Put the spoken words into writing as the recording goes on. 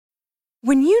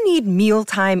When you need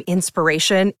mealtime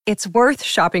inspiration, it's worth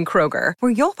shopping Kroger,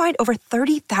 where you'll find over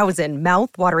 30,000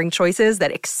 mouth-watering choices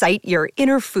that excite your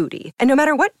inner foodie. And no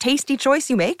matter what tasty choice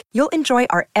you make, you'll enjoy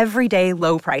our everyday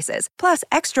low prices, plus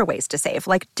extra ways to save,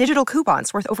 like digital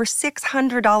coupons worth over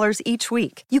 $600 each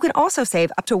week. You can also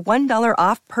save up to $1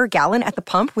 off per gallon at the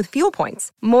pump with fuel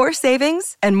points. More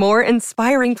savings and more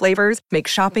inspiring flavors make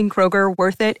shopping Kroger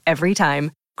worth it every time.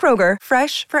 Kroger,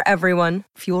 fresh for everyone.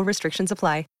 Fuel restrictions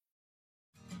apply.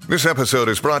 This episode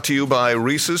is brought to you by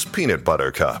Reese's Peanut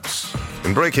Butter Cups.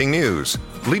 In breaking news,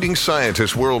 leading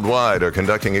scientists worldwide are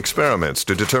conducting experiments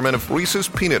to determine if Reese's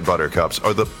Peanut Butter Cups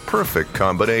are the perfect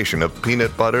combination of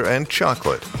peanut butter and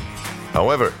chocolate.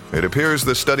 However, it appears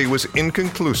the study was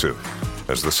inconclusive,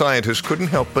 as the scientists couldn't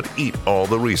help but eat all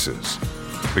the Reese's.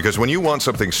 Because when you want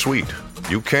something sweet,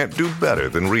 you can't do better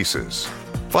than Reese's.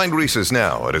 Find Reese's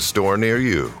now at a store near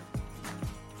you.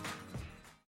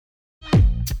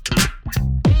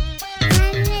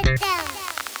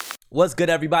 What's good,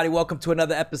 everybody? Welcome to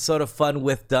another episode of Fun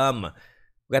with Dumb.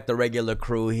 We got the regular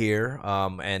crew here,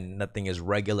 and nothing is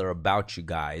regular about you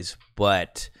guys,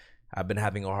 but I've been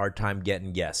having a hard time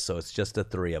getting guests, so it's just the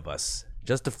three of us.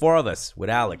 Just the four of us with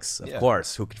Alex, of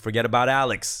course. Who could forget about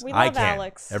Alex? We love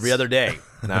Alex. Every other day.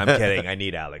 No, I'm kidding. I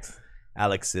need Alex.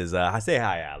 Alex is, say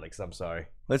hi, Alex. I'm sorry.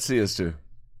 Let's see us two.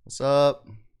 What's up?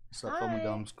 What's up,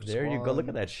 Hi. There you go. Look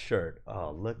at that shirt.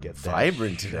 Oh, look at that.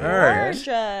 Vibrant today.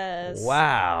 Gorgeous.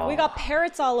 Wow. We got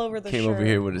parrots all over the Came shirt. over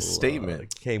here with a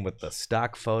statement. Came with the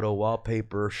stock photo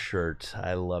wallpaper shirt.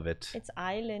 I love it. It's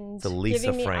island. It's a Lisa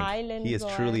Giving me Frank. island He is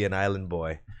boy. truly an island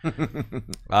boy.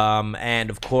 And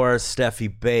of course, Steffi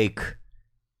Bake.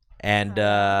 And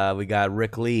we got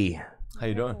Rick Lee How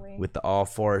you doing? with the all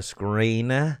forest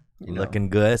green. Looking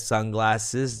good.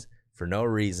 Sunglasses for no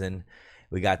reason.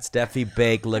 We got Steffi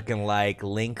Bake looking like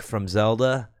Link from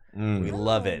Zelda. We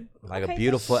love it. Like Okay. a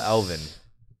beautiful elven.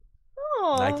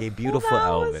 Oh, Like a beautiful that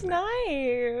elven. was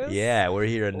nice. Yeah, we're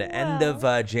here in the end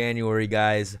of January,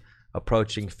 guys.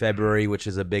 Approaching February, which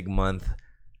is a big month.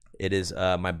 It is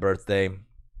my birthday.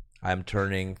 I'm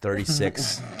turning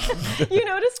 36. You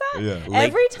notice that? Yeah.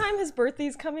 Every time his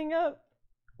birthday's coming up,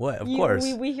 What? Of course.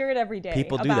 we hear it every day.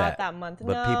 People do about that, month.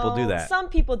 but No, people do that. Some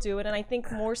people do it, and I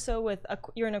think more so with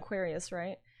you're an Aquarius,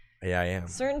 right? Yeah, I am.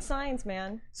 Certain signs,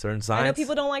 man. Certain signs. I know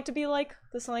people don't like to be like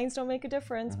the signs don't make a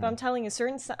difference, but I'm telling you,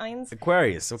 certain signs.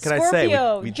 Aquarius. What can Scorpio,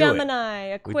 I say? We do Gemini,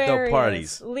 it. We throw Aquarius,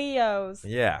 parties. Leos.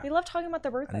 Yeah. They love talking about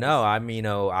their birthdays. No, I mean,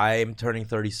 I'm turning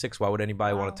 36. Why would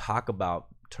anybody want Wow. to talk about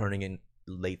turning in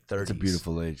late 30s? It's a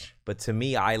beautiful age. But to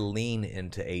me, I lean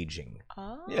into aging.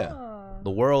 Oh. Yeah.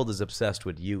 The world is obsessed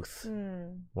with youth.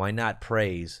 Hmm. Why not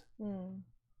praise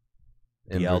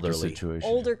the Emergent elderly? situation.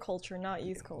 Older culture, not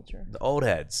youth culture. The old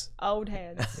heads. Old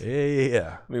heads.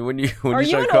 Yeah. I mean, when you Are you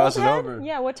start an old crossing head? over,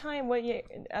 Yeah. What time? What year?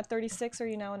 At 36, are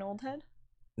you now an old head?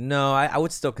 No, I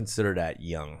would still consider that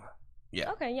young.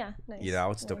 yeah, Okay. Yeah. Nice. You know, I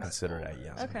would still Nice. consider that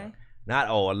young. Okay. Not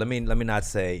old. Let me not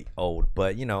say old,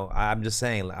 but you know, I'm just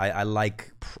saying. I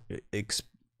like.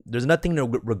 There's nothing to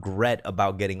regret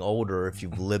about getting older if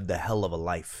you've lived a hell of a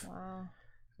life, Wow.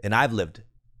 and I've lived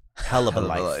hell of a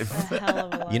life. A hell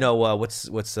of a life. You know what's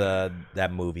that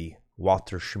movie?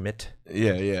 Walter Schmidt.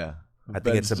 yeah. I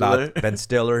think it's about Ben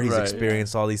Stiller. He's Right.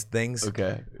 experienced all these things.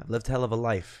 Okay. I've lived hell of a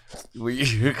life.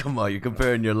 Come on, you're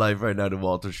comparing your life right now to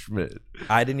Walter Schmidt.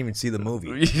 I didn't even see the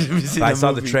movie. I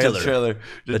saw the trailer.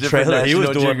 The trailer. He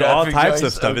was doing all types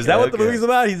of stuff. Is that what the movie's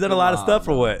about? He's done a lot of Come stuff,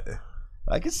 or on, what?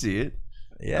 I can see it.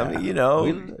 Yeah, I mean, you know,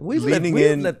 we've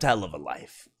leaning lived hell of a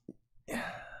life. You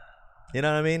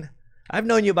know what I mean? I've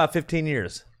known you about 15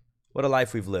 years. What a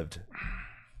life we've lived.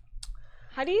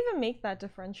 How do you even make that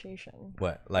differentiation?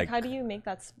 What, like how do you make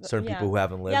that? certain people who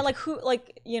haven't lived? Yeah, like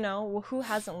who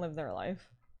hasn't lived their life?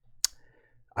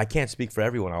 I can't speak for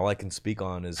everyone. All I can speak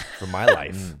on is for my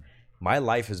life. My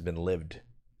life has been lived.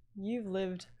 You've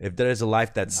lived. If there is a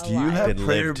life that's Do you have been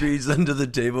prayer lived. beads under the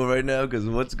table right now? Because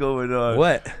what's going on?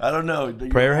 What? I don't know. Your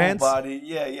Prayer whole hands? Body.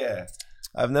 Yeah.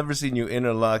 I've never seen you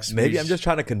interlock speech. Maybe I'm just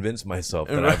trying to convince myself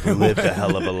that I've lived a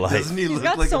hell of a life. Doesn't he look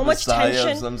got like so a much Messiah tension.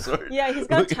 of some sort? Yeah, he's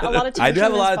got a lot of tension. I do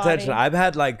have a in lot his of tension. body. I've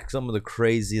had like some of the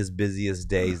craziest, busiest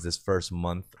days this first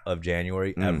month of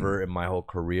January ever in my whole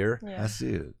career. Yeah. I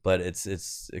see it. But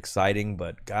it's exciting.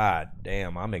 But god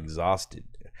damn, I'm exhausted.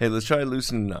 Hey, let's try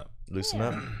loosening up. Loosen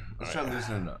up. Let's try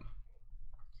loosening up.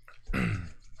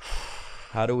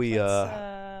 How do we?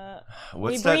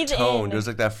 What's We that breathe tone? in. There's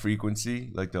like that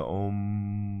frequency, like the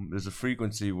om. There's a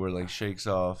frequency where like shakes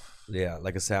off. Yeah,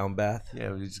 like a sound bath.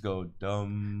 Yeah, we just go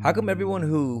dumb. How come everyone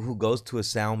who goes to a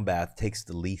sound bath takes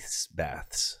the least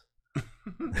baths?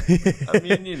 I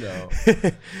mean, you know,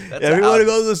 everyone who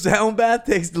goes to a sound bath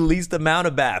takes the least amount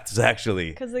of baths, actually.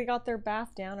 Because they got their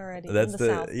bath down already. That's in the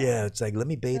South. yeah. It's like, let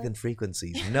me bathe in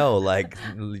frequencies. No, like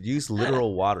use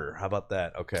literal water. How about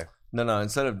that? Okay. No.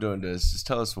 Instead of doing this, just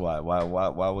tell us why. Why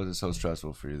was it so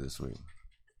stressful for you this week?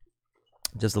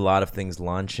 Just a lot of things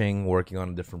launching, working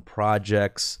on different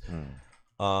projects.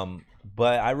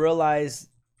 But I realize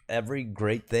every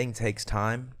great thing takes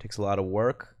time, takes a lot of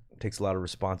work, takes a lot of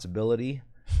responsibility.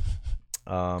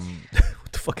 What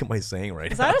the fuck am I saying right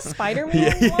now? Is that a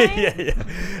Spider-Man line? Yeah.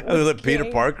 I was like, Peter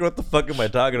Parker, what the fuck am I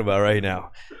talking about right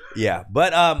now? Yeah,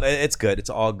 but it's good. It's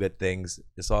all good things.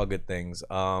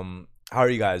 How are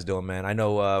you guys doing, man? I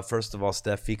know, first of all,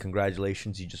 Steffi,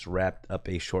 congratulations. You just wrapped up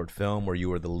a short film where you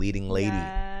were the leading lady.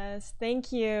 Yes,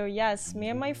 thank you. Yes, me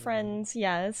and my friends,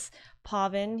 yes.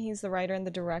 Pavan, he's the writer and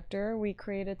the director. We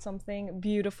created something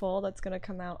beautiful that's going to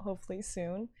come out hopefully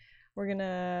soon. We're going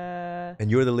to... And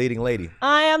you're the leading lady.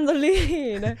 I am the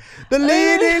lead. The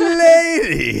leading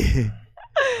lady!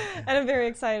 And I'm very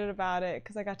excited about it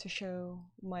because I got to show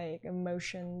my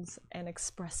emotions and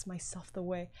express myself the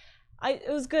way...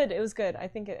 It was good. I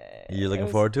think You're looking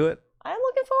forward to it? I'm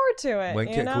looking forward to it.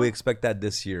 When can we expect that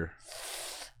this year?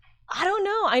 I don't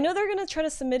know. I know they're going to try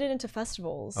to submit it into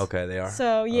festivals. Okay, they are.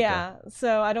 So, yeah. Okay.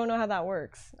 So, I don't know how that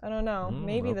works. I don't know.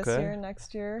 Maybe okay. this year,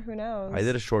 next year. Who knows? I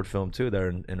did a short film, too.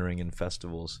 They're entering in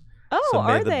festivals. Oh, so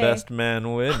are may the they? Best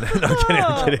man win. No,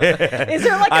 I'm kidding. Is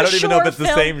there like I don't even know if it's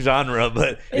the same genre,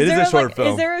 but it is a short film.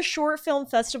 Is there a short film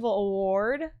festival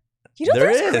award? You know,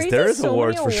 there is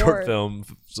awards for short film.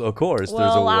 So of course, there's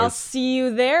awards. Well, I'll see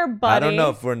you there, buddy. I don't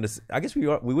know if we're in this. I guess we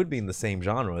would be in the same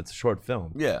genre. It's a short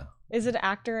film. Yeah. Is it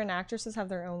actor and actresses have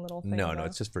their own little thing? No,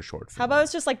 it's just for short film. How about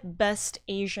it's just like best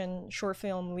Asian short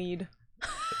film lead?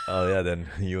 Oh yeah, then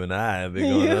you and I have been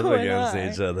going up against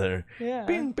each other. Yeah.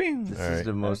 Bing bing. This is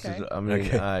the most. Okay. I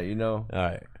mean, you know. All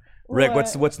right, Rick,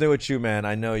 what's new with you, man?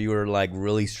 I know you were like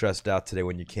really stressed out today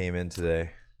when you came in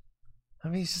today. I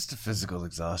mean, it's just a physical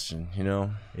exhaustion, you know.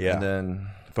 Yeah. And then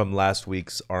from last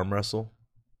week's arm wrestle.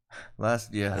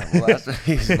 Last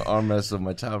week's arm wrestle,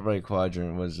 my top right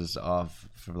quadrant was just off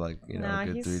for like a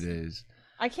good 3 days.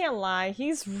 I can't lie.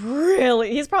 He's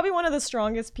probably one of the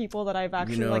strongest people that I've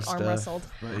actually arm wrestled.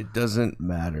 But it doesn't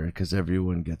matter because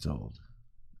everyone gets old,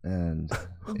 and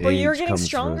but you're getting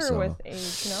stronger with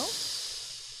age, no?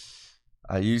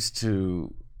 I used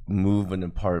to move an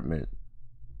apartment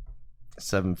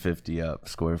 750 up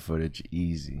square footage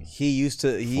easy. He used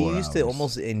to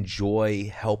almost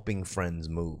enjoy helping friends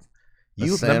move.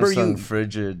 You remember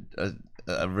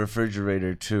a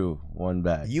refrigerator too, one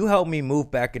back. You helped me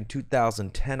move back in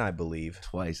 2010, I believe.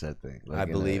 Twice, I think. I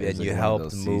believe, and you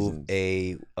helped move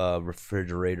a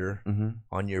refrigerator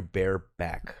on your bare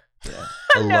back. Yeah.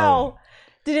 Alone. No.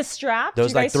 Did it strap? There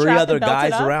was like 3 other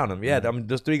guys around him. Yeah,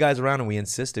 there's 3 guys around, and we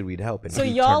insisted we'd help. And so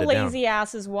y'all lazy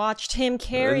asses watched him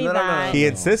carry that. No. He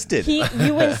insisted. You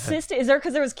insisted. Is there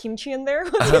because there was kimchi in there?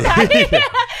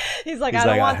 He's like, I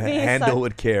don't want these. Handle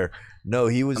would care. No,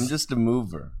 he was. I'm just a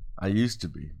mover. I used to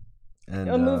be. And,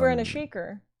 a mover and a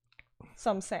shaker,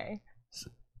 some say.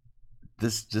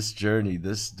 This journey,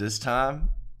 this time,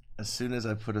 as soon as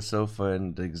I put a sofa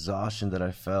in, the exhaustion that I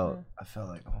felt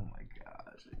like, oh my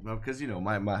gosh. Because,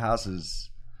 my house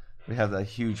we have that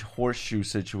huge horseshoe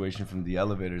situation from the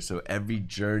elevator. So every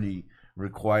journey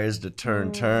requires the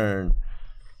turn.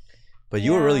 But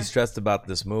you were really stressed about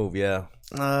this move, yeah.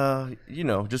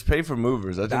 Just pay for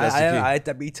movers. I think that's the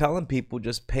key. I be telling people,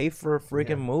 just pay for a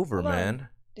freaking mover, man.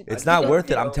 It's not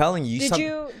worth it. I'm telling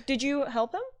you. Did you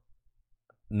help him?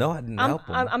 No, I didn't help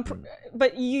him.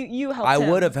 But you helped him. I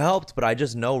would have helped, but I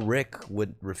just know Rick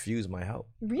would refuse my help.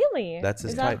 Really? That's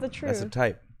his Is type. That the truth? That's the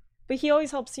type. But he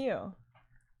always helps you.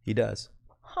 He does.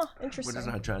 Huh, interesting. But it's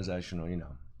not transactional,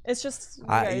 It's just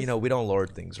we don't lord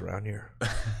things around here.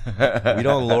 We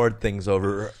don't lord things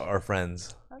over our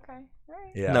friends. Okay. All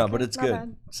right. Yeah. No, but it's good.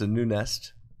 Bad. It's a new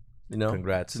nest.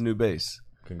 Congrats. It's a new base.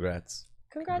 Congrats.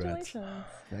 Congratulations.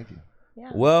 Thank you.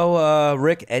 Yeah. Well,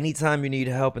 Rick, anytime you need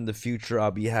help in the future,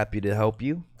 I'll be happy to help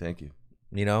you. Thank you.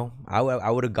 I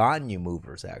would have gotten you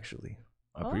movers, actually.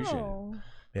 I appreciate it.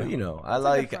 Yeah.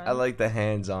 But I like the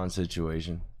hands-on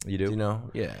situation. You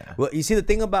do? Yeah. Well, you see, the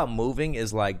thing about moving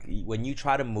is like when you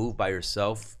try to move by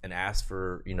yourself and ask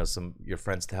for, some your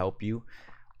friends to help you,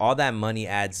 all that money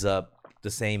adds up the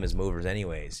same as movers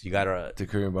anyways. You gotta the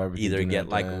Korean barbecue either get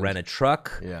rent a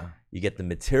truck. Yeah. You get the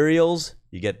materials.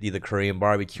 You get either Korean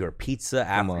barbecue or pizza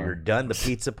after you're done the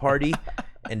pizza party.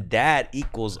 And that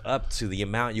equals up to the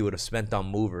amount you would have spent on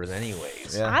movers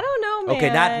anyways. Yeah. I don't know, Okay,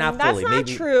 man. not That's fully. not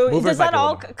Maybe true. mover's Does like that a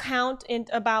all little- count in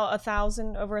about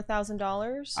over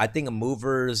 $1,000? I think a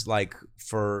mover's like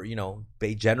for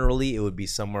generally it would be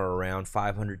somewhere around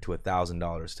 $500 to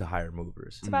 $1,000 to hire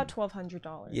movers. It's about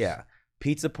 $1,200. Yeah.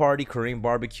 Pizza party, Korean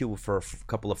barbecue for a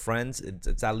couple of friends.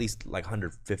 It's at least like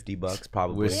 $150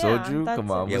 probably. With Yeah, soju, that's come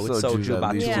on. Yeah, with soju's soju at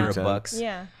about least Yeah. $200.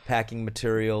 Yeah. Packing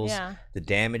materials, Yeah. the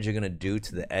damage you're gonna do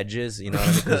to the edges,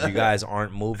 because you guys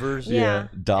aren't movers. Yeah.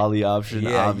 Dolly option.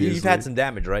 Yeah, obviously. you've had some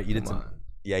damage, right? You did Come some. on.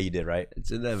 Yeah, you did, right? It's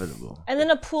inevitable. And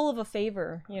then a pool of a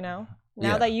favor, Now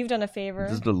Yeah. that you've done a favor,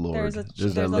 There's the Lord. There's a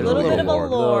There's that little little bit of a Lord.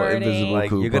 Little lording. invisible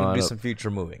Like you're gonna coupon do up. some future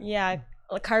moving. Yeah,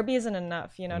 like Carby isn't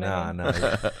enough. You know what I mean?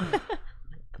 Nah.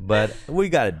 But we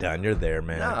got it done. You're there,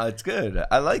 man. No, it's good.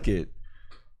 I like it.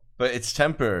 But it's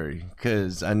temporary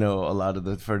because I know a lot of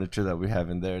the furniture that we have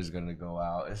in there is going to go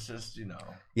out. It's just,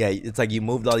 Yeah, it's like you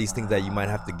moved all these things that you might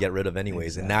have to get rid of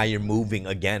anyways, and now you're moving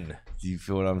again. do you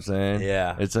feel what I'm saying?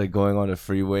 Yeah. It's like going on a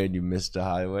freeway and you missed the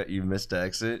highway, you missed the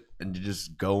exit, and you're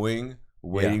just going,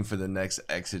 waiting for the next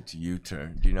exit to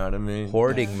U-turn. Do you know what I mean?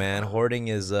 Hoarding, man. Hoarding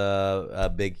is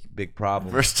a big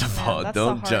problem. First of Man, all, that's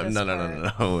don't the jump. No,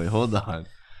 hardest no. Wait, hold on.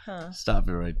 Huh. Stop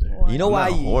it right there. You know I'm why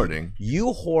not hoarding?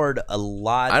 You hoard a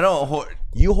lot. I don't hoard.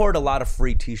 You hoard a lot of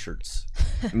free T-shirts.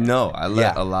 No, I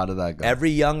let Yeah. a lot of that go.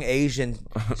 Every young Asian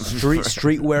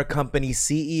streetwear company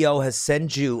CEO has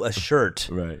sent you a shirt,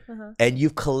 right. and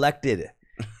you've collected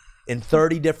in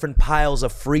 30 different piles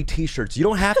of free T-shirts. You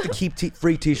don't have to keep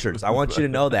free T-shirts. I want you to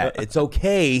know that it's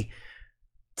okay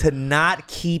to not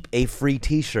keep a free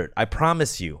T-shirt. I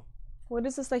promise you. What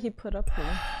is this that he put up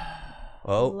here?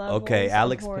 Oh, Levels okay. of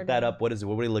Alex, put that hoarding. up. What is it?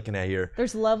 What are we looking at here?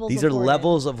 There's levels. These of are hoarding.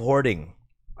 levels of hoarding.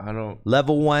 I don't.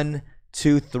 Level 1,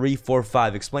 2, 3, 4,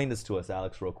 5. Explain this to us,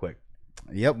 Alex, real quick.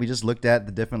 Yep, we just looked at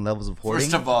the different levels of hoarding.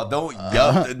 First of all, don't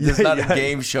yell. This is not a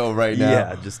game show right now.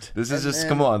 Yeah, just This is just. then-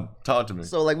 Come on, talk to me.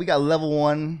 So like we got level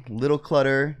 1, little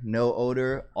clutter, no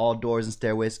odor, all doors and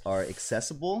stairways are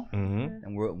accessible. Mhm.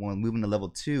 And we're moving to level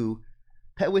 2.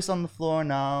 Pet waste on the floor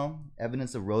now,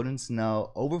 evidence of rodents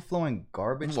now, overflowing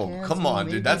garbage Whoa, cans. come on,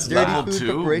 maybe dude. That's dirty level food 2.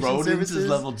 preparation Rodents services. is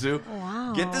level 2.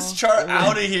 Wow. Get this chart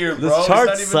out of here, bro. this It's chart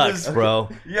not even sucks, this- bro.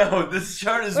 Yo, this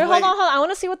chart is Wait, way. hold on. I want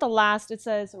to see what the last. It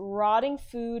says rotting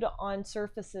food on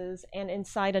surfaces and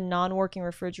inside a non-working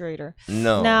refrigerator.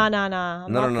 No. Nah. I'm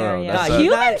No, not no, there no, yet. that's a-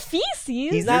 Human He's not- feces.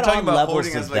 he's You're not talking on about levels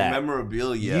hoarding of as like that.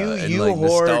 memorabilia You and you like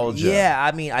hoard. nostalgia. Yeah,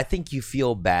 I mean, I think you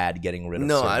feel bad getting rid of.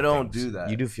 No, certain I don't things. do that.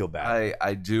 You do feel bad.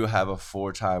 I do have a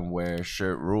 4-time wear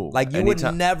shirt rule. Like you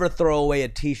Anytime- would never throw away a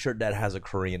T-shirt that has a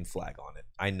Korean flag on it.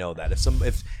 I know that. If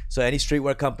so, any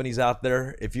streetwear companies out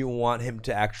there, if you want him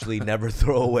to actually never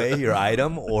throw away your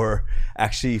item or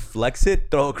actually flex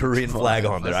it, throw a Korean flag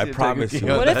on there. I Let's see, promise take a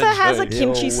you. peek. What if it has a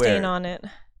He'll kimchi wear stain it. on it?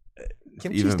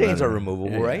 Kimchi Even stains better. are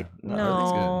removable, Yeah, right? yeah. No.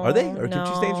 that's good. Are they? Are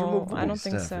kimchi stains no, removable? I don't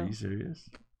think Steph, so. Are you serious?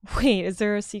 Wait, is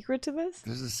there a secret to this?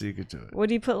 There's a secret to it. Would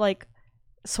you put like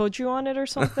soju on it or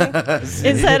something? See?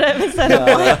 instead of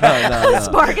no.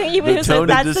 sparkling, you The would tone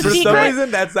that's of the For some secret.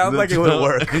 reason, that sounds like it would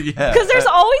work. Yeah. Because there's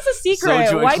always a secret. Soju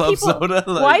and Why club people? soda,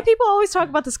 like- Why people always talk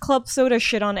about this club soda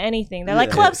shit on anything? They're like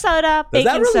Yeah. club soda, Does baking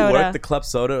that really soda. work? The club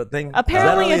soda thing? Is that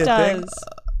Apparently really it a thing? does.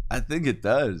 I think it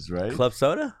does, right? Club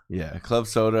soda? Yeah, club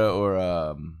soda or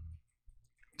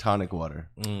tonic water.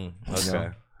 Okay.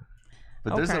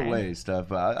 But there's a Okay. way,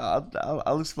 stuff.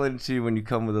 I'll explain it to you when you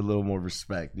come with a little more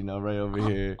respect. Right over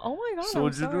here. Oh my god, I'm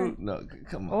Soju, sorry. no,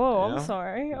 come on. Oh, you know? I'm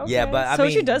sorry. Okay. Yeah, but I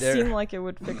soju mean, does they're- seem like it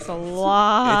would fix a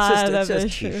lot It's of just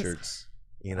issues. T-shirts.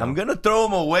 You know? I'm gonna throw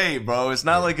them away, bro. It's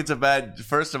not like it's a bad.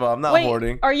 First of all, I'm not Wait,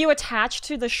 hoarding. are you attached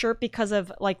to the shirt because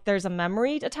of like there's a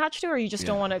memory attached to, it, or you just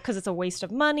don't Yeah. want to because it's a waste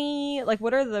of money? Like,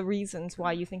 what are the reasons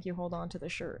why you think you hold on to the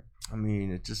shirt? I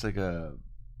mean, it's just like a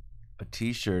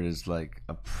T-shirt is like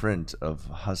a print of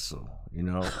hustle.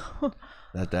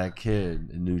 that kid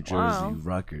in New Jersey, Wow.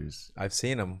 Rutgers. I've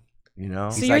seen them. So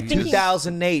It's you're like thinking-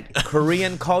 2008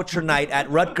 Korean Culture Night at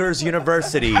Rutgers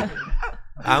University.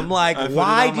 I'm like, I put it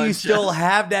why on do my you still chest.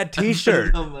 have that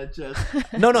T-shirt? on my chest.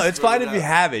 No, it's Throw fine it if you out.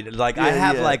 have it. Like I Yeah,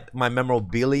 have yeah. like my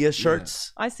memorabilia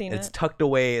shirts. I seen It's it. tucked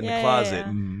away in Yeah, the yeah, closet.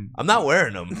 yeah. I'm not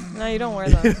wearing them. No, you don't wear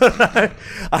them.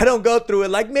 I don't go through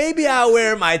it. Like maybe I'll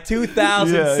wear my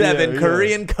 2007 Yeah.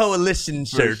 Korean Coalition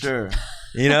For shirt. sure.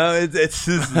 It's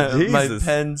just My Jesus.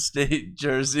 Penn State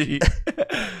jersey.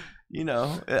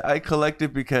 I collect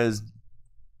it because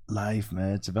life,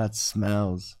 man. It's about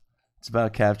smells. It's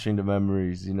about capturing the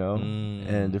memories,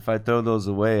 And if I throw those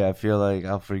away, I feel like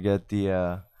I'll forget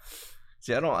the.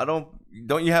 See, I don't.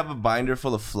 Don't you have a binder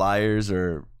full of flyers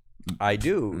or? I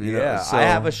do. You know, Yeah. so- I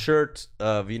have a shirt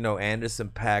of, Anderson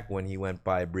 .Paak when he went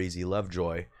by Breezy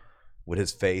Lovejoy. with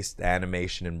his face, the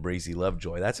animation, and Breezy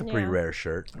Lovejoy. That's a pretty rare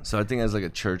shirt. So I think as like a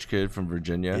church kid from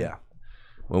Virginia, Yeah.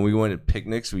 when we went to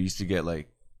picnics, we used to get like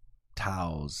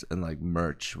towels and like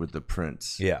merch with the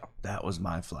prints. Yeah. That was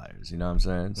my flyers. You know what I'm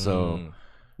saying? So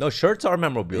No, shirts are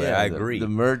memorabilia. I agree. The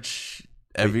merch,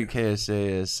 every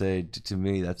KSA to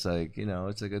me, that's like, you know,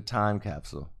 it's like a time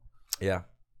capsule. Yeah.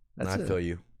 That's I it. feel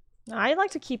you. I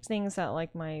like to keep things that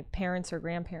like my parents or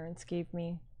grandparents gave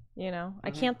me. You know,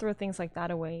 I can't throw things like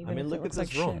that away. I Even mean, if look it at looks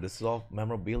this like room. shit. This is all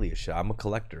memorabilia shit. I'm a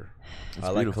collector. I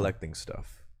like beautiful. collecting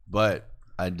stuff. But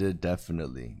I did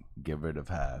definitely get rid of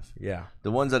half. Yeah. The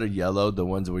ones that are yellow, the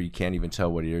ones where you can't even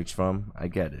tell what year it's from, I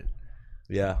get it.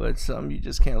 Yeah. But some you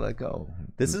just can't let go.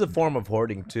 This is a form of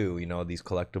hoarding too, you know, these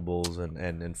collectibles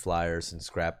and flyers and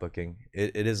scrapbooking.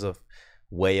 It is a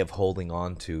way of holding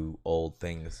on to old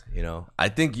things, you know. I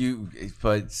think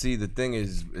but see, the thing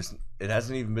is, it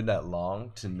hasn't even been that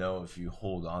long to know if you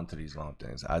hold on to these long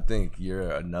things. I think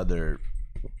the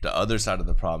other side of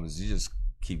the problem is you just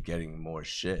keep getting more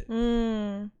shit.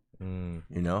 You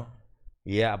know?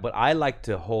 Yeah, but I like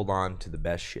to hold on to the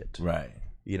best shit. Right.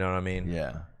 You know what I mean?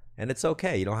 Yeah. And it's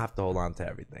okay. You don't have to hold on to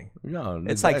everything. No,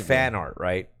 It's like fan art,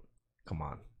 right? Come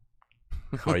on.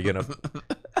 Are you gonna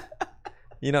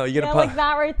you're gonna Yeah, put like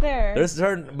that right there. there's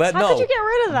certain but How no could you get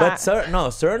rid of that?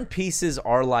 But certain pieces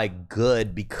are like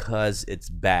good because it's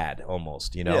bad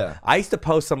almost, you know. Yeah. I used to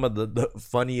post some of the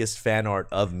funniest fan art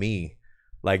of me,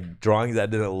 like drawings that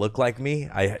didn't look like me.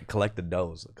 I collected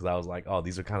those because I was like, oh,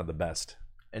 these are kind of the best.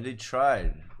 And they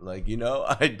tried. Like, you know,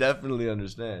 I definitely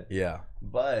understand. Yeah.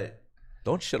 But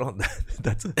Don't shit on that.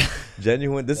 That's a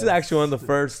genuine. This is actually one of the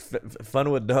first Fun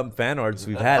with Dumb fan arts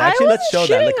we've had. Actually, let's show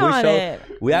that. Like, shitting on it.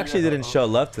 we actually didn't show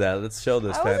love to that. Let's show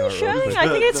this I fan wasn't art. real showing. quick. I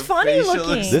think it's The funny facial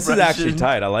looking. This is actually expression.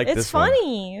 tight. I like It's this one.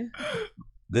 funny.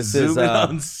 This zoom is in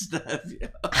on Steph. Yeah.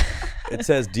 it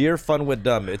says, "Dear Fun with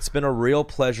Dumb, it's been a real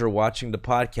pleasure watching the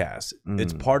podcast.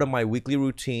 It's part of my weekly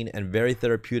routine and very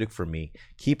therapeutic for me.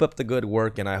 Keep up the good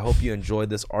work, and I hope you enjoyed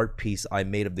this art piece I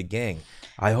made of the gang.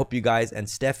 I hope you guys and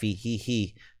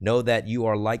Steffi, know that you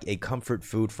are like a comfort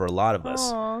food for a lot of us.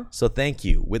 Aw. So thank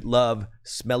you. With love,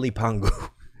 Smelly Pangu."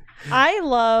 I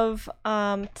love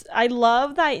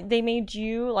that they made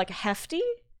you like hefty.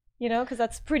 You know, because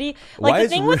that's pretty. Like Why the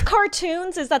is thing with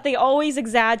cartoons is that they always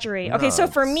exaggerate. Okay, so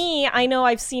for me, I know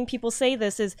I've seen people say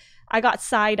this is I got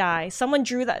side eye. Someone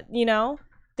drew that. You know,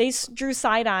 they drew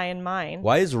side eye in mine.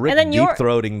 Why is Rick And then deep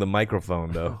throating the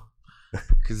microphone though?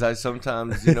 Because I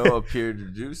sometimes, appear to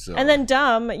do so. And then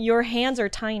dumb, your hands are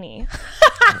tiny.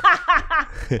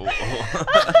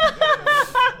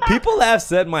 People have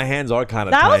said my hands are kind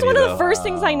of That tiny. was one of the though. first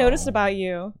things I noticed about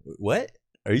you. What?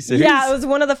 Are you serious? Yeah, it was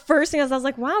one of the first things. I was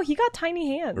like, wow, he got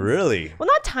tiny hands. Really? Well,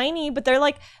 not tiny, but they're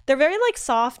very like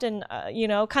soft and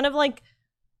kind of like.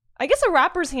 I guess a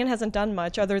rapper's hand hasn't done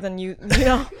much other than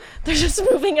they're just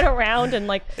moving it around and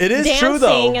like It is dancing true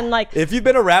though. and like if you've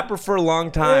been a rapper for a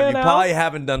long time, you know? probably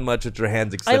haven't done much with your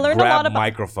hands except learned a grab lot a about-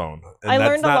 microphone. And I that's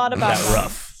learned a not lot about that that.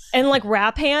 rough. and like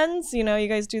rap hands. You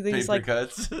guys do these paper like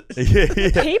cuts. Yeah.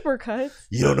 paper cuts.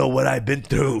 You don't know what I've been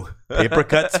through. Paper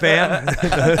cuts, fam.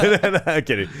 I'm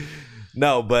kidding.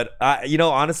 No, but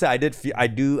honestly, I have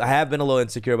been a little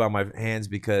insecure about my hands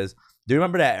because do you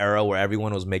remember that era where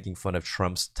everyone was making fun of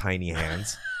Trump's tiny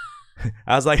hands?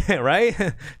 I was like, right?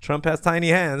 Trump has tiny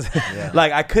hands. Yeah.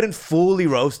 Like I couldn't fully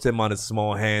roast him on his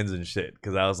small hands and shit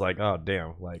because I was like, oh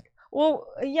damn, like. Well,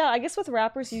 yeah, I guess with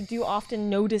rappers you do often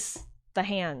notice the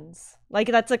hands. Like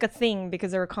that's like a thing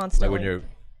because they're constantly. Like when you're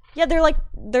Yeah,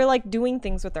 they're like doing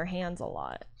things with their hands a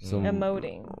lot,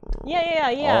 emoting.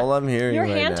 Yeah. All I'm hearing You're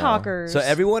right hand now- talkers. so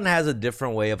everyone has a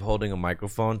different way of holding a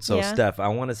microphone. So Yeah. Steph, I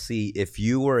want to see if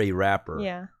you were a rapper.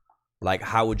 Yeah. Like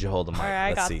how would you hold a mic? All right, I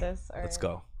Let's got see. this. All Let's right.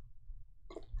 go.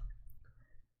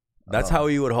 That's how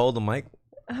you would hold a mic,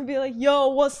 I'd be like, "Yo,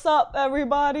 what's up,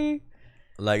 everybody?"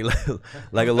 like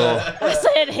like a little I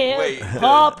said hip Wait,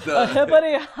 hop, the- a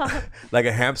hippity hop. like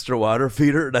a hamster water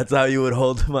feeder. That's how you would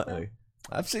hold a mic.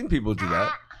 I've seen people do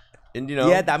that. And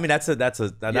Yeah, I mean that's a Yeah. I'm But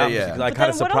kind of But then what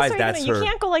else surprised are you that's gonna? her. You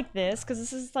can't go like this because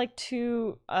this is like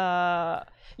too.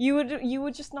 You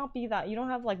would just not be that. You don't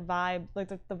have like vibe. Like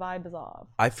the vibe is off.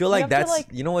 I feel you like have to, that's like-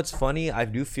 you know what's funny? I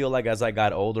do feel like as I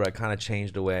got older, I kind of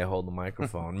changed the way I hold the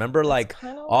microphone. Remember, like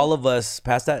kinda all of us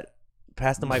pass the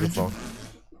microphone,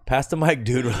 pass the mic,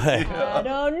 dude. Like, I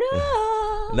don't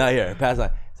know. no, here, pass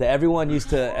that. So everyone used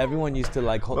to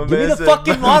like hold. My Give me man the said-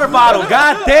 fucking water bottle.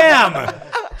 God damn.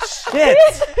 Shit.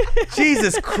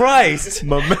 Jesus Christ.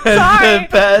 my man Sorry.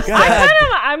 passed.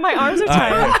 My arms are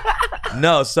tired.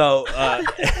 No, so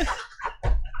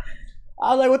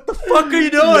I was like, what the fuck are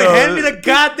you doing? No. Hand me the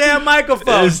goddamn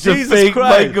microphone. It's the Jesus fake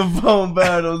Christ. microphone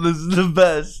battle. This is the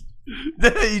best.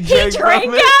 He He drank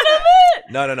from out of it.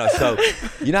 No. So,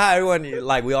 you know how everyone,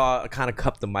 like, we all kind of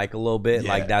cup the mic a little bit? Yeah.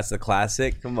 Like, that's the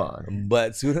classic. Come on. But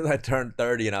as soon as I turned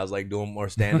 30 and I was, like, doing more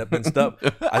stand-up and stuff,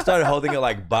 I started holding it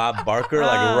like Bob Barker,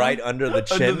 like, right under the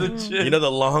chin. Under the chin. You know, the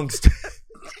long...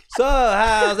 So,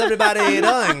 how's everybody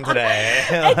doing today?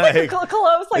 It's Like,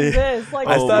 close like this. Like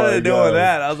I Oh started my doing God.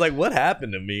 that. I was like, what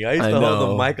happened to me? I used I to hold the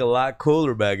know. mic a lot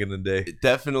cooler back in the day.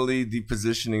 Definitely the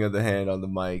positioning of the hand on the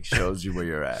mic shows you where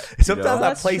you're at. you Sometimes know? I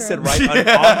That's place true. it right on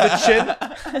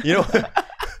the chin. You know,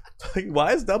 like,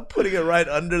 why is Dumb putting it right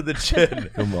under the chin?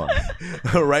 Come on.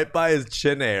 Right by his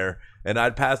chin hair. And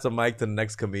I'd pass the mic to the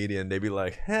next comedian. They'd be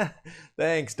like,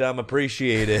 thanks, Dumb,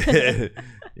 appreciate it.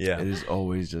 Yeah. It is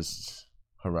always just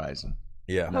horizon.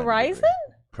 Yeah. Horizon?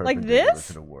 Like Perpendicular this?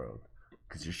 to the world.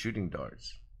 Because you're shooting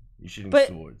darts. You're shooting But-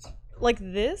 swords. Like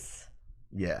this?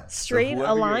 Yeah. Straight,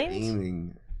 whoever aligned? You're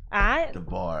aiming At? the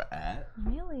bar at.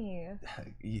 Really?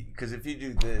 Because if you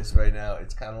do this right now,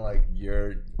 it's kind of like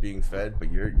you're being fed,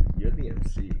 but you're the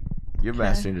MC. You're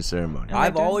mastering the ceremony. Am I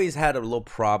I've doing- always had a little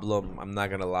problem. I'm not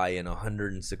gonna lie. In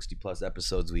 160 plus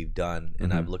episodes we've done,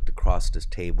 and I've looked across this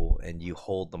table, and you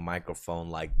hold the microphone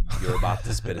like you're about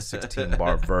to spit a 16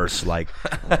 bar verse. Like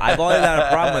I've always had a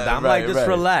problem with that. I'm like, Right, just right.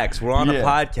 relax. We're on a Yeah.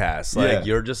 podcast. Like Yeah.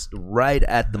 you're just right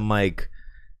at the mic.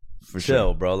 For Chill,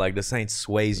 sure. bro. Like this ain't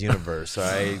Sway's universe. All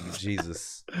right,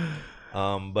 Jesus.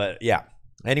 But yeah.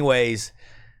 Anyways,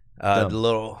 a Dumb.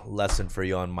 little lesson for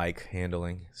you on mic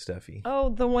handling, Steffi. Oh,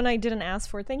 the one I didn't ask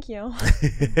for. Thank you.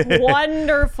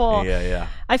 Wonderful. Yeah.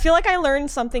 I feel like I learned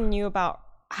something new about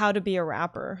how to be a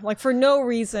rapper. Like for no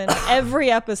reason. Every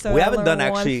episode. We I haven't learn done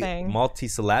one actually thing.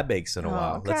 multisyllabics in a Oh,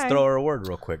 while. Let's okay. throw her a word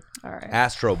real quick. All right.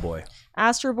 Astro Boy.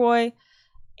 Astro Boy.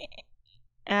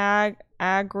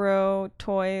 Agro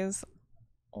toys.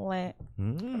 Okay.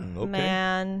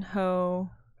 Man ho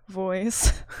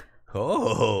voice.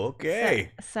 Oh,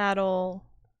 okay. Saddle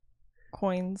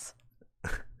coins.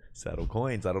 Saddle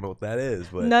coins. I don't know what that is,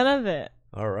 but None of it.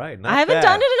 all right. Not I haven't bad.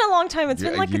 done it in a long time. It's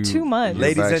Yeah, been like you- 2 months. You've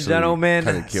Ladies and actually gentlemen,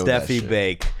 kinda killed that Steffi shit.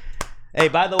 Bake. Hey,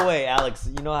 by the way, Alex,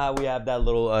 you know how we have that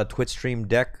little Twitch stream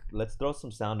deck? Let's throw some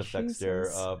sound effects there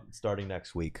Jesus. starting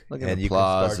next week. Like an and you can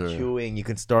applause start or- queuing. You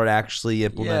can start actually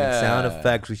implementing sound Yeah.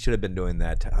 effects. We should have been doing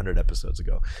that 100 episodes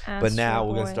ago. But now Astro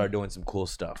we're going to Boy. start doing some cool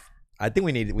stuff. I think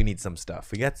we need some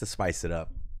stuff. We got to spice it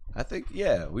up. I think,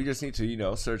 yeah, we just need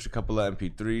to, search a couple of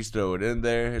MP3s, throw it in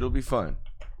there. It'll be fun.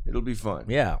 It'll be fun.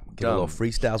 Yeah. Get a little Dumb.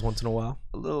 freestyles once in a while.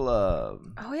 A little,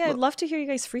 Oh yeah, I'd love to hear you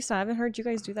guys freestyle. I haven't heard you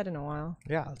guys do that in a while.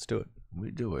 Yeah, let's do it. we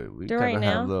do it. We Do it kind right of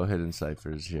now? have little hidden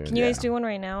ciphers here. Can you guys do one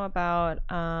right now about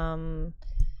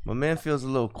My man feels a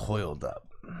little coiled up.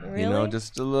 Really?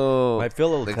 Just a little. Might feel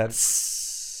a little like,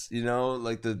 tense.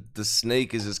 like the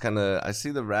snake is just kind of. I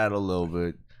see the rattle a little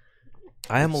bit.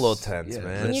 I am a little tense, Yeah,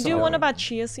 man. Can you let's do all- one about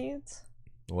chia seeds?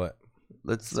 What?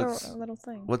 Let's It's a little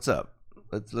thing. What's up?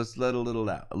 Let's let a little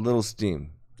out, a little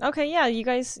steam. Okay, yeah, you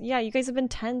guys have been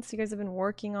tense. You guys have been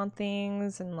working on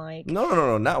things and like.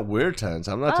 No, not we're tense.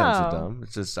 I'm not tense Oh. with them.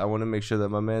 It's just I want to make sure that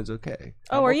my man's okay.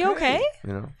 Oh, are you okay?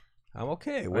 You know? I'm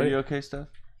okay. Are you okay, Steph?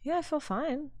 Yeah, I feel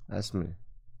fine. That's me.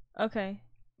 Okay,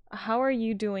 how are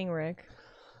you doing, Rick?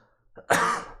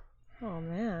 Oh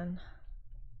man.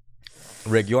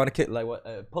 Rick, you want to like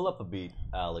what? Pull up a beat,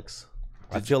 Alex.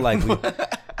 I feel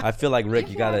like Rick,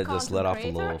 you gotta just let off a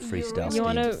little freestyle. You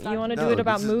wanna do it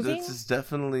about moving? This is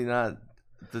definitely not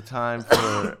the time for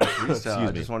a freestyle. Excuse I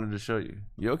me. just wanted to show you.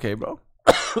 You okay, bro?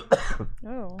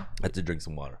 Oh. I have to drink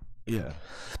some water. Yeah.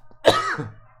 All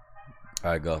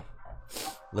right, go.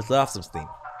 Let's let off some steam.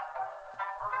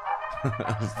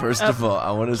 First of all, I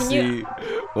want to can see you-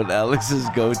 what Alex's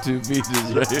go-to beat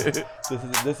is right here.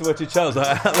 This is what you chose,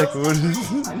 huh, Alex?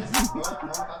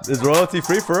 Is royalty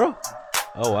free for real?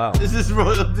 Oh wow. This is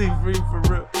royalty free for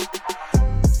real.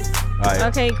 All right.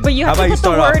 Okay, but you How have to about you put the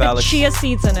start off, word Alex? chia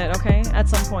seeds in it, okay? At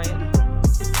some point.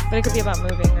 But it could be about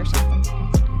moving or something.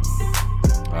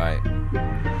 All right.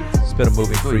 Spit a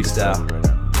moving freestyle. Right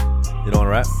now. You don't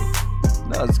want to rap?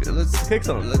 No, it's good. Let's Kick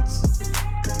some.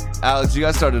 Alex, you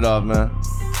got started off, man.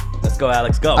 Let's go,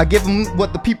 Alex. Go. I give them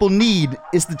what the people need.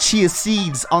 It's the chia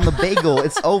seeds on the bagel.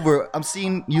 It's over. I'm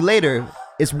seeing you later.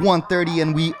 It's 1:30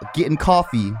 and we getting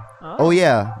coffee. Oh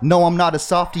yeah. No, I'm not a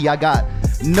softie. I got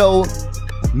no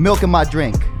milk in my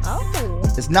drink. Oh.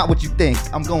 It's not what you think.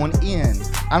 I'm going in.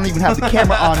 I don't even have the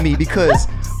camera on me because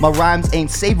my rhymes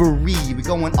ain't savory. We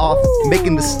going off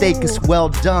making the steak is well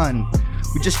done.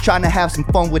 We just trying to have some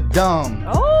fun with dumb.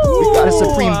 Oh. We got a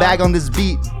supreme bag on this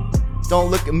beat. Don't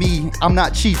look at me. I'm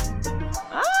not cheap.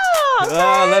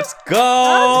 Oh, let's go.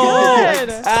 That was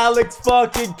good. Alex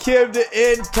fucking Kim, the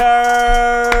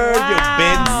intern. Wow. You've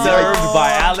been served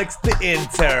by Alex, the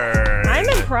intern. I'm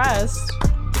impressed.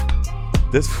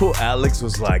 This fool Alex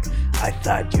was like, I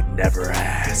thought you'd never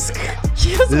ask.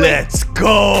 She was like, Let's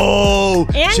go.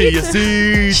 And Chia you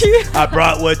seeds. I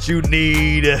brought what you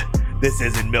need. This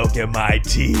isn't milk in my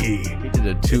tea. He did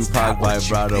a Tupac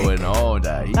vibrato and all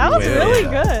that. He that was went really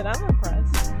in. good. I'm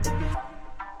impressed.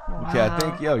 Okay, I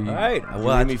think, yo, you, All right, you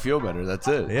well, made me feel better. That's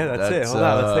it. Yeah, that's it. Hold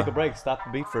on, let's take a break. Stop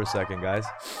the beat for a second, guys.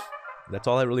 That's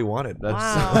all I really wanted.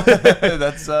 Wow.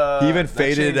 That's He even that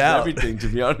faded it changed out. Everything, to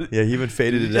be honest. Yeah, he even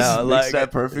faded You it just out. mixed Like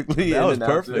that perfectly. That in was and out.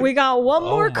 perfect. We got one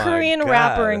more Oh my Korean God.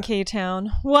 rapper in K-Town.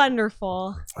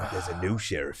 Wonderful. There's a new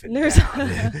sheriff in There's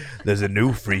town. There's a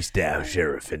new freestyle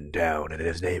sheriff in town, and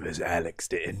his name is Alex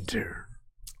the Intern.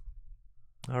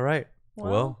 All right.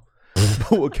 Well,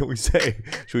 what can we say?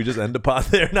 Should we just end the pod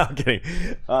there? No, I'm kidding.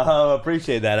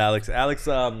 Appreciate that, Alex. Alex,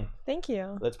 Thank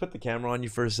you. let's put the camera on you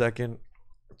for a second.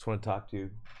 I just want to talk to you.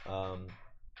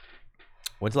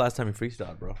 When's the last time you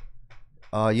freestyled, bro?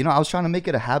 I was trying to make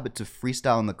it a habit to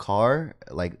freestyle in the car.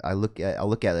 Like I look at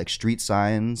like street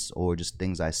signs or just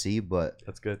things I see, but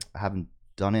That's good. I haven't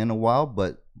done it in a while.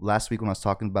 But last week when I was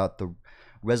talking about the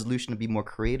resolution to be more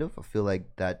creative, I feel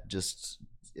like that just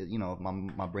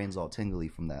my brain's all tingly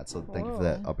from that. So thank you for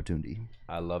that opportunity.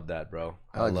 I love that, bro.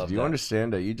 I Alex, love do you that.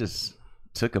 understand that you just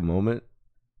took a moment,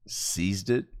 seized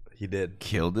it, He did.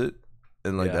 killed it,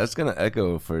 and like Yeah. that's gonna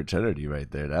echo for eternity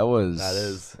right there. That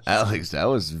was Alex. That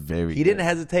was very. He didn't good.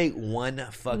 hesitate one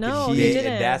fucking No, bit, he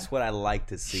didn't. and that's what I like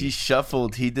to see. He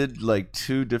shuffled. He did like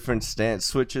 2 different stance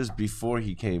switches before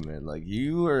he came in. Like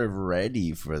you were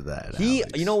ready for that. He,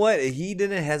 Alex. you know what? He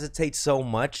didn't hesitate so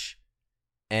much,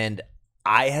 and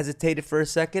I hesitated for a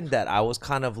second that I was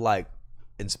kind of like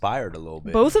inspired a little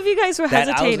bit. Both of you guys were That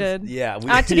I was- hesitated. yeah, we,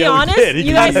 To be yeah, we honest, did. He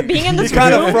you guys kinda- being in this he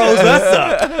kind of room, froze us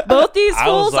up. both these I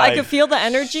was fools, I like- could feel the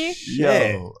energy.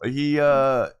 Yo, he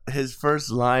his first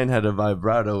line had a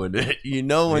vibrato in it. You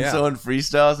know when Yeah. someone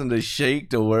freestyles and they shake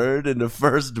the word in the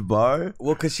first bar?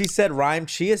 Well, because she said rhyme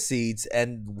chia seeds,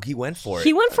 and he went for it.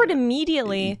 He went for it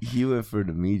immediately. He went for it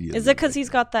immediately. Is it because he's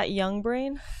got that young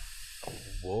brain?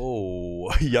 Whoa,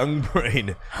 young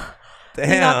brain. He got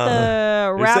Damn. the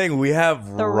You're rap. saying we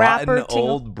have the rotten rapper tingle-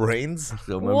 old brains? So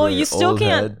remember Well, you still old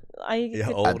can't. head? Yeah,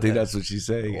 could- old I think head. that's what she's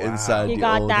saying. Wow. Inside he the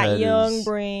got old that head young is-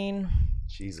 brain.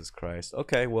 Jesus Christ.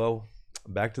 Okay, well,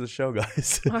 back to the show,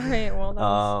 guys. All right. Well, that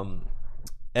was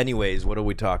Anyways, what are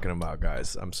we talking about,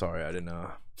 guys? I'm sorry, I didn't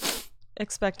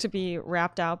expect to be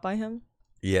rapped out by him.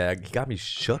 Yeah, he got me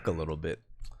shook a little bit.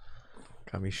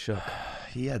 Got me shook.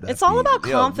 He had that It's all beat. about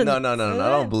Yo, confidence, No. isn't I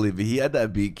don't it? believe it. He had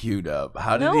that beat queued up.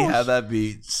 How did No, he have that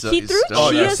beat? So he threw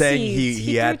Oh, you're chia saying seeds.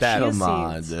 he had threw that- chia Come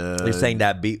on, seeds. dude. You're saying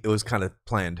that beat, it was kind of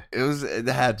planned. It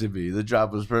had to be. The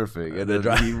drop was perfect, and The then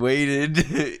drop- he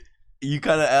waited. You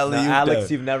kind of alley Now, Alex,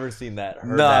 you've never seen that.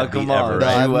 Heard Nah, that come beat on. ever, No,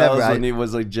 right? I've Who never- else when he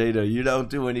was like, Jada, you don't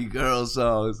do any girl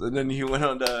songs. And then he went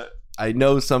on the, I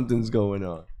know something's going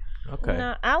on. Okay.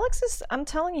 No, Alex is. I'm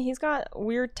telling you, he's got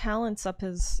weird talents up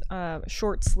his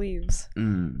short sleeves.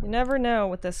 You never know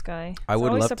with this guy. I He's would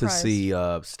always love surprised. to see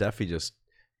Steffi just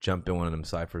jump in one of them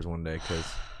ciphers one day, because,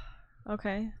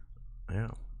 Okay. yeah.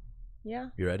 Yeah.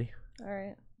 You ready? All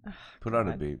right. Put on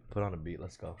a God. beat. Put on a beat.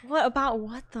 Let's go. What about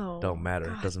what though? Don't matter.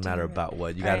 God Doesn't damn matter it. about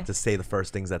what. You All got right. to say the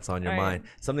first things that's on your All right. mind.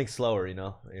 Something slower, you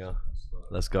know? Yeah.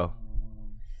 Let's go.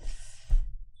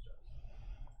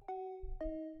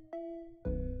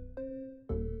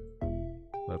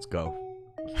 Let's go.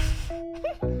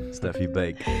 Steffi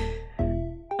Bake.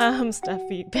 I'm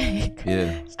Steffi Bake.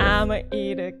 Yeah. I'ma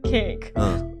eat a cake.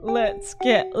 Uh. Let's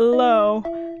get low.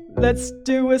 Let's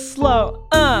do it slow.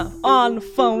 On the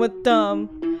phone with them.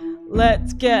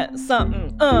 Let's get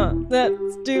something.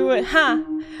 Let's do it.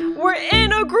 We're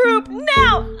in a group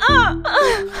now.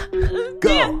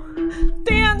 Go.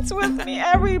 Dance with me,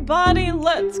 everybody.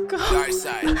 Let's go. Dark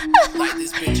side, light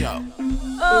this bitch up.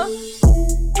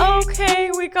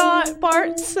 Okay, we got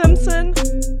Bart Simpson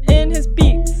in his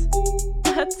beats.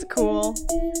 That's cool.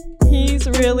 He's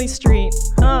really street.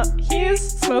 He's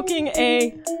smoking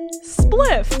a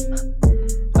spliff.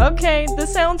 Okay,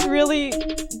 this sounds really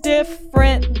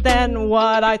different than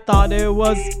what I thought it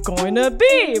was going to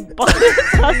be. But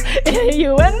it's us,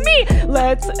 you and me.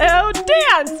 Let's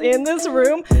dance in this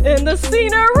room, in the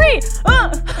scenery.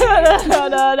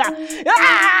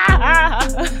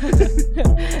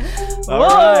 All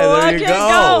right, there I you can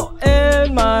go.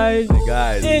 in my,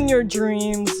 Guys, in your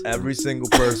dreams. every single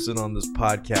person on this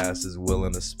podcast is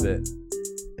willing to spit.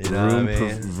 You know Room what I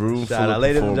mean? per- room Shout full out, of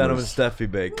ladies and gentlemen, performers.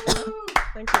 Steffi Bake.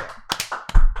 Thank you.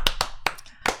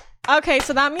 Okay,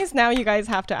 so that means now you guys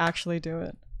have to actually do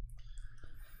it.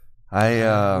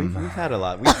 We've had a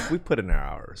lot. We put in our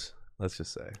hours. Let's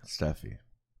just say. Steffi,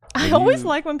 I always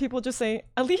like when people just say,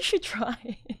 "At least you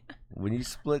try." when you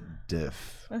split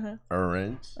diff,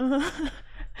 orange,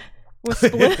 With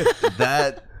split.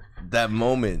 that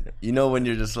moment, you know, when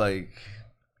you're just like,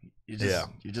 you're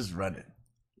just running.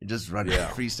 You're just running. Yeah.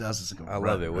 Freestyles just like I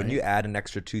love it when you add an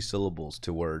extra 2 syllables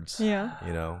to words. Yeah.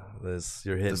 You know,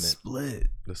 you're hitting the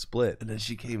the split, and then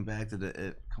she came back to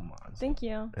the come on. Thank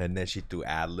you. and then she threw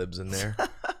ad libs in there.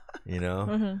 You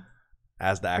know,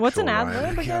 as the actual. What's an ad rhyme.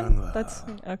 lib again? That's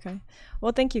okay.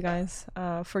 Well, thank you guys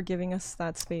for giving us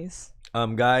that space.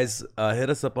 Guys, hit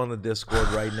us up on the Discord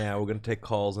right now. We're gonna take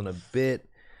calls in a bit.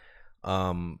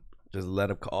 Just let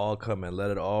it all come and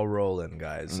let it all roll in,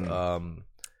 guys.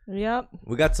 Yep.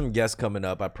 We got some guests coming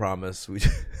up. I promise.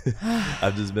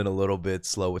 I've just been a little bit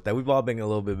slow with that. We've all been a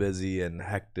little bit busy and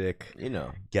hectic. You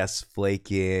know, Guests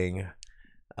flaking.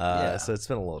 So it's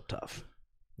been a little tough.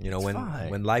 You know,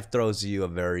 when life throws you a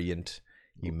variant,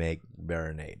 you make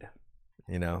marinade.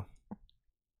 You know.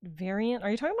 Variant?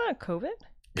 Are you talking about COVID?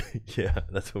 Yeah,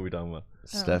 that's what we're talking about.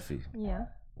 Steffi, Yeah.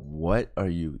 what are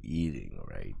you eating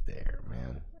right there,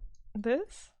 man?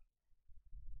 This?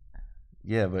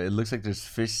 Yeah, but it looks like there's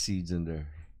fish seeds in there.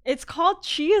 It's called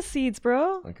chia seeds,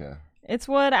 bro. Okay. It's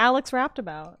what Alex rapped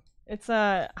about. It's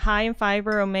high in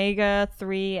fiber,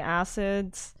 omega-3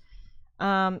 acids.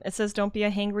 It says don't be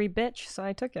a hangry bitch, so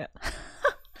I took it.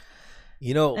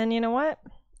 You know, And you know what?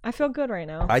 I feel good right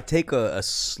now. I take a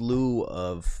slew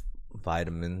of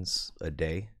vitamins a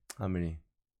day. How many?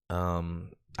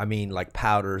 I mean, like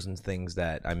powders and things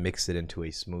that I mix it into a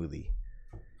smoothie.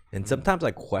 And sometimes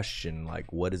I question,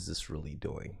 like, what is this really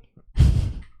doing?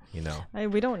 You know?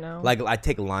 We don't know. Like, I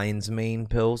take lion's mane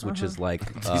pills, which is like...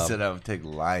 You said I would take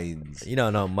lions. You know,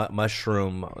 no,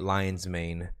 mushroom lion's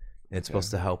mane. It's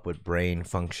supposed to help with brain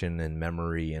function and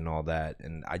memory and all that.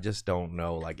 And I just don't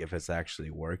know, like, if it's actually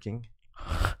working.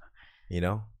 You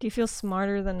know? Do you feel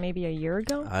smarter than maybe a year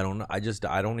ago? I don't know. I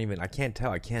can't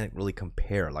tell. I can't really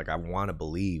compare. Like, I want to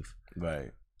believe.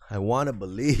 Right. I want to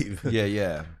believe.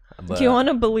 Yeah. But, Do you want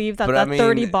to believe that but I that mean-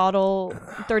 $30 bottle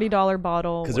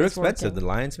because they're was expensive. working? The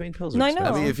lion's mane pills are No, I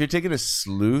expensive. know. I mean, if you're taking a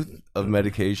slew of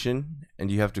medication and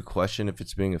you have to question if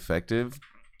it's being effective,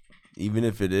 even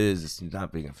if it is, it's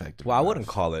not being effective. Well, I enough. wouldn't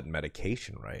call it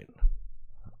medication, right?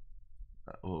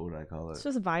 What would I call it? It's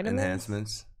just vitamins.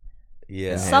 Enhancements.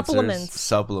 Yeah. Enhancers? Supplements.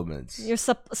 Supplements. You're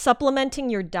supplementing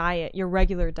your diet, your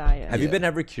regular diet. Have you Yeah. been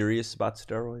ever curious about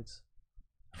steroids?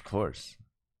 Of course.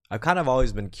 I've kind of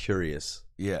always been curious.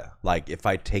 Yeah. Like, if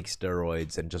I take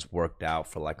steroids and just worked out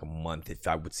for like a month, if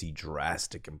I would see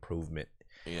drastic improvement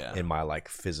Yeah. in my like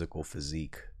physical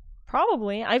physique.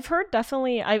 Probably. I've heard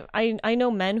definitely. I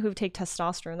know men who take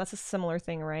testosterone. That's a similar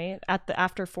thing, right?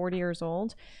 After 40 years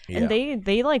old, and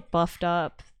they like buffed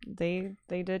up. They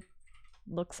did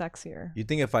look sexier. You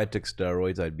think if I took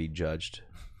steroids, I'd be judged?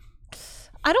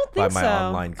 I don't think By my so.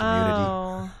 online community?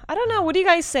 Oh, I don't know. What do you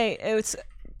guys say? It's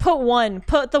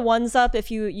put the ones up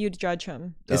if you'd judge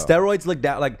him. Is steroids looked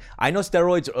down? Like, I know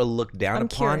steroids are looked down I'm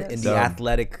upon curious.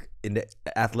 in the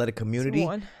athletic community,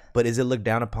 One. but is it looked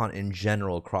down upon in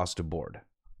general across the board?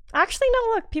 Actually,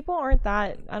 no. Look, people aren't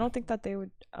that. I don't think that they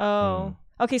would. Oh,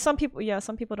 okay. Some people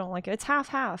don't like it. It's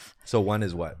half. So one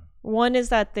is what? One is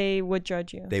that they would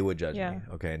judge you. They would judge Yeah. me.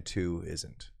 Okay, and two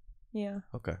isn't. Yeah.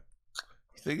 Okay.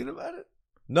 You thinking about it?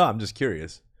 No, I'm just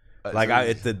curious. Like so-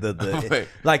 it's the Wait.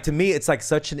 like, to me, it's like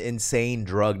such an insane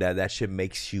drug that shit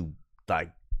makes you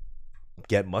like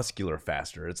get muscular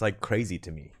faster. It's like crazy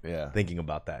to me. Yeah. Thinking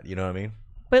about that, you know what I mean?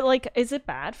 But like, is it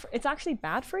bad? It's actually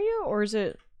bad for you, or is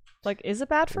it is it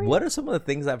bad for you? What are some of the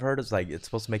things I've heard? It's like it's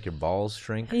supposed to make your balls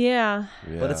shrink, Yeah.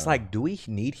 but it's like, do we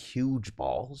need huge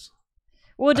balls?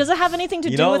 Well, does it have anything to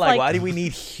You do know, with like, why do we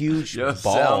need huge Yo,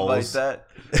 sound like balls? that.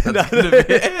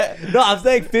 No, I'm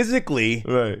saying physically.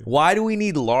 Right. Why do we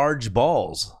need large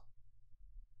balls?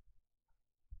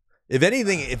 If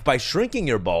anything, if by shrinking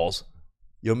your balls,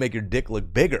 you'll make your dick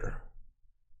look bigger.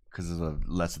 Because of the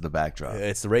less of the backdrop.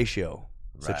 It's the ratio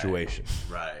situation.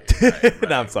 Right.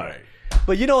 No, I'm sorry.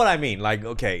 But you know what I mean. Like,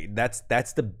 okay, that's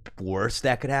the worst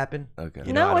that could happen. Okay.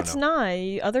 You know, I No, don't it's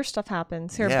know. not. Other stuff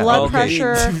happens here. Yeah, Blood okay.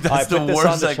 pressure, That's All right, the put this on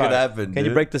worst the that could chart. happen. Can you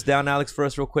dude. break this down, Alex, for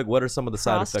us real quick? What are some of the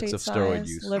side prostate effects of steroid size,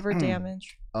 use? liver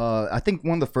damage. I think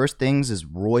one of the first things is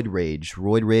roid rage.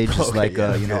 Roid rage is Okay, like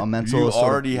yeah, a mental. You sort of-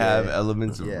 already have yeah.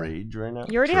 elements of Yeah. rage right now.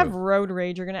 You already have road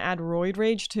rage. You're gonna add roid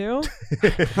rage too.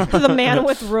 The man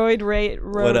with roid rage.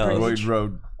 What else? Roid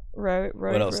road. Road.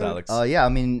 What else, Alex? Yeah, I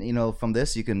mean, from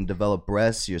this you can develop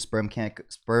breasts. Your sperm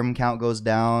count goes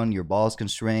down. Your balls can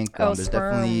shrink. Oh, There's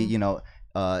definitely, sperm.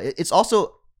 It's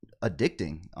also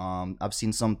addicting. I've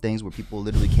seen some things where people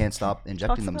literally can't stop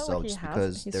injecting Talks about like themselves he has-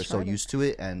 because he's they're so tried it. used to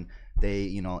it, and they,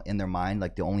 in their mind,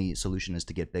 like the only solution is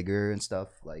to get bigger and stuff.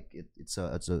 Like it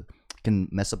can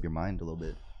mess up your mind a little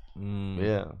bit.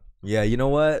 Yeah. Yeah, you know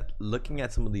what? Looking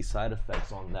at some of these side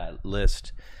effects on that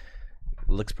list, it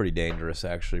looks pretty dangerous.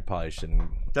 Actually, probably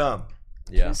shouldn't. Dumb.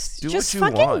 Yeah. Do Just what you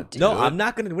fucking want. No, dude. I'm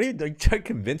not gonna. What are you trying to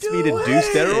convince me to Do do it.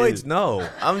 steroids? No,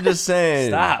 I'm just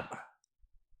saying. stop.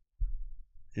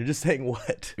 You're just saying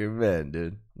what? You're man,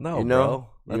 dude. No, You know? bro.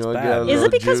 You That's wanna get bad. a Is little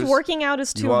it because juice? working out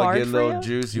is You too want to hard get a for little you?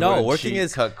 juice? You No, wanna working cheat,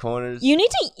 is- cut corners. You need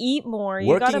to eat more. You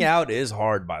Working gotta... out is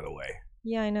hard, by the way.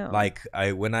 Yeah, I know. Like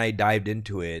when I dived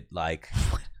into it, like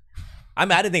I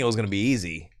didn't think it was gonna be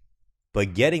easy,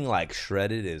 but getting like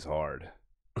shredded is hard.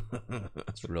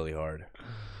 It's really hard.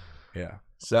 Yeah.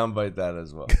 Soundbite that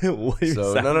as well. What do you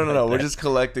So sound no. like We're that? just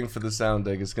collecting for the sound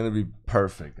deck. It's gonna be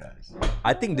perfect, guys.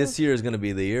 I think this year is gonna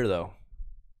be the year though.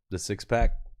 The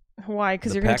 6-pack. Why?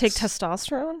 Because the you're gonna take pecs.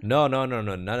 testosterone? No, none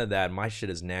of that. My shit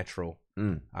is natural.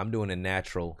 I'm doing a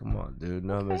natural. Come on, dude.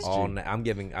 No Okay.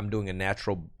 MSG. I'm doing a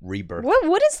natural rebirth.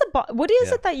 What is what is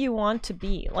Yeah. it that you want to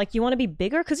be? Like you want to be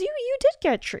bigger? Because you did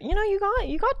get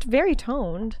you got very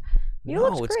toned. You No,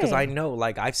 looked it's because great. I know,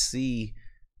 like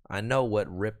I know what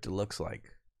ripped looks like.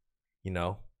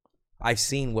 I've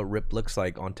seen what ripped looks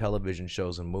like on television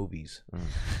shows and movies.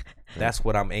 That's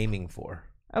what I'm aiming for.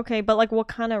 Okay, but like what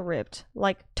kind of ripped?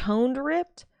 Like toned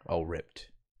ripped? Oh, ripped.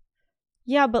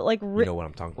 Yeah, but like You ripped. know what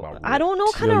I'm talking about. I don't know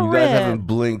what ripped. kind Yo, of you guys haven't ripped.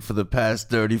 blinked for the past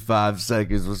 35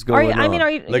 seconds. What's Are going you, on? I mean,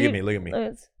 are you Look at you- me, look at me.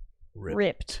 it's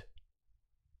ripped,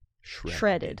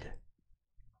 shredded,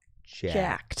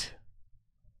 jacked,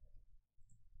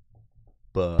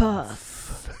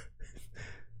 buff.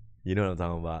 You know what I'm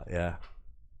talking about, yeah.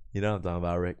 You know what I'm talking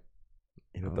about, Rick.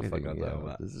 You know what the fuck I'm talking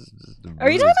about. This is just Are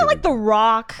you talking about like The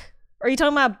Rock? Are you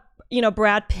talking about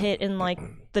Brad Pitt in like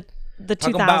the 2000s?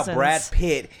 Talking about Brad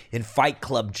Pitt in Fight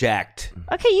Club jacked.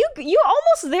 Okay, you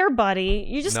almost there, buddy.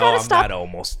 You just No, gotta I'm stop. not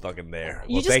almost fucking there.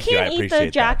 You Well, just thank you. I can't eat the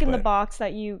appreciate Jack that, in the but Box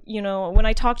that you when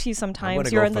I talk to you I'm sometimes gonna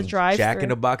you're go in the from drive. Jack in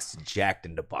the Box to Jacked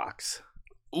in the Box.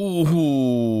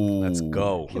 Ooh. Let's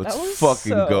go. Let's That was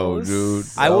fucking so go, dude.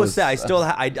 I That will was- say I still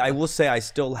I will say I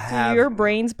still have Your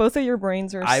brains, both of your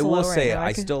brains are. I will slow say right now.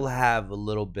 I could- still have a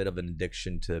little bit of an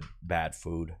addiction to bad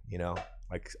food,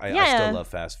 Like I Yeah. still love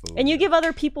fast food. And you give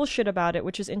other people shit about it,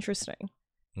 which is interesting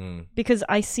Mm. because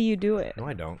I see you do it. No,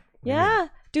 I don't. What do you mean? Yeah,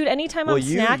 dude. Anytime Well, I'm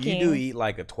you snacking, do eat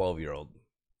like a 12-year-old.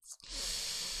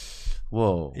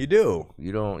 Whoa. You do.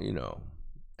 You don't,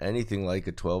 anything like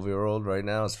a 12-year-old right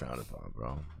now is frowned upon,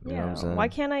 bro. You know what I'm saying? why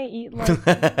can't I eat like?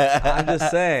 I'm just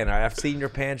saying. I've seen your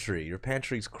pantry. Your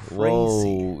pantry's crazy.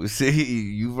 Whoa. See,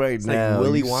 you right It's like now.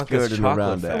 Willy you Wonka's skirting chocolate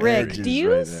around the factory. Rick, edges do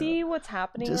you right now. see what's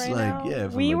happening Just right like, now? yeah,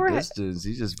 from we a were. distance,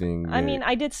 he's just being. I mean,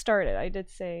 I did start it. I did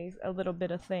say a little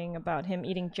bit of thing about him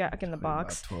eating Jack in the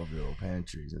Box. 12-year-old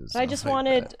pantries. And But I just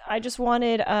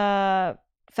wanted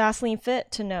Fastly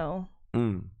Fit to know.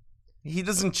 He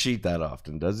doesn't cheat that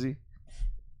often, does he?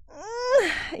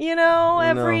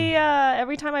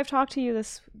 Every time I've talked to you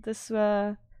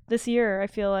this year, I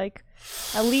feel like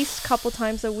at least a couple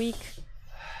times a week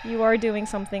you are doing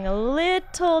something a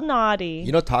little naughty.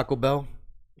 Taco Bell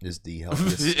is the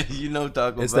healthiest.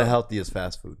 Taco It's Bell. the healthiest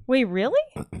fast food. Wait, really?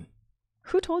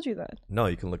 Who told you that? No,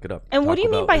 you can look it up. And what do you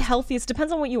Taco mean Bell by is- healthiest?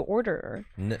 Depends on what you order.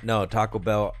 No, Taco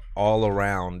Bell all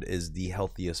around is the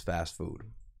healthiest fast food.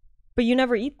 But you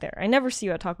never eat there. I never see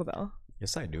you at Taco Bell.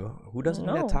 Yes, I do. Who doesn't eat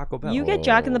No. at Taco Bell? You get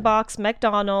Jack in the Box,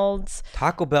 McDonald's.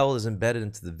 Taco Bell is embedded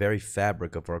into the very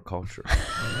fabric of our culture.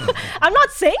 I'm not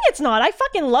saying it's not. I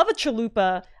fucking love a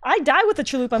chalupa. I die with a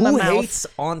chalupa in my Who mouth. hates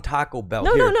on Taco Bell?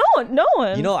 No, Here, no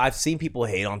one. I've seen people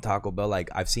hate on Taco Bell. Like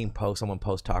I've seen someone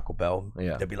post Taco Bell.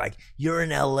 Yeah. They'll be like, "You're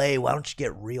in LA. Why don't you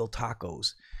get real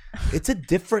tacos?" It's a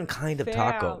different kind of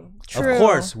taco. True. Of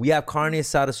course, we have carne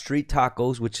asada street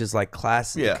tacos, which is like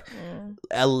classic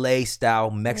Yeah. LA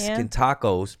style Mexican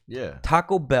tacos. Yeah.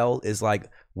 Taco Bell is like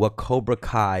what Cobra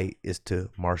Kai is to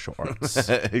martial arts.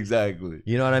 Exactly.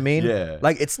 You know what I mean? Yeah.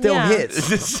 Like it still Yeah.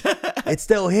 hits. It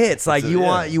still hits. Like you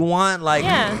want like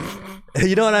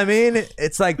you know what I mean?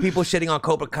 It's like people shitting on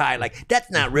Cobra Kai, like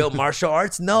that's not real martial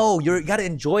arts. No, you gotta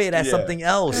enjoy it as Yeah. something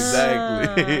else.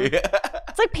 Exactly.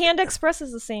 It's like Panda Express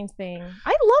is the same thing. I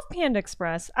love Panda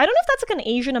Express. I don't know if that's like an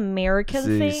Asian American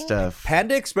See, thing. Steph.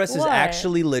 Panda Express is What?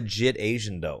 actually legit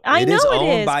Asian though. I It is know it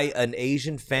owned is. by an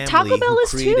Asian family. Taco Bell who is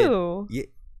created, too. Yeah,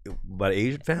 but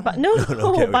Asian family? But no,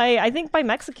 okay. I think by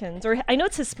Mexicans, or I know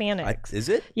it's Hispanics. Is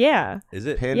it? Yeah. Is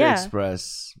it? Panda Yeah.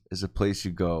 Express is a place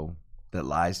you go that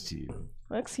lies to you.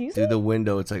 Excuse me? through the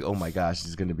window, it's like, oh my gosh,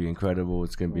 it's gonna be incredible.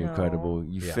 It's gonna be incredible.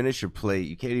 You finish your plate,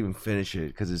 you can't even finish it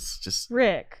because it's just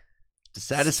Rick. the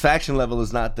satisfaction level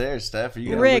is not there. Steph, are you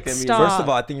gonna Rick, look at me? stop. First of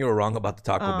all, I think you were wrong about the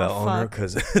Taco Bell owner fuck.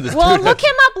 because Well, look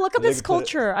him up. Look up his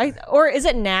culture. Or is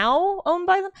it now owned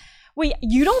by them? Wait,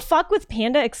 you don't fuck with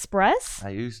Panda Express? I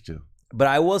used to. But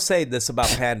I will say this about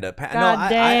Panda. God I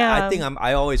damn. think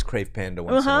I always crave Panda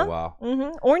once in a while.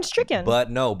 Mm-hmm. Orange chicken. But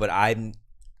I'm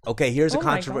okay. Here's Oh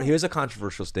my God. here's a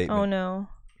controversial statement. Oh no.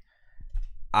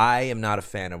 I am not a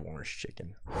fan of orange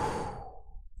chicken.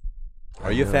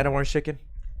 Are you a fan of orange chicken?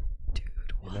 Dude,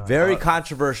 very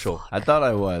controversial. I thought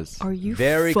I was. Are you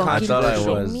Very fucking I thought I kidding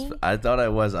was. me? I thought I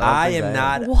was. I don't think am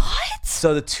not. What?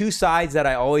 So the two sides that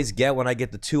I always get when I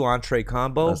get the 2 entree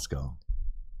combo Let's go.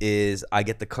 is I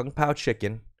get the Kung Pao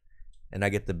chicken and I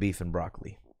get the beef and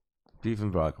broccoli. Beef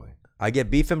and broccoli. I get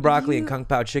beef and broccoli and Kung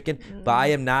Pao chicken, but I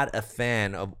am not a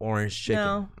fan of orange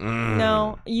chicken. No.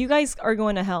 No. You guys are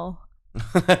going to hell.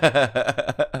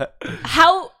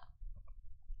 How?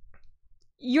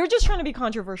 You're just trying to be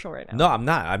controversial right now. No, I'm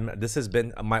not. This has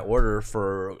been my order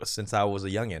since I was a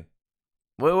youngin'.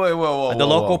 Whoa. The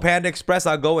local Panda Express,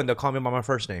 I'll go and they'll call me by my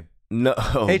first name. No.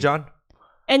 Hey, John.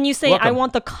 And you say, Welcome. I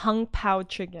want the Kung Pao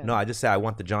chicken. No, I just say I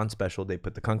want the John special. They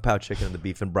put the Kung Pao chicken and the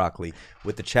beef and broccoli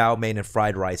with the chow mein and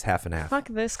fried rice half and half. Fuck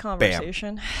this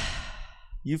conversation.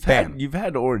 You've Bam.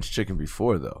 had orange chicken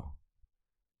before though.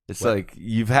 It's like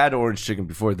you've had orange chicken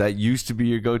before. That used to be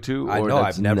your go-to. I or know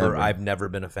that's I've never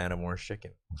been a fan of orange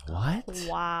chicken. What?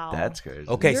 Wow. That's crazy.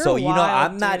 Okay, You're so you know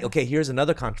wild, I'm not dude. okay. Here's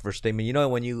another controversial statement. You know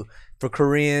when you for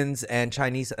Koreans and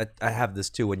Chinese, I have this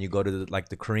too. When you go to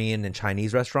the Korean and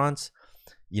Chinese restaurants,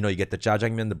 you know you get the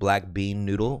jjajangmyeon, the black bean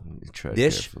noodle Tread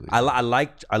dish. carefully. I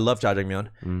love jjajangmyeon,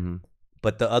 Mm-hmm.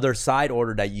 but the other side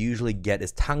order that you usually get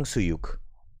is tangsuyuk,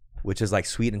 which is like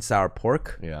sweet and sour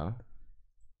pork. Yeah.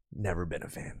 Never been a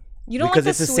fan. You don't because like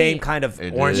it's the sweet. same kind of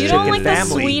It orange is. You chicken don't like the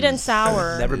family. sweet and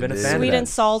sour. Never been a It fan Sweet of and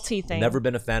that. salty thing. Never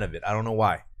been a fan of it. I don't know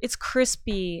why. It's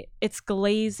crispy. It's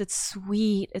glazed. It's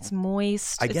sweet. It's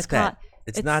moist. I get it's that. got-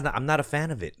 It's not. I'm not a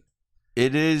fan of it.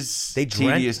 It is They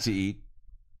dren- tedious to eat.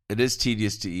 It is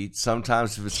tedious to eat.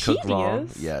 Sometimes if it's cooked wrong,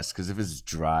 Tedious? yes, because if it's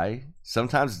dry,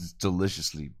 sometimes it's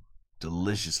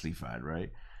deliciously fried,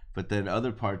 right? But then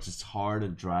other parts it's hard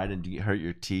and dried and you hurt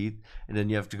your teeth, and then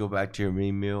you have to go back to your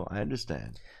main meal. I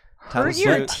understand. Hurt Tongue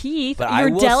your slip- teeth. but I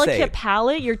Your will delicate say-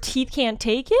 palate. Your teeth can't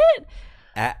take it.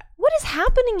 What is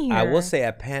happening here? I will say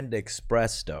at Panda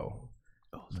Express though,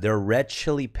 their red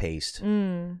chili paste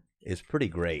is pretty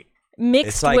great. mixed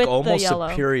It's like with almost the yellow.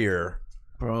 superior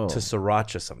Bro. to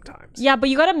siracha sometimes. Yeah, but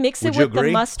you gotta mix Would it you with the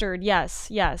agree? mustard. Yes,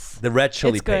 yes. The red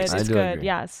chili It's good. paste. I It's do good. agree.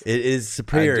 Yes. It is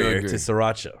superior agree. to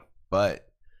sriracha. But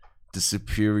the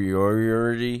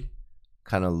superiority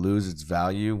kind of loses its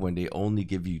value when they only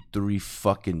give you 3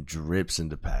 fucking drips in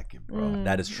the packet, bro.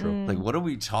 That is true. Like, what are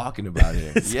we talking about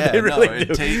here? Yeah, They really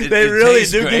do. They it really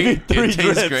tastes do give great. you 3 It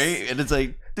tastes drips. great, and it's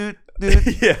like, dude.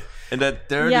 Yeah. And that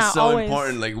third Yeah, is so always.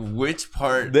 important. Like, which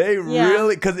part? They Yeah.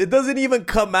 really, because it doesn't even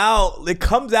come out. It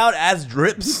comes out as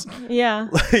drips. Yeah.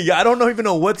 Like, I don't even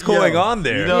know what's going Yo, on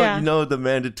there. Yeah. You know the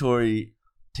mandatory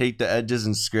take the edges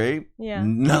and scrape. Yeah.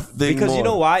 Nothing Because you more.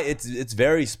 know why? It's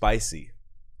very spicy.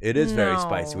 It is very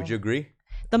spicy. No. Would you agree?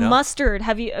 The No? mustard.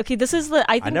 Have you? Okay, this is the.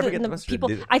 I think never the, get the the mustard. people.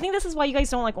 Did- I think this is why you guys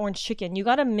don't like orange chicken. You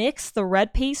gotta mix the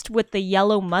red paste with the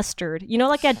yellow mustard. You know,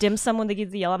 like at dim sum when they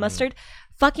give the yellow mustard.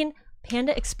 Fucking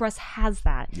Panda Express has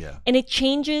that. Yeah. And it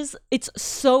changes. It's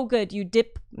so good. You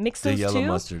mix The those yellow two.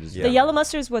 mustard is The yellow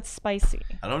mustard is what's spicy.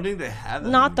 I don't think they have that.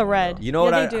 Not the anymore, red. though. You know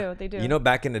Yeah, what? they do. They do. You know,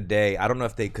 back in the day, I don't know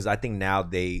if they, because I think now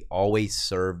they always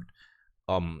served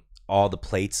all the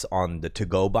plates on the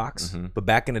to-go box. Mm-hmm. But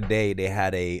back in the day, they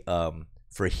had a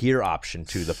for here option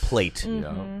to the plate.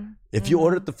 Mm-hmm. If you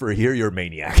ordered the for here, you're a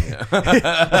maniac.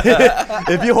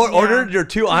 If you ordered your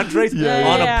 2 entrees on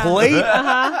Yeah. a plate,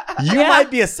 you Yeah.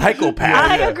 might be a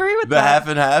psychopath. I agree with The that. half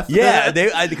and half. Yeah,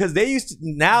 because they used to,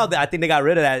 now that I think they got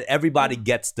rid of that. Everybody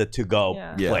gets the to go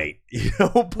Yeah. plate, you know.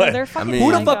 But Well, they're fucking mean-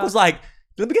 who the like fuck was like,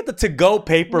 let me get the to go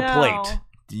paper No. plate?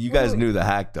 You guys knew the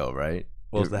hack though, right?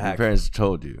 What was the hack? Your parents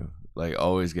told you, like,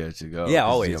 always get it to go. Yeah,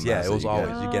 'cause always. the Yeah, amount it that was you always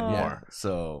get. you get Oh. more.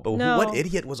 So But No. what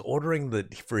idiot was ordering the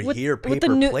for with, here with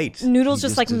paper the plate? noodles He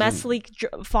just just like didn't-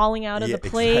 messily falling out of Yeah, the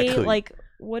plate. exactly. Like,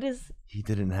 what is? he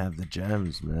didn't have the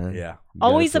gems, man. Yeah. You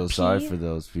gotta Always a feel sorry pea? for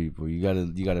those people. You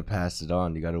gotta pass it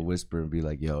on. You gotta whisper and be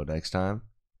like, "Yo, next time."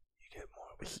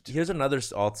 Here's another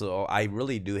also. I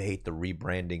really do hate the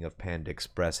rebranding of Panda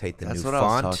Express. Hate the That's new what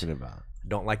font. I was talking about.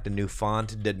 Don't like the new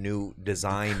font, the new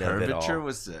design of it all. Curvature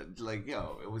was like,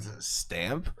 yo, it was a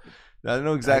stamp. I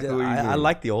know exactly what you mean. I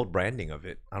like the old branding of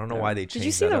it. I don't know why they changed. Did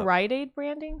you see that the up. Rite Aid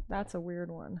branding? That's a weird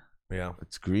one. Yeah.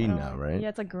 It's green now, right? Yeah,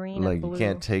 it's like green Like and blue. you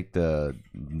can't take the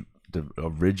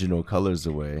original colors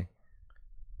away.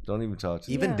 Don't even talk to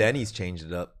me. Even Yeah. Denny's changed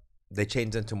it up. They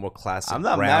changed into more classic. I'm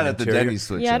not brown mad at the interior. Denny's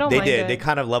switch. Yeah, I up. don't They mind did. it. They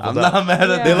kind of leveled I'm up. not mad at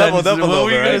Yeah. the They leveled Denny's. up a What little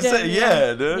were you bit, gonna right? say? They did,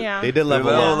 Yeah, dude. Yeah. They did They level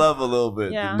up. leveled up a little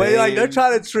bit. Yeah. But like they're Name-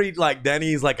 trying to treat like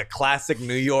Denny's like a classic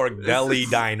New York deli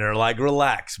diner. Like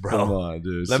relax, bro. Come on,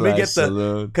 dude. Let me get the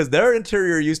Saloon. because their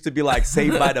interior used to be like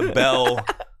Saved by the Bell.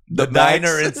 The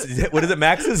diner, what is it?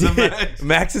 Max's?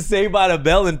 Max's Saved by the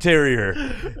Bell interior.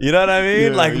 You know what I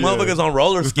mean? Yeah, like yeah. motherfuckers on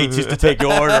roller skates used to take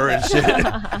your order and shit.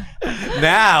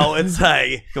 Now it's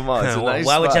like, Come on, it's a nice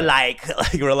what would you spot. like?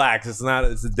 Like relax. It's not.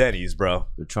 It's a Denny's, bro.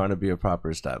 They're trying to be a proper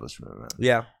establishment, man.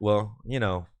 Yeah. Well, you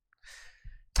know,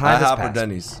 time has IHOP or passed.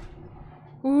 Denny's?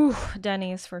 Ooh,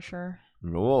 Denny's for sure.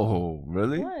 Whoa,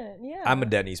 really? What? Yeah. I'm a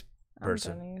Denny's I'm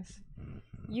person. Denny's.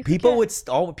 You could People get-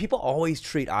 would people always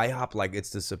treat IHOP like it's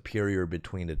the superior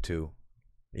between the two,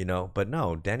 you know. But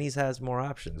no, Denny's has more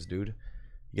options, dude.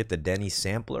 You get the Denny's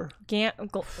sampler.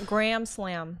 Graham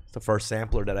Slam. It's the first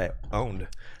sampler that I owned.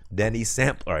 Denny's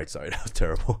sampler. All right, sorry, that was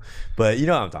terrible. But you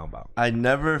know what I'm talking about. I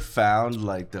never found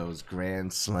like those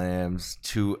Grand Slams,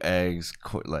 2 eggs,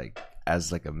 like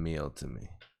as like a meal to me.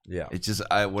 Yeah. It just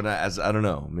I don't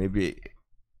know, maybe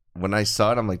when I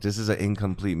saw it, I'm like, this is an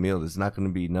incomplete meal. It's not going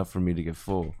to be enough for me to get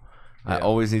full. I Yeah.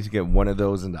 always need to get one of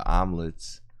those in the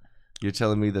omelets. You're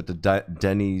telling me that the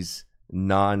Denny's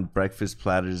non-breakfast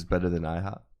platter is better than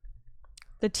IHOP?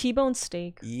 The T-bone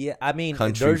steak. Yeah, I mean,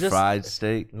 Country they're just, fried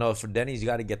steak? No, for Denny's, you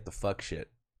got to get the fuck shit.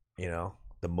 You know,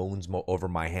 the moons over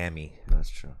my hammy. That's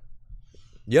true.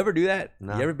 You ever do that?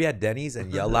 No. You ever be at Denny's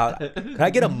and yell out, "Can I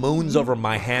get a moons over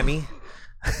my hammy?"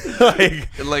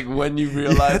 like when you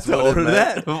realize to what order it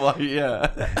meant. that? Well,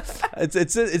 yeah.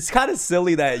 It's kind of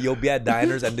silly that you'll be at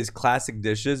diners and these classic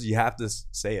dishes you have to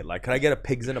say it like, "Can I get a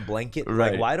pigs in a blanket?"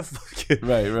 Right. Like, why the fuck?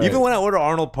 Right. Even when I order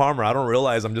Arnold Palmer, I don't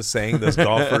realize I'm just saying this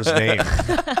golfer's name.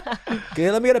 Okay,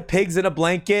 let me get a pigs in a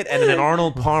blanket and an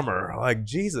Arnold Palmer. Like,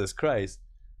 Jesus Christ,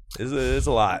 it's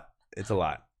a lot. It's a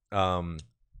lot.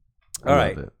 All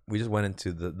right, love it. we just went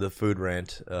into the food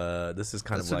rant. This is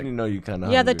kind That's of when like you know you kind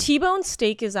of Yeah, the T-bone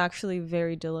steak is actually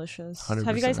very delicious. Have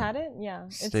you guys 100%. had it? Yeah.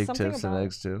 It's steak something tips and about-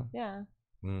 eggs too. Yeah.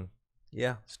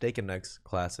 yeah, steak and eggs,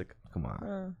 classic. Come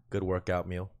on. Good workout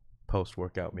meal, post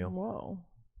workout meal. Whoa.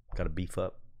 Got to beef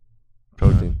up.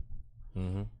 Protein.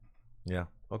 Mm-hmm. Yeah.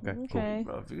 Okay. Cool. Okay.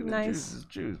 Bro, if you're gonna Nice. juice, it's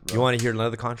juice, bro. You want to hear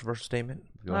another controversial statement?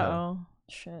 Go ahead. Uh-oh.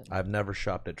 Shit. I've never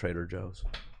shopped at Trader Joe's.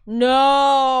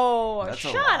 No. That's a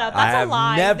Shut lie. up. I That's have a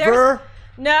lie. never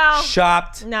No.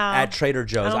 shopped No. at Trader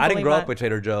Joe's. don't I didn't believe grow that. up with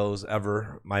Trader Joe's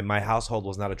ever. My household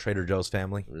was not a Trader Joe's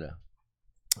family. Yeah.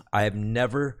 I have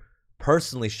never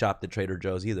personally shopped at Trader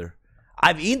Joe's either.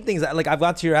 I've eaten things like I've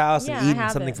gone to your house Yeah, I and eaten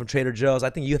haven't. something from Trader Joe's. I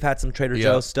think you've had some Trader Yeah.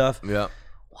 Joe's stuff. Yeah.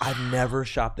 I've never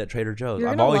shopped at Trader Joe's. You're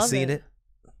I've gonna always love seen it. it.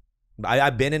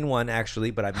 I've been in one actually,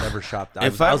 but I've never shopped. I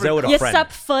If was, I I was there with a You friend.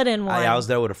 stepped foot in one. I was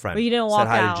there with a friend. But you didn't Said walk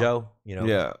hi out. to Joe. You know.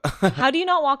 Yeah. How do you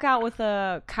not walk out with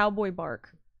a cowboy bark?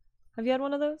 Have you had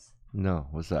one of those? No,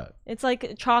 what's that? It's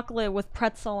like chocolate with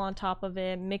pretzel on top of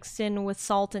it, mixed in with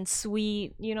salt and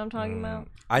sweet. You know what I'm talking about?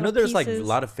 I know Little there's like pieces. a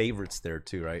lot of favorites there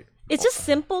too, right? It's just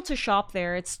simple to shop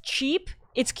there. It's cheap.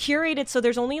 It's curated, so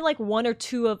there's only like one or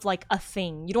two of like a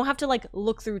thing. You don't have to like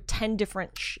look through 10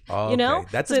 different, Oh, you know? okay.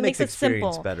 That so just it makes makes it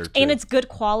experience simple. better, And too. it's good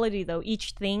quality though.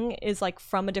 Each thing is like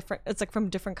from a different. It's like from a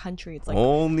different country. It's like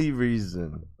Only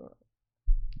reason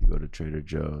you go to Trader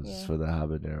Joe's Yeah. for the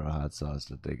habanero hot sauce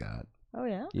that they got. oh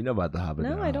yeah. You know about the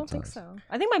habanero No, I don't hot think sauce. so.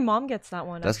 I think my mom gets that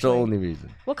one. That's actually. the only reason.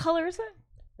 What color is it?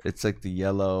 It's like the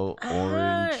yellow,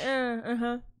 orange.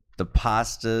 Uh-huh. The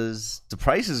pastas. The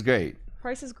price is great.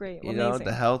 Price is great. You Amazing. know,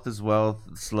 the health is wealth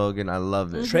slogan. I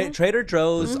love it. Trader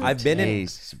Joe's. I've been in.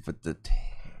 Taste, but the taste.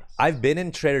 I've been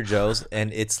in Trader Joe's,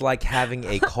 and it's like having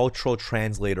a cultural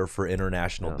translator for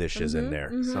international dishes in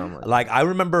there. Something like Like I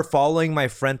remember following my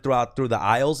friend through the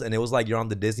aisles, and it was like you're on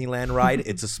the Disneyland ride.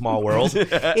 It's a small world.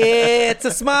 It's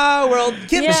a small world.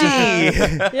 Kimchi,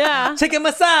 Yeah. chicken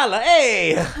masala.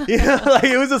 Hey, you know, like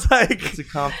it was just like It's a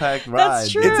compact ride.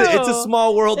 That's true. it's a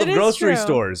small world It of is grocery true.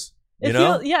 stores. You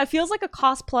know, It feels like a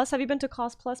Cost Plus. Have you been to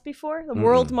Cost Plus before? The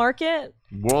World Market?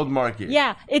 World market.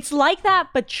 Yeah, it's like that,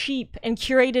 but cheap and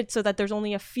curated so that there's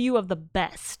only a few of the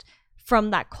best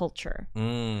from that culture.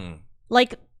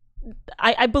 Like,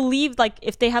 I believe like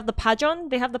if they have the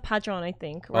pajeon, I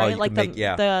think, Oh, right? you Like can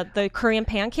make- the Korean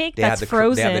pancake they that's have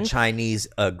frozen. They have the Chinese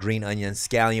green onion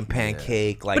scallion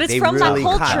pancake. Like But it's they from that really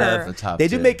culture. kind The of top they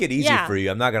do tier. make it easy Yeah. for you.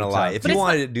 I'm not gonna lie. If But you it's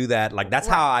wanted to do that, like that's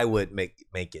how I would make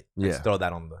it. Yeah. Just throw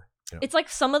that on the. It's like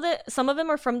some of them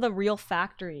are from the real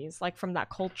factories, like from that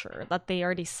culture that they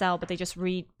already sell, but they just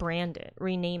rebrand it,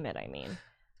 rename it. I mean,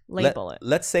 label it.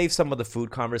 Let's save some of the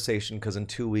food conversation because in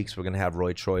 2 weeks we're gonna have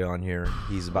Roy Choi on here.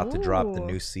 He's about to drop the Ooh.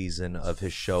 new season of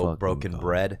his show Fucking Broken dope.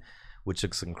 Bread, which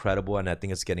looks incredible, and I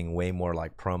think it's getting way more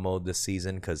like promo this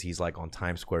season because he's like on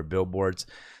Times Square billboards.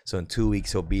 So in 2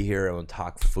 weeks he'll be here and we'll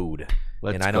talk food.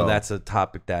 And I know that's a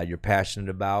topic that you're passionate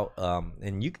about,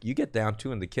 and you get down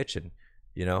too in the kitchen,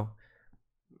 you know.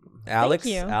 Alex,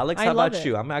 you. Alex, I how love about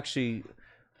it. you?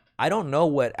 I don't know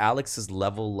what Alex's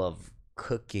level of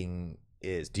cooking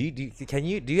is. Do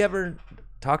you ever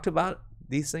talk about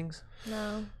these things?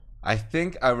 No. I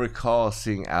think I recall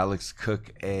seeing Alex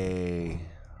cook a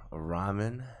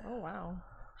ramen. Oh wow.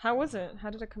 How was it? How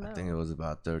did it come out? I think it was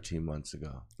about 13 months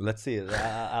ago. Let's see,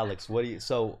 Alex. What do you?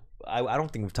 So I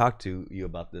don't think we've talked to you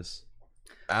about this.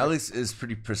 Alex is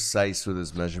pretty precise with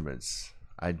his measurements.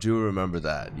 I do remember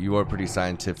that. You are pretty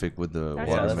scientific with the That's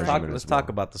water awesome. measurement. Let's as well. talk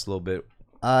about this a little bit.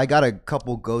 I got a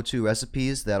couple go-to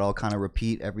recipes that I'll kind of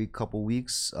repeat every couple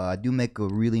weeks. I do make a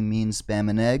really mean spam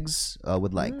and eggs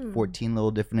with like 14 little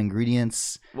different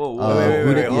ingredients. Whoa,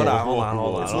 Wait, hold yeah.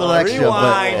 on. It's a little extra, but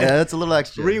Rewind. yeah, it's a little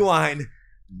extra. Rewind.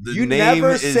 The You name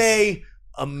never is- say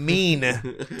a mean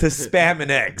to spam and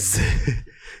eggs.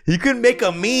 You can make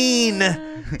a mean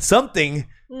something,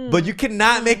 but you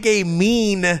cannot make a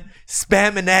mean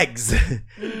spam and eggs.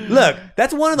 Look,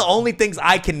 that's one of the only things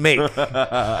I can make.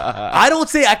 I don't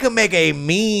say I can make a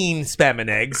mean spam and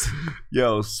eggs.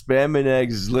 Yo, spam and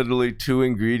eggs is literally 2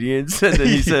 ingredients, and then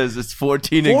he says it's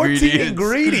 14 14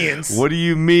 ingredients. What do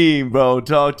you mean, bro?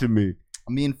 Talk to me.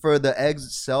 I mean, for the eggs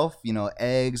itself, you know,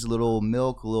 eggs, a little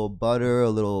milk, a little butter, a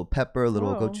little pepper, a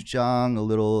little Whoa. gochujang, a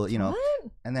little, you know.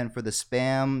 What? And then for the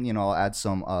spam, you know, I'll add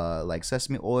some like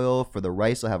sesame oil. For the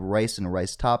rice, I'll have rice and a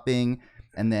rice topping.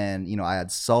 And then, you know, I add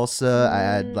salsa. I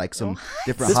add like some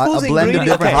different This hot, fool's a blend of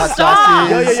ingredient- different okay, hot stop.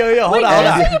 sauces. Yo, hold Wait, on.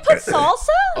 that's how you put salsa?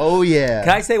 Oh yeah.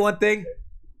 Can I say one thing?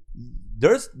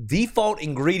 There's default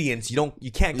ingredients you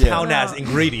can't Yeah. count as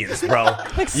ingredients, bro.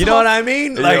 Like You know what I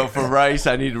mean? Yo, Like for rice,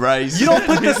 I need rice. you don't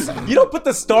put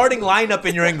the starting lineup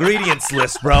in your ingredients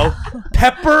list, bro.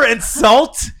 Pepper and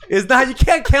salt is not. You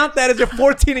can't count that as your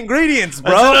 14 ingredients,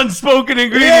 That's bro. an unspoken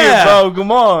ingredient, Yeah. bro.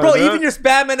 Come on, Bro, man. even your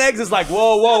spam and eggs is like,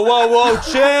 whoa,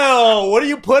 chill. What are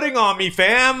you putting on me,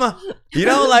 fam? You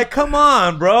know, like, come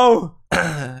on, bro.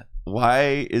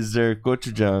 Why is there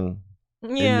gochujang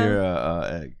in your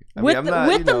egg? I With mean, I'm the, not,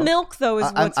 with you the know. milk though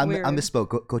is what's I weird. misspoke.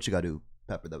 Gochugaru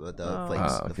pepper, the flakes.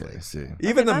 Oh, the okay, I flakes. see.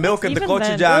 Even the that milk and the makes- even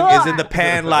gochujang then- is in the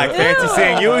pan, like, Ew. fancy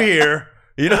seeing you here.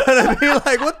 You know what I mean?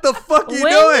 Like, what the fuck are you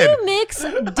when doing? you mix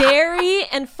dairy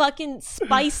and fucking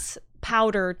spice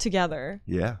powder together,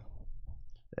 Yeah.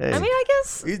 Hey. I mean, I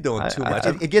guess He's doing too much.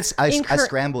 It gets I Incur-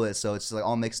 scramble it so it's like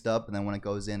all mixed up, and then when it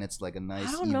goes in, it's like a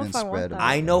nice don't know even if I want spread. that.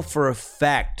 I know for a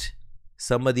fact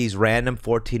some of these random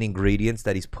 14 ingredients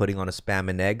that he's putting on a spam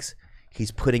and eggs,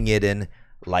 he's putting it in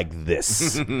like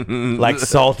this, like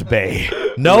Salt Bay.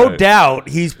 No Right. doubt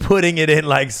he's putting it in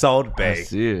like Salt I Bay.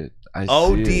 see it. I see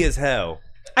OD it. as hell.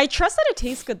 I trust that it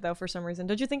tastes good though. For some reason,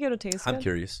 don't you think it'll taste good? I'm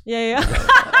curious. Yeah.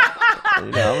 You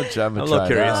know, I'm I'm a a little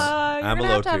curious. you're I'm a gonna little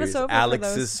have to have us curious. over for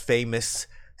Alex's those. famous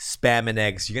spam and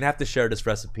eggs. You're gonna have to share this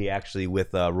recipe actually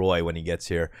with Roy when he gets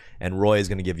here, and Roy is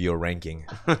gonna give you a ranking.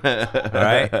 All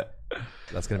right,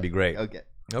 that's gonna be great. Okay.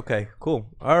 Okay, cool.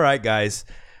 All right, guys.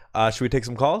 Should we take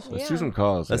some calls? Let's do some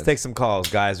calls. Let's man. take some calls,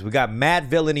 guys. We got Matt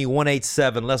Villainy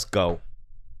 187. Let's go.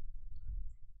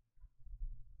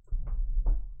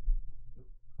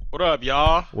 What up,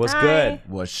 y'all? What's Hi. good?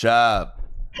 What's up?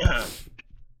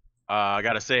 I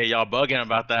gotta say, y'all bugging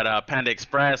about that Panda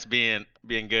Express being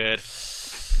good.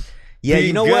 Yeah, you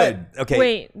Being know good. what? Okay.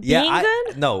 Wait, yeah, being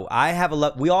good? No, I have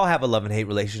we all have a love and hate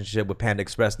relationship with Panda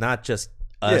Express, not just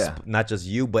us, Yeah. not just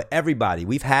you, but everybody.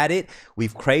 We've had it,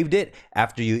 we've craved it.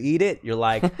 After you eat it, you're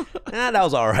like, that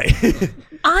was all right.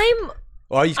 I'm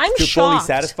Or are you I'm fully shocked.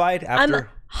 satisfied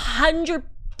after? I'm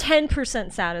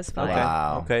 110% satisfied. Okay.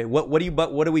 Wow. Okay. What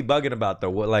are we bugging about though?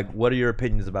 What are your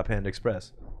opinions about Panda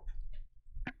Express?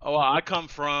 Oh, well, I come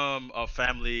from a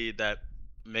family that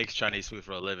makes Chinese food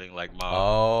for a living, like mom.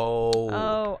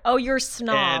 Oh, you're a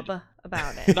snob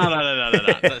about it. No.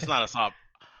 It's not a snob.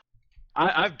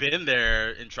 I've been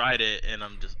there and tried it, and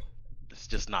it's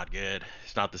just not good.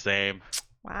 It's not the same.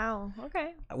 Wow.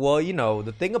 Okay. Well, you know,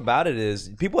 the thing about it is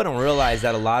people don't realize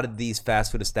that a lot of these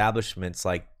fast food establishments,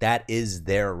 like, that is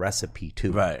their recipe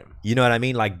too. Right. You know what I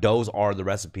mean? Like, those are the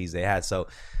recipes they had. So,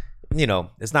 you know,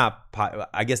 it's not,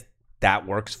 I guess that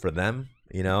works for them,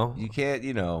 you know? You can't,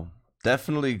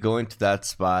 definitely going to that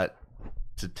spot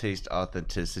to taste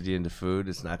authenticity in the food,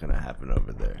 it's not gonna happen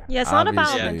over there. Yeah, it's not about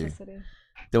Obviously, authenticity.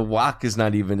 the wok is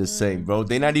not even the same, bro.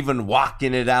 They're not even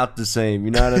walking it out the same.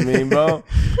 You know what I mean, bro?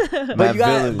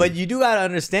 But you do gotta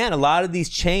understand, a lot of these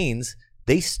chains,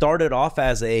 they started off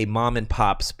as a mom and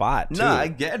pop spot too. No, I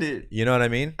get it. You know what I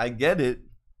mean? I get it.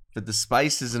 But the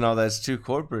spices and all that's too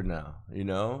corporate now. You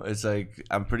know, it's like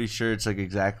I'm pretty sure it's like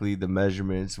exactly the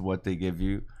measurements, what they give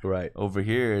you. Right. Over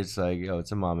here, it's like, yo,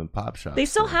 it's a mom and pop shop. They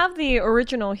still have the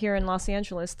original here in Los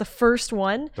Angeles, the first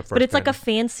one, but it's like a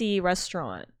fancy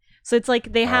restaurant. So it's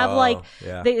like they have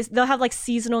they'll have like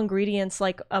seasonal ingredients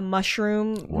like a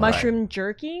mushroom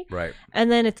jerky, right?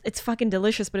 And then it's fucking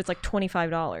delicious, but it's like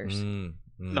 $25.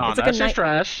 No, it's like that's just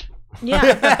trash. Yeah.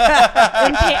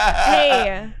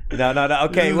 Hey. No.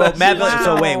 Okay, well, Matt.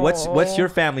 So wait, what's your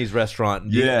family's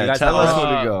restaurant? Yeah, you guys tell us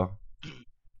where to go.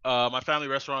 My family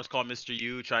restaurant is called Mr.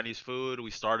 Yu Chinese Food. We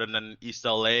started in East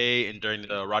LA, and during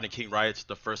the Rodney King riots,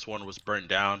 the first one was burnt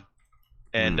down.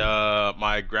 And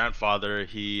my grandfather,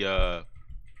 he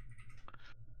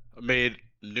made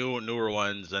newer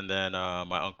ones, and then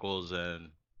my uncles and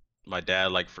my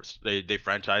dad, like they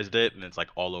franchised it, and it's like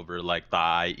all over like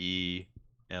the IE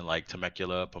and like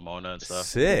Temecula, Pomona, and stuff.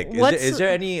 Sick. Is there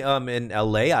any in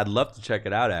LA? I'd love to check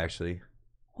it out actually.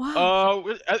 Wow.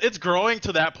 It's growing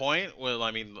to that point. Well,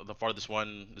 I mean, the farthest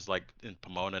one is like in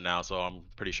Pomona now, so I'm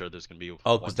pretty sure there's gonna be.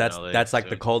 Oh, because that's like that's like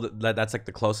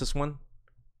the closest one.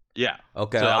 Yeah.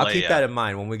 Okay, so I'll LA, keep that in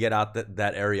mind when we get out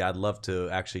that area. I'd love to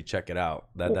actually check it out.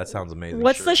 That sounds amazing.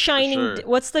 What's the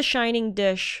shining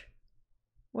dish?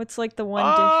 What's like the one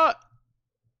dish?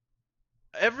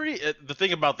 The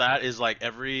thing about that is like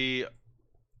the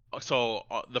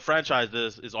franchise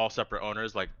is all separate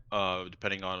owners, like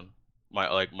depending on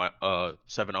my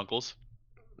 7 uncles.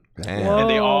 Damn. And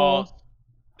they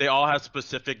all have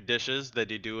specific dishes that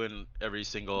they do in every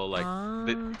single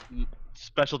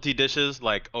specialty dishes.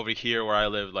 Like over here where I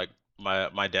live, like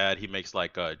my dad, he makes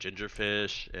like ginger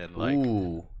fish and like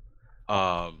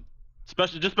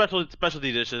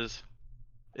specialty dishes.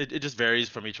 It just varies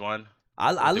from each one.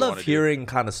 I love hearing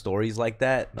kind of stories like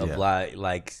that of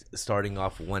like starting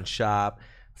off one shop,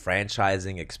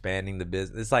 franchising, expanding the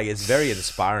business. It's very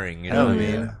inspiring. You know what I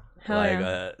mean?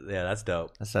 Yeah, that's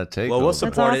dope. That's that take. Well, we'll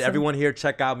support it. awesome. Everyone here,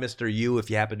 check out Mr. Yu if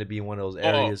you happen to be in one of those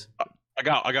areas. I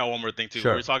got one more thing too.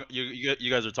 Sure. We're talking. You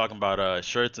guys are talking about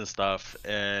shirts and stuff,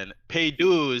 and pay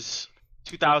dues.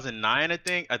 2009,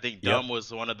 I think Dumb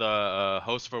was one of the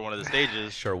hosts for one of the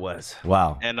stages. Sure was.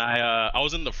 Wow. And I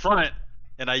was in the front,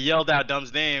 and I yelled out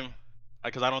Dumb's name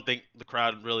because I don't think the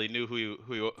crowd really knew who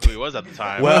he was at the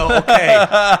time. Well, okay.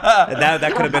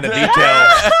 that could have been a detail.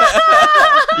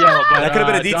 Yeah, but that could have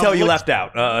been a detail you left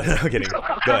left out. I'm kidding. Go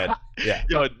ahead. Yeah.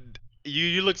 Yo,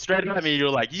 you looked straight at me. You were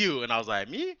like, you, and I was like,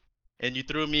 me. And you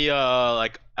threw me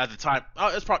like at the time.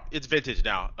 It's vintage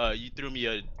now. You threw me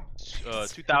a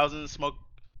 2000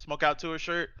 Smokeout Tour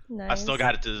shirt. Nice. I still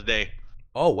got it to this day.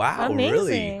 Oh wow, Amazing.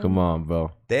 really? Come on,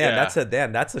 bro. Damn, Yeah.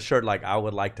 that's a shirt like I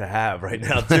would like to have right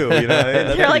now too. You know what I mean?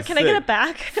 That'd You're be like, can I get sick. it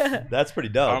back? That's pretty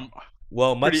dope.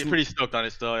 Well, Pretty stoked on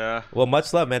it still, yeah. Well,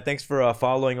 much love, man. Thanks for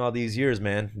following all these years,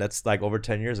 man. That's like over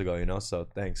 10 years ago, you know. So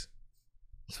thanks.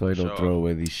 That's why you don't Sure. throw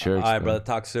away these shirts. All right, man. brother.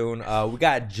 Talk soon. We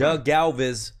got Jug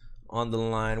Galvez on the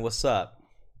line. What's up?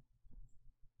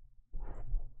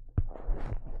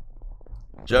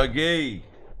 Juggy.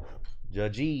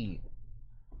 Judgy.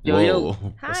 Yo.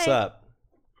 What's Hi. up?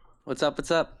 What's up?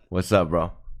 What's up? What's up,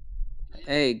 bro?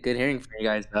 Hey, good hearing from you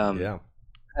guys. Yeah.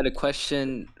 I had a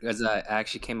question because I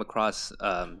actually came across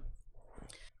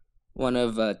one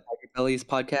of Tiger Belly's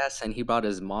podcasts, and he brought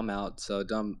his mom out. So,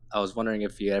 I was wondering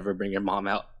if you ever bring your mom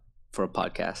out for a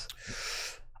podcast.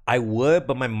 I would,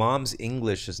 but my mom's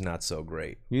English is not so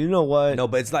great. You know what? No,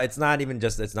 but it's not even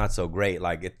just it's not so great.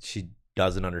 Like she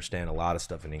doesn't understand a lot of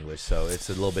stuff in English, so it's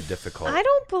a little bit difficult. I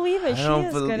don't believe it. I She don't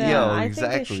is bel- good yo, at it. I think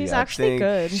exactly. she's I actually think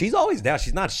good. She's always down.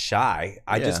 She's not shy.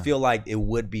 I just Yeah. feel like it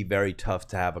would be very tough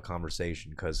to have a conversation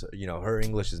because her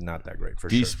English is not that great for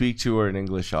Do you sure. speak to her in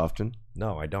English often?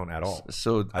 No, I don't at all.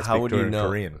 So I how speak would to her you in know?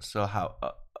 Korean. So how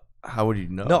would you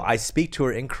know? No, I speak to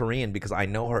her in Korean because I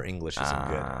know her English isn't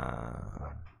good.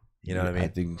 You know what I mean?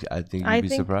 I think I you'd be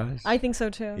think- surprised. I think so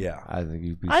too. Yeah. I think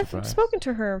you'd be I've surprised. spoken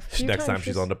to her a few Next times. time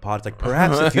she's on the pod, it's like,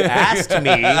 perhaps if you asked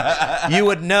me, you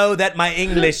would know that my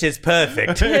English is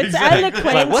perfect. It's eloquent.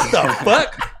 Like, what the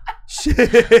fuck?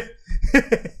 Shit.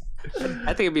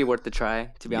 I think it'd be worth the try,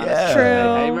 to be honest. Yeah. True.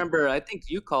 I remember, I think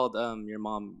you called your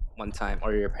mom one time,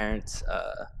 or your parents,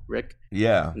 Rick,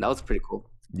 Yeah, and that was pretty cool.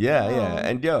 yeah. Oh.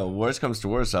 And worst comes to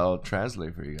worst, I'll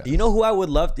translate for you guys. You know who I would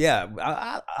love? Yeah,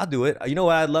 I'll do it. You know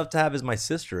what I'd love to have is my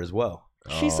sister as well.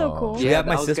 She's so cool. Should we have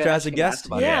my I was sister gonna as a actually ask guest?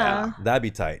 about Yeah. That'd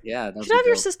be tight. Yeah, You that'd should have be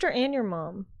your dope. sister and your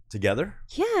mom. Together?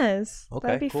 Yes. Okay,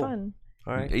 That'd be cool. fun.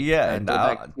 All right. Yeah, and go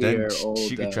back to then your she old,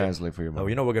 could translate for your mom. Oh,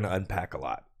 you know we're gonna unpack a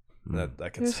lot.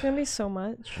 That can. There's gonna be so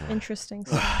much interesting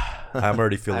stuff. I'm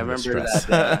already feeling I the remember stress.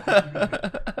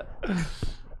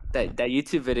 that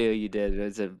YouTube video you did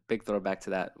was a big throwback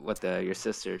to that with your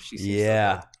sister. She seems so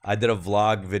Yeah, dope. I did a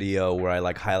vlog video where I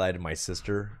like highlighted my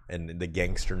sister and the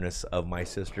gangsterness of my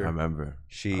sister. I remember.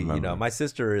 She, you know, my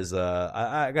sister is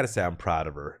I gotta say I'm proud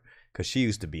of her because she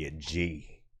used to be a G.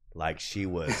 Like she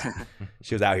was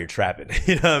out here trapping,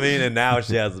 you know what I mean? And now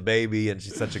she has a baby and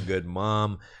she's such a good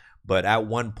mom. But at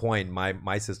one point,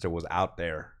 my sister was out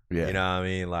there, Yeah. you know what I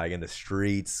mean? Like in the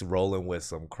streets, rolling with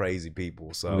some crazy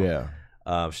people. So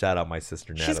Yeah. shout out my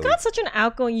sister Natalie. She's got such an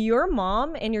outgoing. Your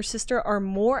mom and your sister are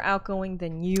more outgoing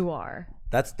than you are.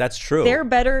 That's true. They're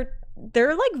better.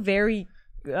 They're like very.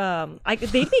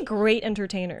 They'd be great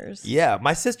entertainers. Yeah,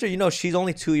 my sister, you know, she's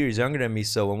only 2 years younger than me.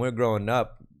 So when we were growing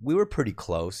up, we were pretty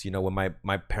close. You know, when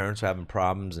my parents were having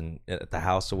problems and at the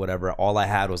house or whatever, all I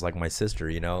had was like my sister,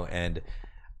 you know. And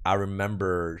I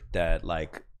remember that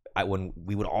like when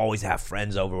we would always have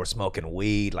friends over, we're smoking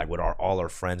weed, like with all our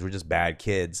friends, we're just bad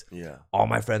kids. Yeah. All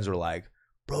my friends were like,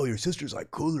 "Bro, your sister's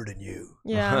like cooler than you."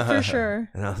 Yeah, for sure.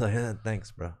 And I was like, "Thanks,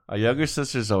 bro." Our younger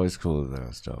sister's always cooler than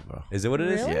us, though, bro. Is it what it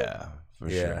is? Really? Yeah, for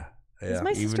sure. Is Yeah.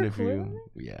 my sister Even if cooler? you,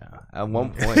 yeah. At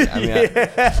one point, I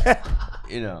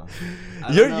mean, you know,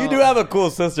 I You don't do know. have a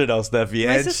cool sister though, Steffi.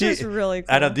 My and sister's really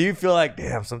cool. I know. Do you feel like,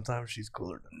 damn, sometimes she's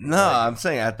cooler than me? No, I'm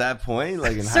saying at that point,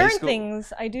 like in high Certain school.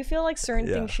 things, I do feel like certain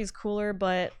Yeah. things she's cooler,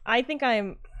 but I think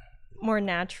I'm more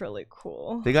naturally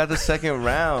cool. They got the second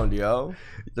round, yo.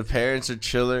 The parents are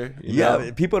chiller. You Yeah,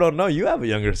 know? people don't know you have a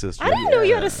younger sister. I didn't know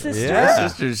you had a sister. Yeah. My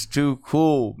sister's too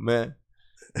cool, man.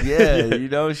 Yeah, you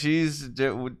know,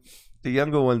 the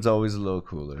younger one's always a little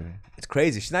cooler. It's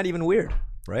crazy. She's not even weird,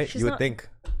 right? She's you would not- think.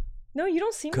 No, you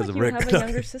don't seem 'Cause like of you Rick. have a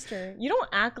younger sister. You don't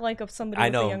act like of somebody I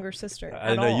with know. a younger sister.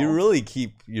 I at know all. you really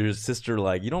keep your sister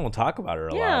like you don't want to talk about her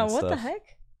a lot. Yeah, and what the stuff.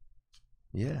 heck?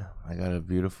 Yeah, I got a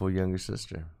beautiful younger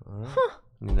sister. Huh.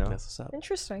 You know, That's what's up.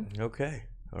 Interesting. Okay.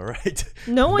 All right.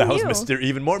 No one that was knew.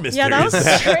 even more mysterious. Yeah, that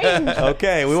was strange.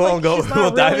 Okay, we It's won't like go. she's We not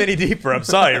won't dive really- any deeper. I'm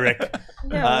sorry, Rick.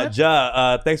 Yeah, what?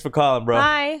 Ja, thanks for calling, bro.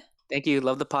 Bye. Thank you.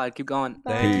 Love the pod. Keep going.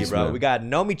 Thank you, Peace, bro. man. We got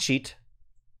Nomi Cheat.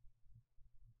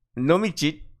 no me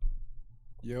cheat.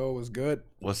 Yo, what's good?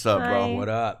 What's up, Hi. bro? What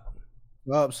up?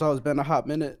 Well, so it's been a hot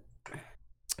minute.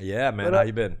 Yeah, man. What How up?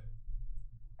 you been?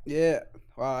 Yeah.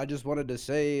 Well, I just wanted to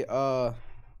say,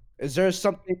 is there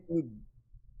something?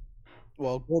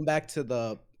 Well, going back to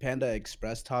the Panda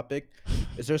Express topic,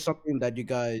 is there something that you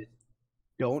guys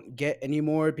don't get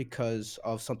anymore because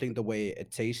of something the way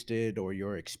it tasted or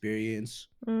your experience?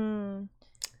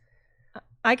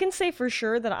 I can say for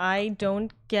sure that I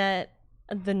don't get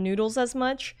the noodles as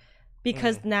much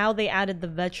because now they added the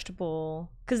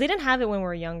vegetable because they didn't have it when we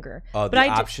were younger. Oh, But the I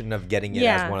do- option of getting it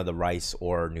Yeah. as one of the rice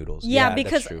or noodles. Yeah, that's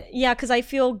because true. I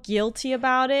feel guilty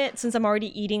about it since I'm already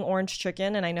eating orange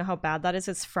chicken and I know how bad that is.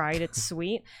 It's fried, it's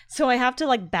sweet, so I have to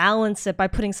like balance it by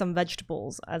putting some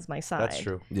vegetables as my side. That's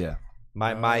true. Yeah.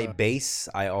 My base,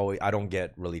 I don't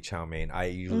get really chow mein. I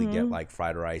usually get Mm-hmm. like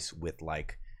fried rice with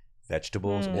like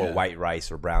vegetables Mm. or Yeah. white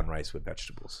rice or brown rice with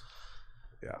vegetables.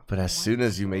 But as soon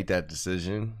as you make that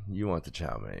decision, you want the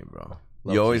chow mein, bro.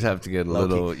 Low You key. always have to get a Low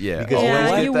key. little, yeah. Because always you know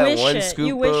what? get You that wish one it. scoop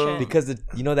You wish of- it. Because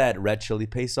you know that red chili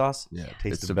paste sauce? Yeah,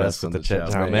 tastes it's the best with the chow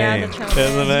mein. Yeah, the chow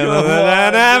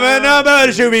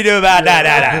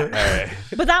mein.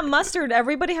 But that mustard,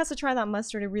 everybody has to try that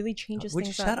mustard. It really changes Would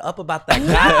you things shut up. up about that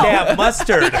goddamn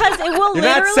mustard? Because it will You're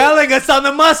not literally. selling us on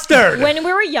the mustard. When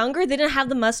we were younger, they didn't have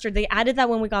the mustard. They added that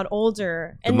when we got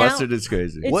older. The And now mustard is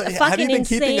crazy. it's What, have you fucking been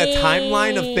keeping a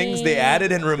timeline of things they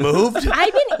added and removed?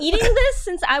 I've been eating this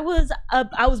since I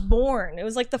was born. It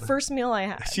was like the first meal I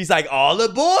had. She's like, all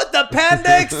aboard the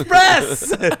Panda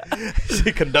Express.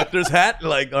 She conductor's hat,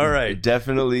 like, all right.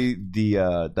 Definitely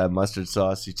the that mustard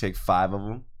sauce. You take 5 of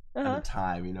them at Uh-huh. a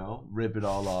time, you know, rip it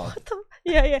all off.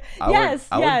 Yeah.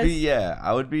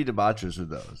 I would be debaucherous with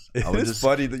those. I would It's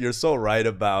funny that you're so right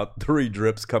about 3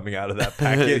 drips coming out of that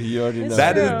packet. You already know.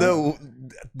 That is true.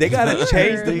 they gotta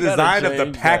change the They gotta design of the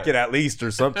change packet that. at least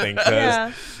or something, because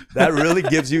Yeah. that really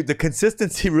gives you the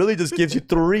consistency. Really, just gives you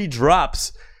 3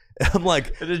 drops. I'm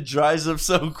like, And it dries up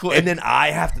so quick. and then I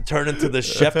have to turn into the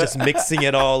chef, just mixing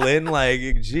it all in.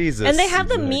 Like Jesus. And they have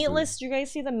the Exactly. meatless. Do you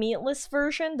guys see the meatless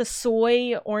version? The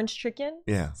soy orange chicken.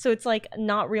 yeah. So it's like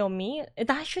not real meat.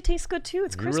 That should taste good too.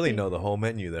 It's You crispy. really know the whole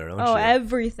menu there, don't Oh, you?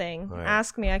 everything. All right.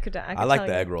 Ask me. I could I like tell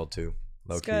the you. egg roll too.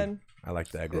 Low It's key. good. I like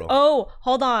the egg roll. Oh,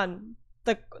 hold on.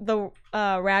 The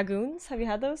ragoons. Have you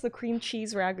had those? The cream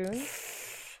cheese ragoons.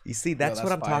 You see, that's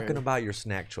what I'm fire. talking about. Your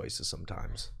snack choices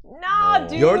sometimes. Nah,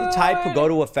 dude. You're the type who go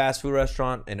to a fast food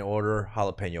restaurant and order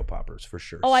jalapeno poppers for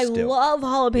sure. Oh, I still. love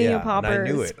jalapeno Yeah, and poppers.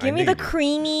 I knew it. I Give me knew the you did.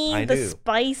 creamy, I the knew.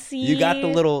 spicy. You got the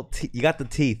little. You got the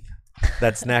teeth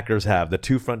that snackers have. The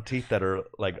two front teeth that are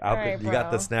like out. Alright, You got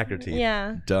the bro. snacker teeth.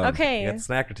 Yeah. Dumb. Okay. You got the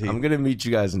snacker teeth. I'm gonna meet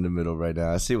you guys in the middle right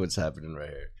now. I see what's happening right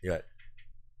here. Yeah,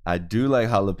 I do like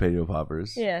jalapeno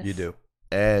poppers. Yes. you do.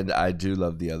 And I do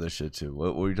love the other shit too.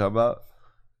 What were you talking about?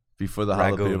 Before the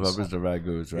jalapeno Ragoons. poppers, the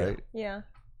ragoons, right? Yeah.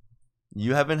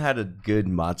 You haven't had a good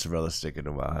mozzarella stick in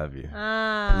a while, have you?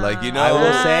 Ah. Like, you know- I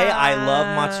will say I love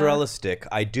mozzarella stick.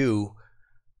 I do,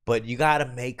 but you gotta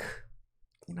make.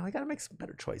 You gotta make some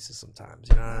better choices sometimes.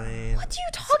 You know what I mean? What are you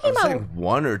talking I'm about? saying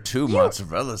one or two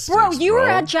mozzarella sticks, Bro, you were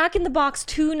at Jack in the Box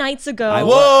 2 nights ago.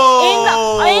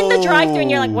 Whoa! In the drive-thru, and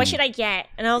you're like, "What should I get?"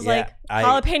 And I was Yeah, like,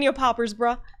 "Jalapeno poppers,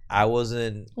 bro." I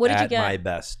wasn't What did you at get? my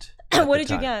best. at What the did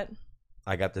you time. get?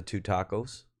 I got the 2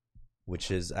 tacos,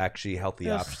 which is actually healthy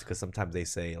Ugh. options because sometimes they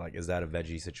say like, "Is that a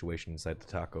veggie situation inside the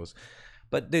tacos?"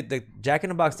 But the Jack in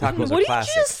the Box tacos What are did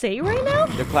classic. you just say right now?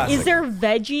 They're classic. Is there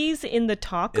veggies in the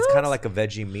tacos? It's kind of like a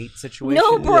veggie meat situation.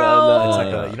 No, bro. It's like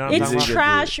a, you know what I'm It's talking about?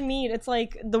 trash meat. It's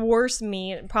like the worst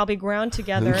meat, probably ground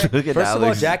together. Look at First of all,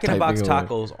 Alex Jack in the Box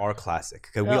typing away. tacos are classic.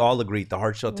 Okay, we No. all agree the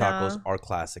hard shell tacos Nah. are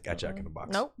classic at Jack in the Box.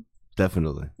 Nope.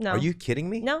 Definitely. No. Are you kidding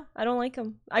me? No, I don't like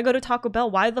them. I go to Taco Bell.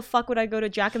 Why the fuck would I go to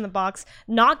Jack in the Box,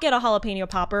 not get a jalapeno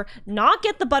popper, not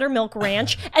get the buttermilk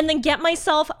ranch, and then get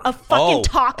myself a fucking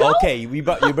taco? Okay, you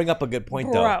bring up a good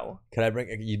point though. Bro.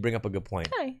 You bring up a good point.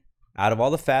 Okay. Out of all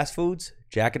the fast foods,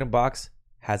 Jack in the Box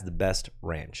has the best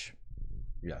ranch.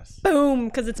 Yes. Boom,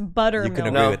 because it's buttermilk. You can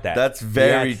agree No, with that. that's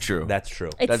very true. That's true.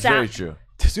 It's That's very true.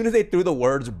 As soon as they threw the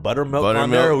words buttermilk, on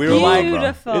Buttermilk, there, we were like,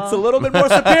 Beautiful. it's a little bit more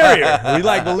superior. We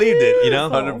like believed it, you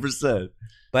know? 100%.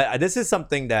 But this is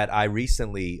something that I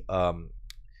recently,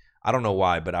 I don't know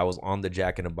why, but I was on the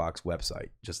Jack in the Box website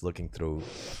just looking through.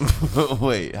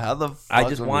 Wait, how the fuck I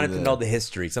just were we wanted to there? know the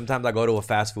history. Sometimes I go to a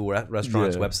fast food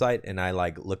restaurant's Yeah. website and I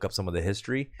like look up some of the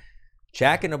history.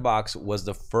 Jack in the Box was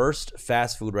the first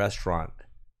fast food restaurant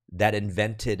that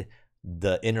invented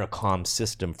the intercom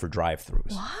system for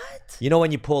drive-thrus. What? You know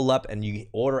when you pull up and you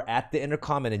order at the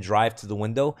intercom and then drive to the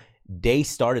window? They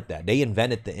started that. They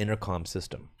invented the intercom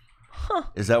system.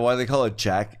 Is that why they call it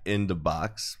Jack in the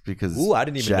Box? Because Ooh, I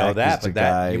didn't even Jack know that, is the but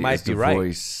that- guy, you might is be the right.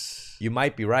 voice. You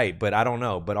might be right, but I don't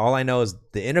know. But all I know is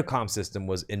the intercom system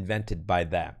was invented by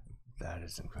that. That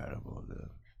is incredible, dude.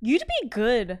 You'd be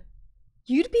good.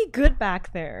 You'd be good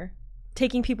back there,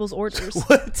 taking people's orders.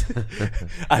 What?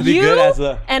 I'd be you good as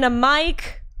a and a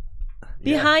mic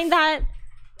behind that,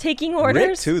 taking orders.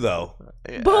 Rick too, though.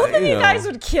 Both of you know, guys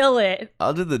would kill it.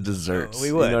 I'll do the desserts.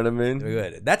 We would. You know what I mean? We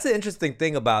would. That's the interesting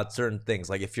thing about certain things.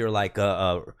 Like if you're like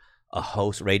a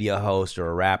host, radio host, or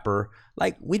a rapper,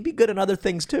 like we'd be good at other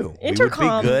things too.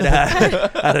 Intercom. We would be good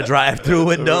at a drive-through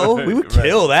window. Right, we would right.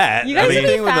 kill that. You guys would be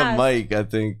Anything with a fast. mic, I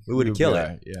think We would be kill it.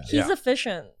 alright, Yeah. He's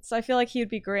efficient, so I feel like he would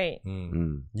be great.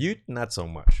 You not so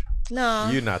much. No.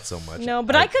 You not so much. No,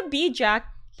 but I could be Jack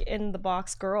in the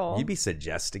Box girl. You'd be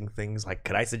suggesting things like,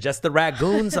 "Could I suggest the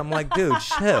ragoons?" I'm like, dude,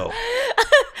 chill.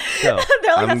 Chill.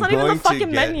 They're like, I'm that's not even going the to fucking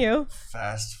get menu.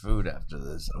 Fast food after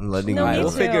this. I'm letting No, you me know.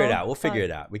 We'll too. figure it out. We'll figure Fuck.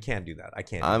 it out. We can't do that. I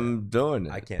can't. Do I'm doing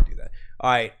that. I it. can't do that.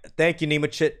 All right. Thank you,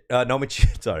 Nimachit.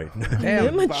 Nomachit. Sorry.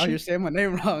 Damn, wow, you're saying my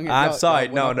name wrong. I'm Y'all- sorry.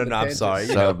 y'all No, went no, off on no. a I'm tangent. sorry.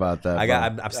 Sorry about that.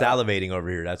 I'm bro. salivating over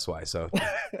here. That's why. So, all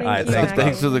Thank right. you, Thanks, Mac.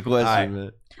 Thanks for the question, All right.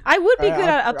 man. I would be Alright, good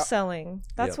at I'll- upselling.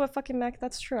 That's Yep. what fucking Mac.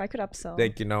 That's true. I could upsell.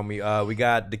 Thank you, Nomi. We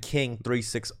got the King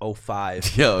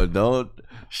 3605. Yo, don't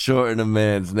shorten a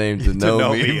man's name to know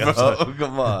know me, me, I'm bro. sorry.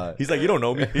 Come on. He's like, you don't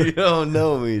know me. You don't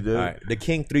know me, dude. All right. The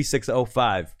King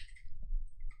 3605.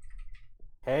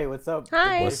 Hey, what's up?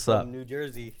 Hi. The boy What's from up? New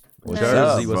Jersey. What's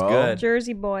Jersey up, was bro? good.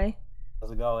 Jersey boy.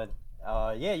 How's it going?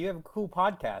 Yeah, you have a cool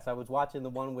podcast. I was watching the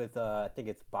one with I think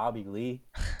it's Bobby Lee.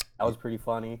 That was pretty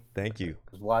funny. Thank you.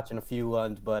 I was watching a few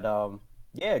ones, but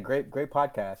yeah, great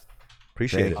podcast.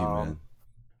 Appreciate Thank it. you, man.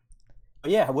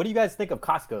 But yeah, what do you guys think of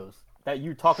Costco's? That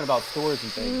you're talking about stores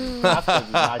and things. Costco's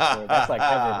is my store. That's like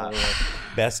heaven over here.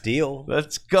 Best deal.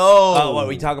 Let's go. Oh, what are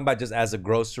we talking about? Just as a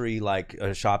grocery, like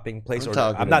a shopping place, I'm or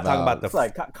talking I'm not talking about- about the. It's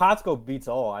like Costco beats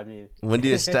all. I mean, When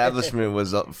the establishment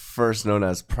was first known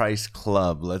as Price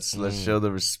Club, let's show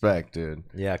the respect, dude.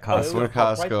 Yeah, oh, it Costco. was called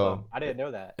Price Costco. Club. I didn't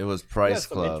know that. It was You Price have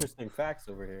some Club. interesting facts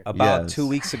over here. About Yes. 2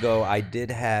 weeks ago, I did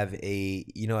have a,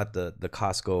 at the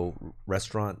Costco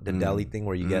restaurant, the deli thing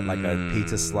where you get like a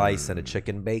pizza slice and a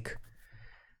chicken bake.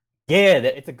 Yeah,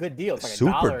 it's a good deal. It's like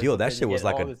Super $1 deal. That because shit you was get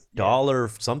like all a this- dollar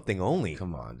something only.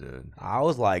 Come on, dude. I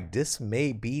was like, this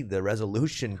may be the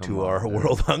resolution Come to on, our dude.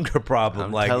 world hunger problem.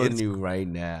 I'm like, telling it's, you right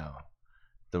now,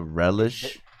 the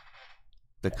relish,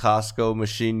 the Costco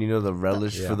machine, you know, the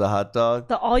relish Yeah. for the hot dog.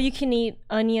 The all-you-can-eat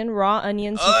onion, raw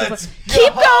onions. Let's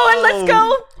Keep going. Let's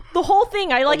go. The whole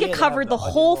thing. I like yeah, it they covered. have The the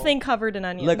onion whole roll. thing covered in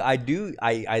onion. look, I do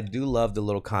love the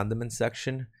little condiment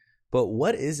section, but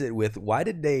what is it with? Why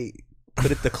did they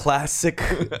put it the classic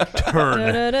turn,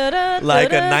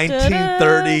 like a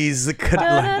 1930s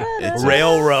It's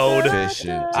railroad?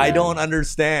 efficient, I dude. don't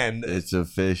understand. It's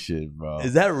efficient, bro.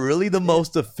 Is that really the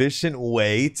most efficient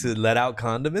way to let out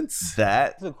condiments?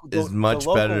 That is much the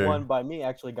local better. one by me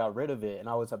actually got rid of it, and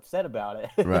I was upset about it.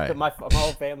 Right. my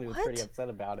whole family was pretty upset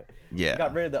about it. Yeah. They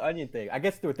got rid of the onion thing. I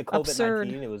guess with the Absurd.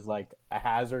 COVID-19, it was like a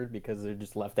hazard because they're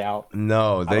just left out.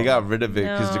 No, they don't got rid of it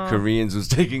because the No. Koreans was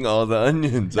taking all the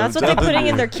onions. That's I'm what they're telling putting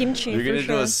in you. their kimchi. You're for gonna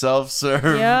sure. do a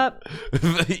self-serve, Yep.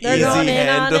 easy going in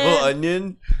on handle it.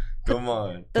 onion. Come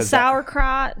on. The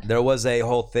sauerkraut. There was a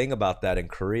whole thing about that in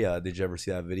Korea. Did you ever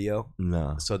see that video?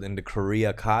 No. So in the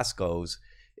Korea Costco's,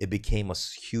 it became a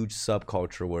huge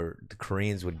subculture where the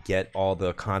Koreans would get all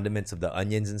the condiments of the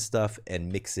onions and stuff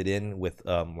and mix it in with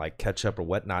like ketchup or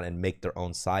whatnot and make their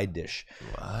own side dish.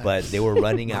 What? But they were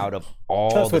running out of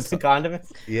all Just the with the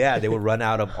condiments. yeah, they would run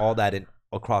out of all that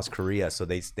across Korea, so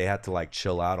they had to like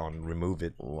chill out on remove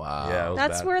it. Wow. Yeah, it was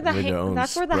That's bad. where the With their own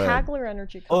that's where the spread. haggler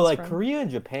energy comes Oh, like from. Korea and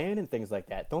Japan and things like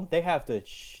that. Don't they have to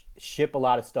ship a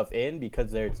lot of stuff in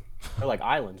because they're like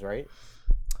islands, right?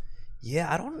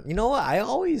 Yeah, I don't. You know what? I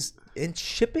always in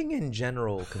shipping in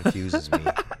general confuses me.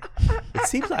 It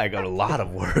seems like a lot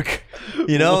of work.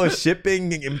 You know,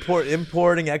 shipping,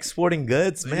 importing, exporting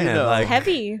goods. Man, know, like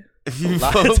Heavy. If you it's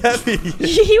folks, heavy.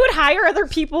 He would hire other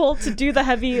people to do the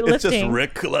heavy It's lifting. just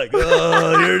Rick. Like,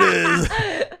 oh, here it is.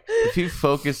 if you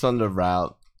focus on the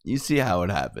route, you see how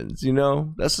it happens. You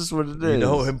know, that's just what it is. You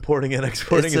know, importing and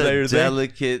exporting it's is that a your thing?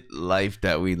 delicate life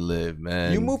that we live,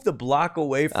 man. You moved a block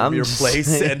away from I'm your just place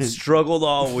and saying. struggled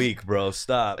all week, bro.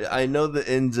 Stop. I know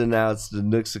the ins and outs, the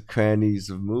nooks and crannies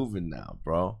of moving now,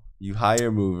 bro. You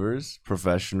hire movers,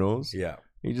 professionals. Yeah.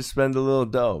 You just spend a little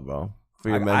dough, bro, for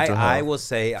your I mental health. I will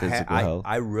say physical health.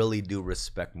 I really do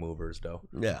respect movers though.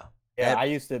 Yeah. Yeah, I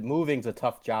used to. Moving's a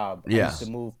tough job. I Yeah. used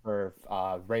to move for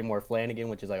Raymore Flanagan,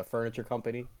 which is like a furniture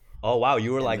company. Oh wow,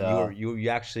 you were And, like you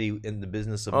actually in the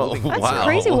business of Oh, moving. That's wow.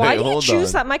 crazy. Why Wait, do you hold choose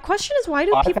on. that? My question is, why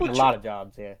do Oh, I've people? had a lot of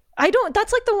jobs. Yeah. I don't.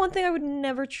 That's like the one thing I would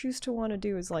never choose to want to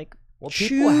do is like. Well,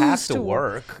 people have choose to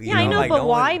work. you Yeah, I know, like, but no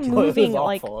why one- It was moving?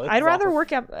 Like, awful. It I'd was rather awful.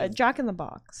 work at Jack in the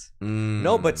Box.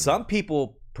 No, but some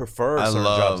people prefer I certain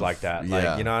love- jobs like that. yeah.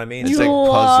 Like, you know what I mean? It's You like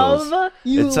puzzles. love-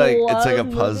 you It's like a love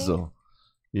moving? puzzle.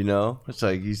 You know, it's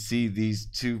like you see these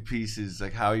two pieces.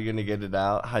 Like, how are you gonna get it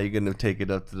out? How are you gonna take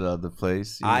it up to the other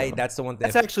place? You know? That's the one thing.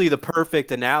 That's actually the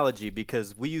perfect analogy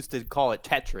because we used to call it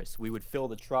Tetris. We would fill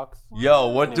the trucks. Yo,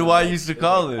 what do I used to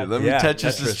call it? Let me Yeah,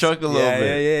 Tetris this Tetris. truck a little Yeah,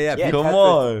 bit. yeah. Yeah, Come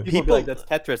Tetris. on. People be like, "That's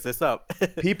Tetris this up."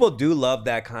 People do love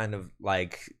that kind of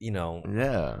like, you know,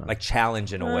 Yeah. like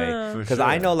challenge in a way. For Because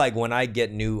I sure. know like when I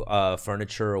get new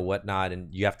furniture or whatnot and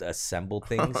you have to assemble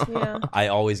things, Yeah. I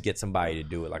always get somebody to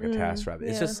do it like a task rabbit.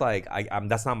 It's yeah. just like I'm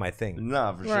that's not my thing.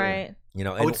 Nah, for sure. Right. You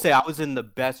know, I would say I was in the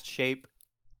best shape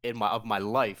in my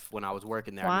life when I was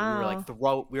working there. I mean,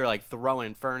 we were like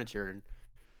throwing furniture and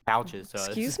couches. So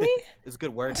Excuse me? It's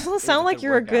good work. It doesn't sound like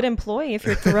you're a good employee if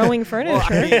you're throwing furniture. Well,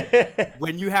 I mean,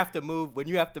 when you have to move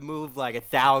like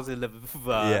 1,000 of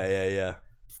yeah.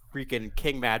 freaking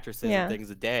king mattresses Yeah. and things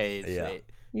a day, it's Yeah. like,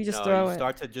 You just know, throw you it.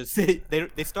 start to just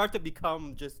they start to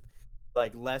become just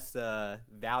like less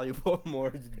valuable,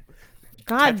 more.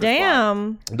 God Tetris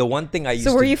damn. The one thing I used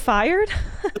So were to you fired?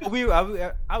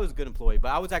 I was a good employee, but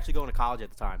I was actually going to college at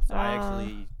the time, so I Ah.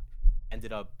 actually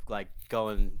ended up like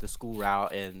going the school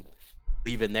route and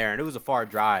leaving there, and it was a far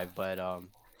drive, but oh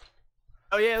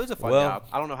yeah, it was a fun Well, job.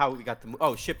 I don't know how we got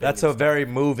the shipping. That's and a stuff. very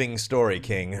moving story,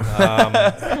 King. No.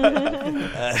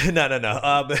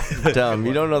 Dumb.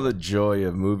 You don't know the joy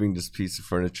of moving this piece of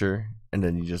furniture and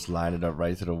then you just line it up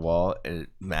right to the wall and it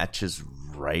matches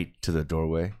right to the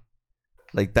doorway.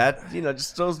 Like that, you know,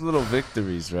 just those little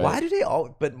victories, right? Why do they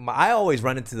all? But I always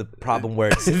run into the problem where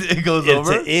it's it goes it's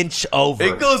over? an inch over.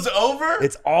 It goes over?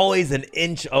 It's always an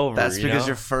inch over. That's you because know?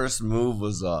 your first move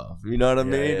was off. You know what I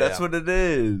Yeah, mean? yeah, That's yeah. what it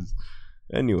is.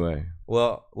 Anyway.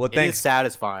 Well, It thanks. is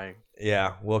satisfying.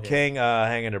 Yeah. Well, King,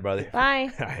 hang in there, brother. Bye.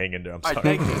 Hang in there. I'm All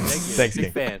sorry. right, thank you. Thanks, Big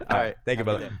King. fan. All right, Thank you,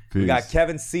 have a brother. good We got Peace.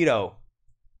 Kevin Cito.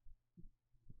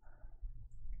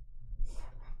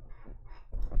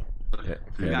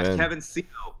 We got man. Kevin Cito.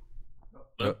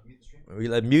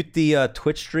 Mute the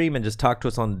Twitch stream and just talk to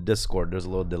us on Discord. There's a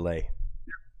little delay.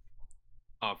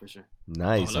 Oh, for sure.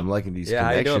 Nice. I'm liking these Yeah,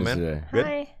 how you connections doing, man? today. Good?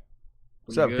 Hi.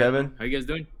 What's up, Good. Kevin? How you guys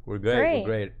doing? We're great. Great. We're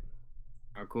great.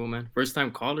 Oh, cool, man. First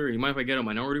time caller. You mind if I get a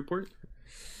minority report?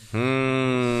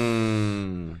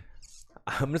 I'm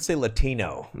gonna say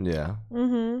Latino. Yeah.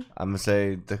 Mm-hmm. I'm gonna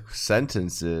say the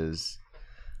sentence is,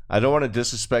 I don't want to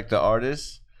disrespect the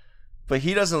artist, but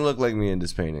he doesn't look like me in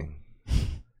this painting.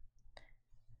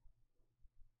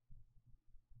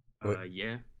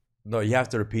 Yeah. No, you have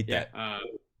to repeat that.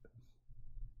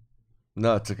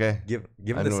 No, it's okay. Give I him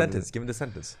the know what it sentence. is. Give him the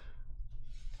sentence.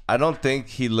 I don't think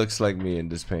he looks like me in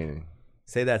this painting.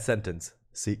 Say that sentence.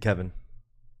 See, Kevin.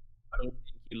 I don't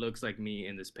think he looks like me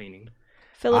in this painting.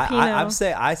 Filipino.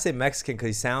 I say Mexican because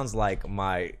he sounds like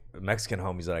my Mexican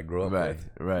homies that I grew up with.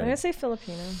 I'm Right. gonna say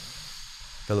Filipino.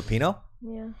 Filipino?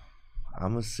 Yeah.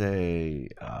 I'm gonna say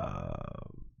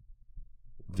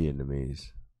Vietnamese.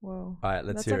 Whoa. All right,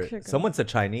 let's That's hear actually it. good. Someone said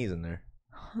Chinese in there.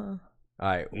 Huh. All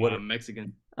right, what?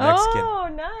 Mexican. Mexican. Oh,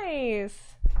 nice.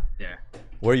 Yeah.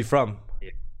 Where are you from?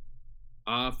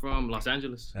 From Los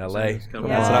Angeles. LA. Los Angeles, That's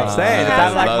California. what I'm saying. It Yeah.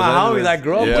 sounds like Los my Angeles. homies I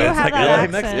grew up Yeah. with. You It's have like that LA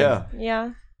accent. Mexican. Yeah.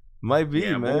 Yeah. Might be,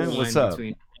 Yeah, man. borderline What's up?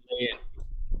 between LA and-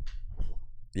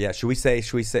 Yeah, should we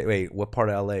say wait, what part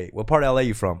of LA? What part of LA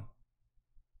you from?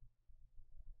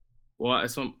 Well,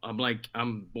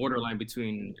 I'm borderline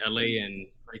between LA and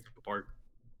Huntington Park.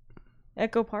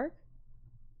 Echo Park?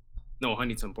 No,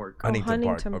 Huntington Park. Huntington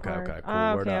Park. Huntington Okay, Park. okay, cool.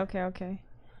 Ah, Word okay, up. okay.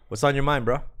 What's on your mind,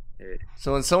 bro?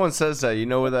 So when someone says that, you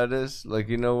know where that is? Like,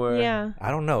 you know where? Yeah.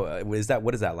 I don't know. What is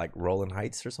that like Rolling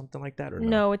Heights or something like that or no?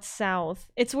 No, it's south.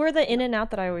 It's where the In and Out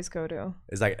that I always go to.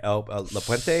 Is like La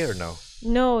Puente or no?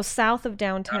 No, south of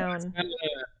downtown.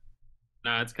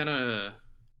 It's kind of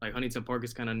like Huntington Park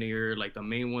is kind of near like the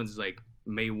main ones like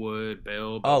Maywood,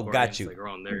 Bell. Oh, Bell got Gardens, you. Like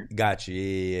around there. Got you.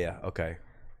 Yeah. Okay.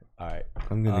 All right.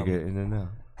 I'm gonna get in and out.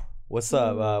 What's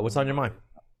up? What's on your mind?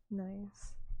 Nice.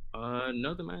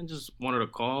 Nothing, man. Just wanted to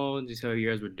call and just how you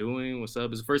guys were doing. What's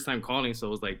up? It's the first time calling, so it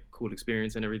was like cool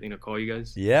experience and everything to call you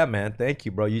guys. Yeah, man. Thank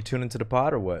you, bro. You tune into the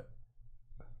pod or what?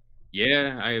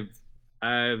 Yeah,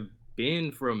 I've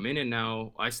been for a minute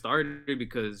now. I started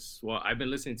because I've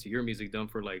been listening to your music done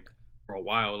for a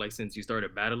while, like since you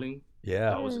started battling.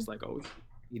 Yeah. I was just like, oh,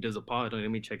 he does a pod. Let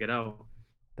me check it out.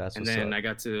 That's and what's then up. I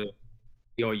got to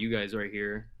see all you guys right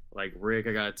here. Like Rick,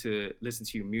 I got to listen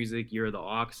to your music. You're the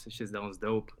Ox. That shit sounds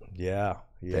dope. Yeah.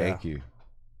 Yeah. Thank you.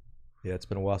 Yeah, it's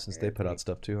been a while since they put out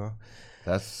stuff too, huh?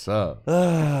 That's up. Oh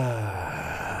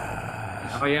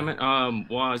yeah, man.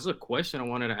 Well, there's a question I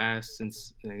wanted to ask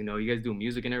since you guys do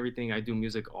music and everything. I do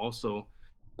music also,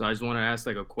 so I just want to ask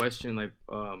like a question, like,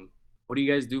 what do you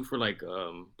guys do for like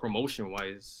promotion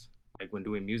wise, like when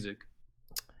doing music?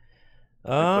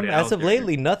 Put it As out of there.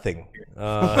 lately, nothing.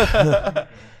 I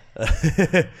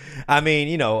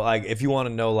mean, like if you want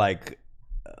to know, like,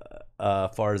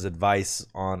 far as advice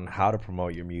on how to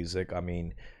promote your music, I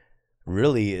mean,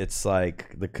 really, it's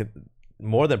like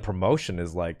more than promotion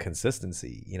is like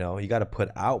consistency. You got to put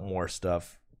out more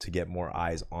stuff to get more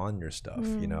eyes on your stuff.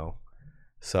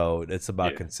 So it's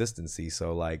about consistency.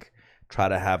 So like, try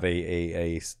to have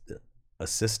a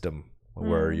system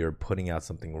where you're putting out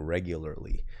something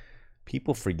regularly.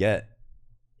 People forget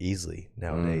easily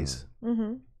nowadays.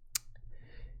 Mm-hmm.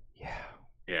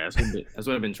 Yeah, that's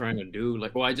what I've been trying to do.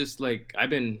 Like, well, I've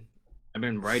been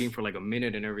writing for like a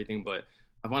minute and everything, but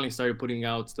I finally started putting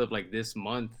out stuff like this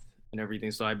month and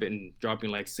everything. So I've been dropping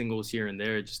like singles here and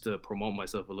there just to promote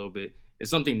myself a little bit.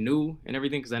 It's something new and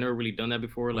everything because I never really done that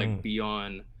before, like be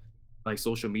on like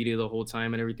social media the whole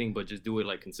time and everything, but just do it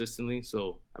like consistently.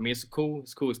 So I mean, it's a cool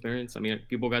experience. I mean,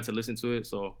 people got to listen to it,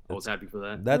 so I was happy for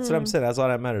that. That's what I'm saying. That's all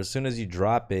that matters. As soon as you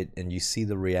drop it and you see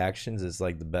the reactions, it's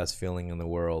like the best feeling in the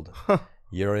world.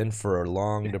 You're in for a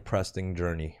long, depressing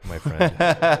journey, my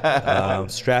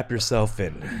friend. Strap yourself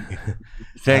in.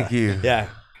 Thank you. Yeah.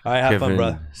 All right, have fun,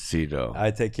 bro. Cito. All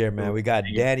right, take care, man. We got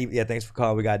Danny. Yeah, thanks for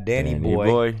calling. We got Danny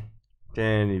Boy.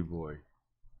 Danny Boy.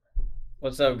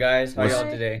 What's up, guys? How y'all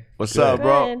today? What's up,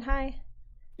 bro? Good. Hi.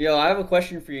 Yo, I have a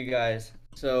question for you guys.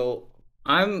 So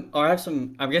I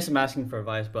guess I'm asking for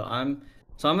advice, but I'm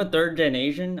a third gen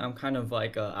Asian. I'm kind of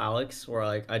like Alex, where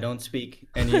like I don't speak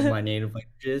any of my native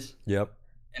languages. Yep.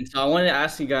 And so I wanted to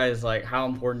ask you guys, like, how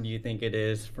important do you think it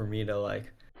is for me to like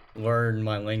learn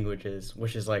my languages,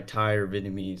 which is like Thai or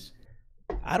Vietnamese?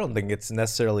 I don't think it's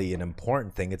necessarily an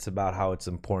important thing. It's about how it's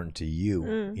important to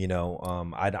you.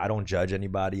 I don't judge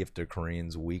anybody if their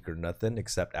Korean's weak or nothing,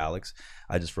 except Alex.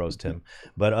 I just roast him.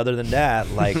 But other than that,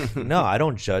 like, no, I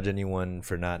don't judge anyone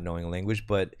for not knowing language.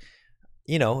 But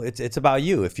you know, it's about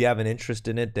you. If you have an interest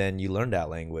in it, then you learn that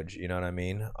language. You know what I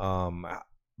mean?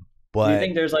 But do you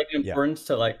think there's like yeah. importance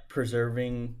to like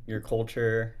preserving your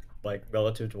culture, like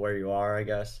relative to where you are? I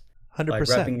guess 100%. like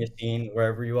repping the scene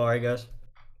wherever you are. I guess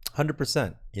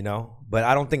 100%. You know, but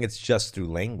I don't think it's just through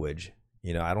language.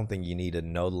 You know, I don't think you need to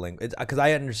know the language because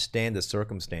I understand the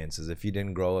circumstances. If you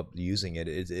didn't grow up using it,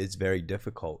 it's very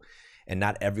difficult, and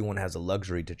not everyone has the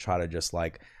luxury to try to just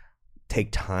like take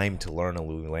time to learn a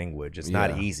new language. It's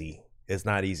not easy. It's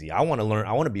not easy. I want to learn.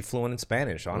 I want to be fluent in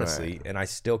Spanish, honestly, and I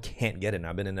still can't get it. And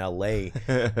I've been in LA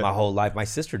my whole life. My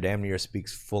sister damn near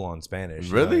speaks full on Spanish.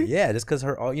 Really? You know? Yeah, just because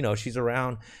her, you know, she's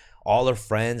around. All her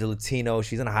friends are Latino.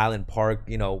 She's in Highland Park.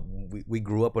 You know, we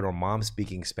grew up with her mom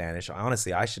speaking Spanish.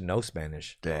 Honestly, I should know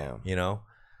Spanish. Damn. You know,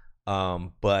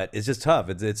 but it's just tough.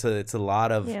 It's a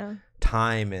lot of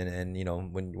time and you know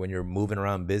when you're moving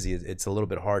around busy, it's a little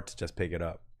bit hard to just pick it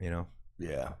up. You know.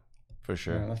 Yeah, for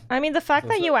sure. I mean, the fact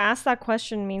that you asked that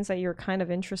question means that you're kind of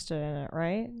interested in it,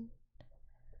 right?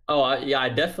 Oh, yeah, I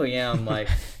definitely am. Like,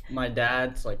 my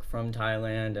dad's like from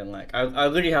Thailand, and like I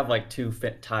literally have like two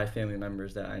Thai family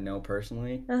members that I know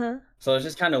personally. So it's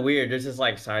just kind of weird. There's this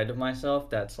like side of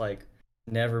myself that's like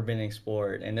never been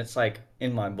explored, and it's like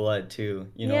in my blood too.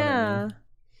 You know what I mean?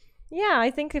 Yeah,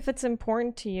 I think if it's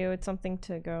important to you, it's something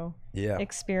to go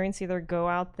experience, either go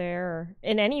out there or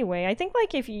in any way. I think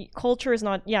like if culture is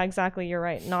not, exactly, you're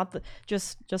right. Not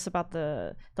just about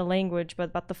the language, but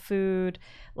about the food,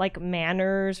 like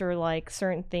manners or like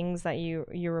certain things that you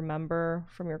remember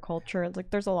from your culture. It's like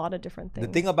there's a lot of different things.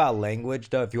 The thing about language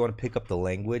though, if you want to pick up the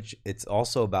language, it's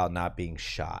also about not being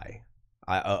shy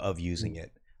of using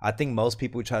it. I think most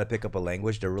people who try to pick up a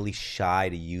language, they're really shy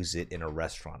to use it in a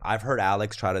restaurant. I've heard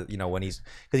Alex try to, you know, because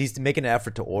he's making an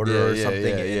effort to order or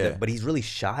something, but he's really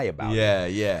shy about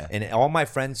it. Yeah. And all my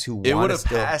friends who it would have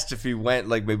passed if he went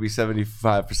like maybe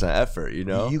 75% effort, you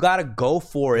know? You got to go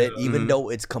for it, even though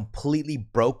it's completely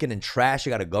broken and trash.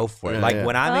 You got to go for it. Like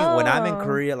when I'm in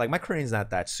Korea, like my Korean's not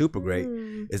that super great.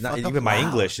 It's not even my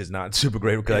English is not super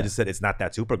great because I just said it's not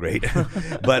that super great.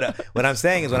 But what I'm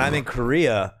saying is when I'm in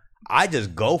Korea, I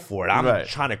just go for it. I'm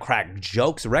trying to crack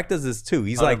jokes. Rec does this too.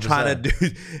 He's like 100%. Trying to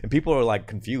do, and people are like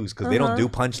confused because they don't do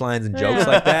punchlines and jokes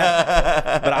like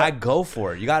that. But I go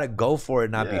for it. You got to go for it,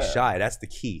 and not be shy. That's the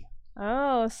key.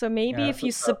 Oh, so maybe if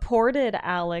you supported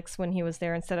Alex when he was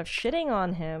there instead of shitting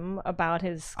on him about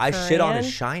his I Korean. shit on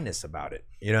his shyness about it.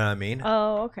 You know what I mean?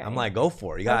 Oh, okay. I'm like, go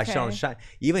for it. You got to shit on shy.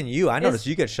 Even you, I noticed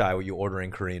you get shy when you ordering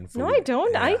Korean food. No, I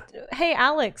don't. Hey,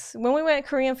 Alex, when we went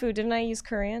Korean food, didn't I use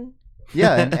Korean?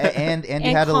 Yeah, and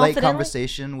you had a late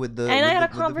conversation with the. And I had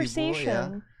a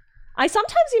conversation. I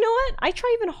sometimes, you know what? I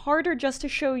try even harder just to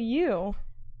show you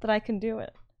that I can do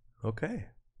it. Okay,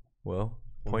 well,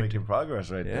 we're making progress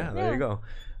right there. Yeah, there you go.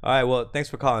 All right, well, thanks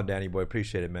for calling, Danny boy.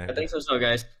 Appreciate it, man. Yeah, thanks so,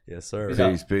 guys. Yes, sir.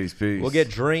 Peace. We'll get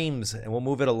Dreams, and we'll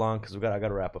move it along because I got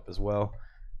to wrap up as well.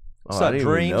 What's up, I didn't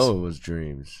Dreams? even know it was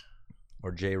Dreams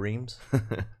or J Reams.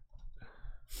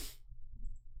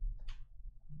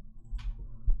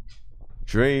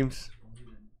 Dreams.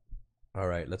 All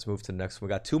right, let's move to the next one.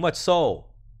 We got Too Much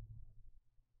Soul.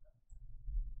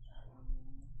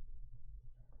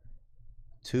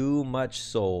 Too Much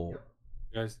Soul.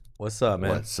 Guys, what's up, man?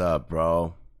 What's up,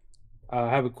 bro? I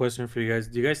have a question for you guys.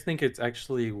 Do you guys think it's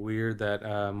actually weird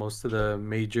that most of the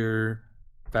major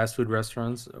fast food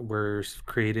restaurants were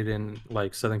created in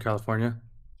like Southern California?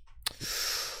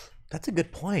 That's a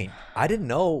good point. I didn't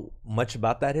know much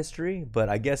about that history, but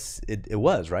I guess it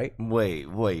was, right? Wait.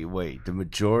 The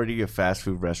majority of fast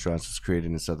food restaurants was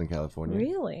created in Southern California?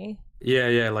 Really?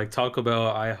 Yeah. Like Taco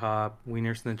Bell, IHOP,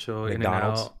 Wiener Schnitzel,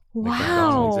 McDonald's. In-N-Out.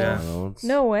 Wow. McDonald's,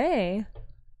 No way.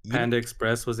 Panda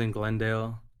Express was in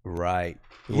Glendale. Right.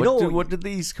 What did the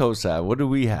East Coast have? What do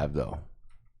we have, though?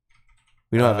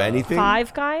 We don't have anything?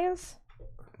 Five Guys?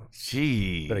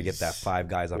 Jeez. Better get that Five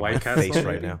Guys on White my Castle, face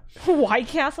right now. White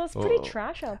Castle's pretty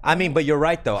trash out there. I mean, but you're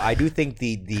right, though. I do think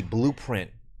the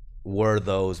blueprint were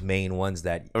those main ones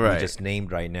that you just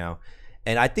named right now.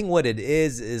 And I think what it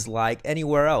is like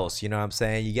anywhere else, you know what I'm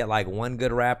saying? You get like one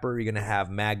good rapper, you're going to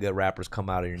have mad good rappers come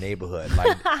out of your neighborhood.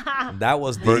 Like that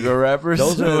was the burger rappers.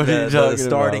 Those are the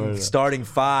about? starting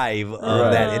five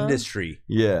of that industry.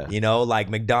 Yeah. You know, like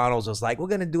McDonald's was like, we're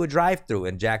going to do a drive-through.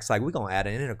 And Jack's like, we're going to add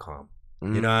an intercom.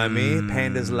 You know what I mean?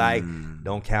 Panda's like,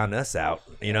 don't count us out.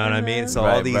 You know what I mean? So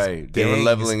all these gangs, they were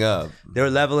leveling up. They're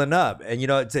leveling up. And you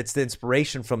know, it's the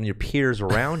inspiration from your peers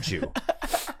around you.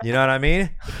 You know what I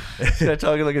mean? You're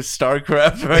talking like a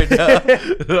StarCraft right now.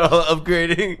 They're all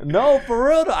upgrading. No, for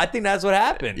real though. I think that's what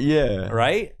happened. Yeah.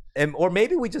 Right? or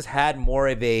maybe we just had more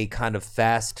of a kind of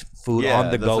fast food Yeah, on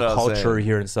the that's go what I was culture saying.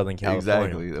 here in Southern California.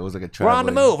 Exactly. It was like a We're on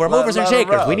the traveling- move. We're movers and lot of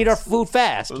shakers. We need our routes. food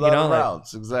fast. A You lot know, of like-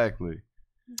 routes. Exactly.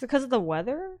 Because of the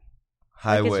weather?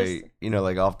 Highway, just-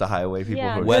 like off the highway, people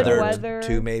Yeah, who are good traveling. weather.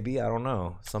 too, maybe. I don't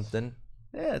know. Something.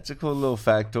 Yeah, it's a cool little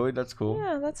factoid. That's cool.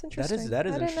 Yeah, that's interesting. That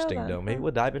is I didn't know interesting, that. though. Maybe Huh.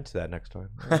 we'll dive into that next time.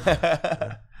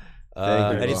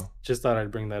 Thank you, any- bro. Just thought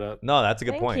I'd bring that up. no, that's a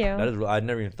good Thank point. you. That is. I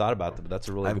never even thought about that, but that's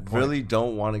a really I good point. really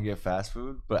don't want to get fast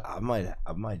food, but I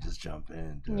might just jump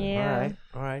in. Dude. Yeah.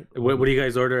 All right. What do you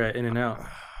guys order at In-N-Out?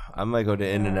 I might go to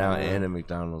In-N-Out and at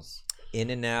McDonald's.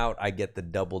 In-N-Out, I get the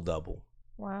double.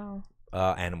 Wow.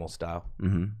 Animal style.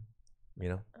 Mm-hmm. You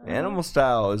know. Animal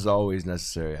style is always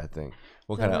necessary, I think.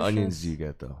 What kind of onions Delicious. do you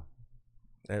get though?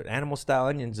 Animal style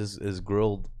onions is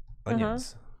grilled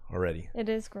onions already. It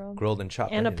is grilled. Grilled and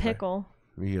chopped And a onions, right? pickle.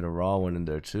 You get a raw one in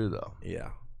there too, though. Yeah.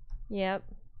 Yep.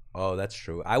 Oh, that's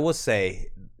true. I will say,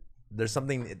 there's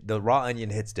something. The raw onion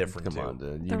hits different Come too. on,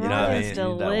 dude. The know raw what I is mean?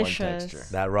 You need that one delicious. texture.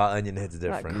 That raw onion hits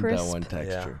different. You need crisp. that one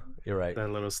texture. Yeah, you're right. That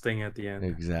little sting at the end.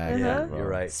 Exactly. Yeah, bro. you're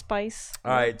right. Spice.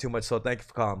 All right, too much. So thank you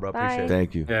for calling, bro. Appreciate Bye. it.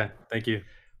 Thank you. Yeah, thank you.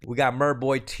 We got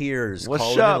Merboy Tears. What's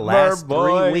calling up, in last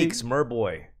Merboy? 3 weeks,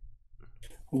 Merboy.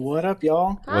 What up,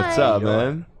 y'all? What's Hi. up,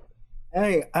 man?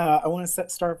 Hey, I want to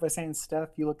start by saying, Steph,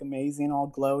 you look amazing,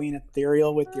 all glowy and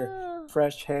ethereal with your Oh,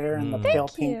 fresh hair and the Mm. pale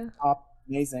Thank pink you. top.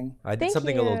 Amazing. I did Thank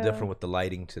something a little you. different with the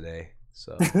lighting today.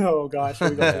 So Oh gosh. Here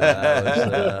we go.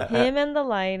 that was, Him and the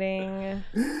lighting.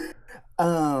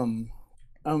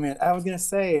 Oh man, I was gonna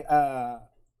say,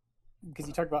 because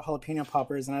you talked about jalapeno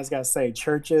poppers, and I was gonna say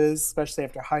churches, especially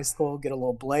after high school, get a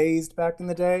little blazed back in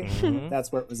the day. Mhm.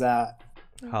 That's where it was at.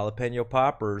 jalapeno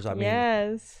poppers. I mean,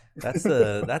 Yes. that's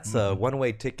a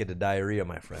one-way ticket to diarrhea,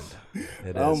 my friend.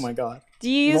 It Oh is. my god. Do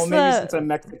you use Well, maybe since I'm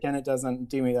Mexican, it doesn't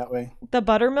do me that way. the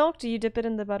buttermilk? Do you dip it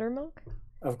in the buttermilk?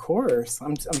 Of course,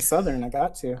 I'm Southern. I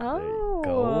got to. Oh,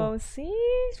 go. see?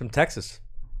 It's from Texas.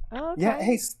 Oh, okay. Yeah.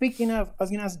 Hey, speaking of, I was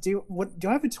gonna ask, do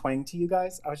I have a twang to you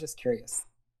guys? I was just curious.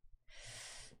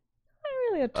 Not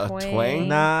really a twang. twang?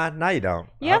 Nah, you don't.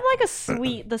 You have like a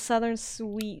sweet, the southern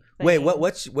sweet. Wait, thing.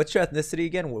 what's your ethnicity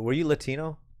again? Were you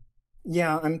Latino?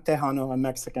 Yeah, I'm Tejano. I'm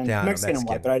Mexican. Tejano, Mexican and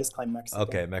white, Mexican. but I just claim Mexican.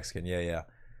 Okay, Mexican. Yeah.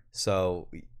 So,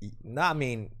 I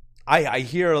mean, I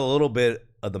hear a little bit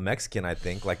of the Mexican. I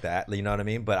think like that. You know what I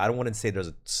mean? But I don't want to say there's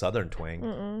a southern twang.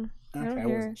 Mm-mm. I don't Okay, I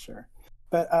hear wasn't it. sure.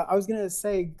 But I was gonna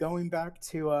say, going back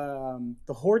to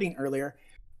the hoarding earlier,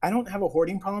 I don't have a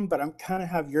hoarding problem, but I'm kind of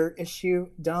have your issue,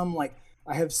 dumb. Like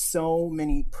I have so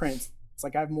many prints. It's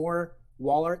like I have more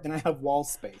wall art than I have wall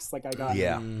space. Like I got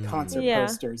Yeah. concert Yeah.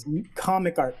 posters,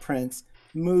 comic art prints,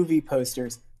 movie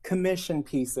posters, commission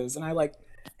pieces,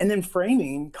 and then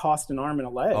framing cost an arm and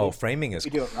a leg. Oh, framing is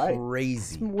You do it right.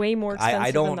 crazy. It's way more expensive I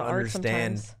than don't the art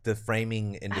understand sometimes. the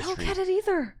framing I industry. don't get it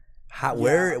either. How,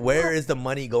 where is the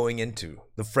money going into?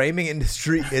 The framing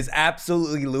industry is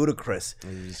absolutely ludicrous.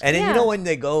 And then you know when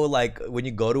they go when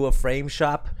you go to a frame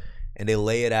shop and they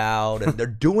lay it out and they're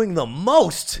doing the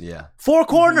most. Yeah. 4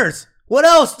 corners. What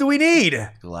else do we need?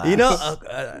 Glass. You know?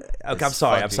 Okay, I'm It's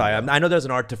sorry. fucking- I know there's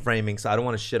an art to framing, so I don't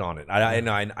want to shit on it.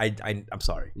 I'm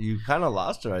sorry. You kind of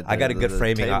lost her. I got a good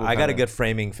framing. I got a good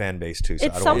framing fan base too. So I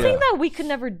It's don't something wanna- that we could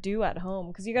never do at home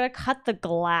because you gotta cut the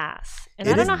glass, and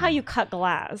It I don't is- know how you cut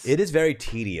glass. It is very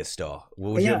tedious, though.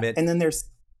 Would you yeah, admit? and then there's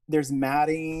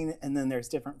matting, and then there's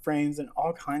different frames and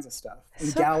all kinds of stuff. And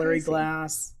So gallery crazy.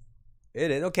 glass. It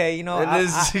is okay. You know, It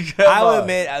is- come I will on.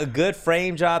 admit a good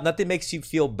frame job. Nothing makes you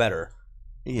feel better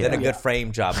than a good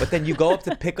frame job. But then you go up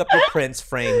to pick up your prints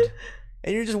framed,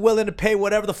 and you're just willing to pay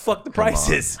whatever the fuck the price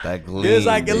on, is. that It's gleam,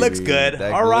 like it looks baby, good.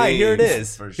 that All right, here it gleam,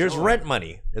 is. for Here's sure. rent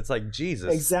money. It's like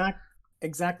Jesus.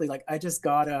 Exactly. Like I just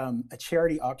got a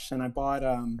charity auction. I bought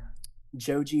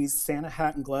Joji's Santa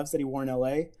hat and gloves that he wore in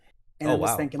LA. And Oh, I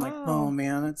was wow. thinking like, Wow. oh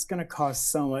man, it's gonna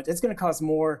cost so much. It's gonna cost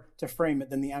more to frame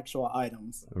it than the actual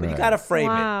items. But you gotta frame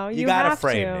Wow, it. you gotta have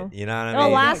frame to. it. You know what I It'll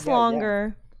mean? last Yeah, yeah.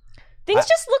 longer. Things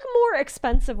just look more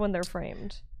expensive when they're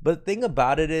framed. But the thing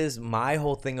about it is, my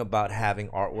whole thing about having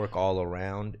artwork all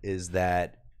around is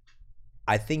that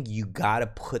I think you gotta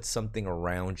put something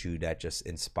around you that just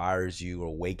inspires you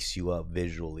or wakes you up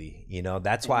visually. You know,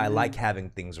 that's why I like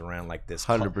having things around like this.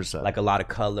 100%. Like a lot of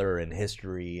color and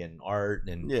history and art.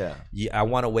 And Yeah. I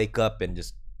want to wake up and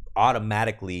just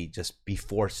automatically just be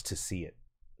forced to see it.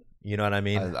 You know what I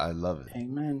mean? I love it.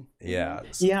 Amen. Yeah.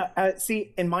 Yeah.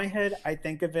 See, in my head, I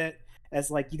think of it as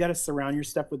like you got to surround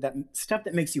yourself with that stuff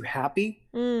that makes you happy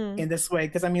in this way.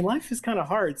 Because I mean, life is kind of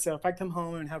hard. So if I come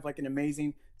home and have like an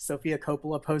amazing Sofia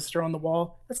Coppola poster on the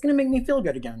wall, that's gonna make me feel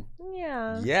good again.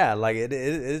 Yeah. Yeah, like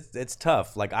it's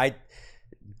tough. Like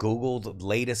Googled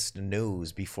latest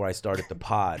news before I started the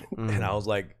pod, and I was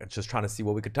like, just trying to see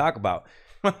what we could talk about.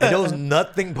 And there was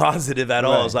nothing positive at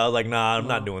all. So I was like, nah, I'm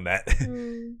not doing that.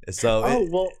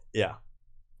 So, yeah.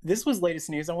 This was latest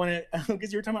news. I want to,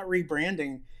 because you were talking about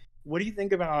rebranding. What do you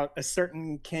think about a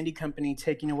certain candy company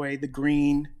taking away the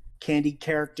green candy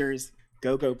characters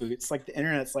Go-Go Boots? Like the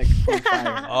internet's like on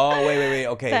fire. Oh, wait.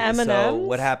 Okay. The M&Ms? So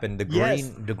what happened? The Yes.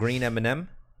 green M&M?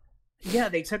 Yeah,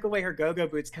 they took away her Go-Go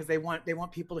Boots because they want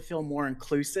people to feel more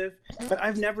inclusive. But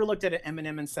I've never looked at an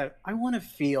M&M and said, I want to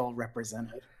feel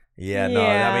represented. Yeah, no,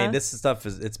 I mean, this stuff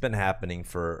it's been happening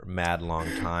for mad long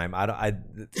time.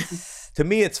 To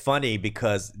me, it's funny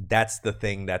because that's the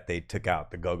thing that they took out,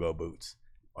 the Go-Go Boots.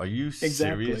 Are you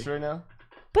serious right now?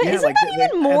 But Yeah, isn't like, that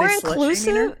even more are they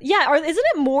slut-shaming her? inclusive? Yeah, or isn't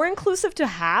it more inclusive to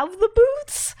have the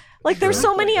boots? Like, there's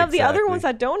so many of the other ones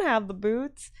that don't have the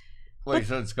boots. Wait,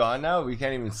 so it's gone now? We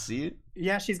can't even see it?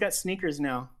 Yeah, she's got sneakers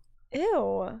now.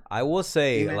 Ew. I will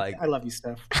say, Man, like, I love you,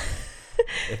 Steph.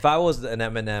 if I was an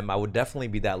M&M, I would definitely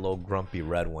be that little grumpy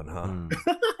red one,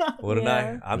 huh? Wouldn't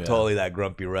Yeah. I? I'm totally that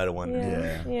grumpy red one.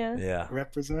 Yeah.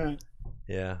 Represent.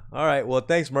 Yeah. All right. Well,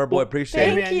 thanks, Merboy. Appreciate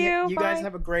Hey, it. man, you guys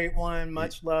have a great one.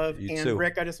 Much love. You and too.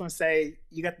 Rick, I just want to say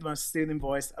you got the most soothing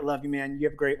voice. I love you, man. You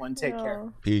have a great one. Take care.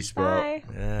 Peace, bro. Bye.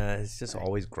 It's just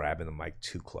always grabbing the mic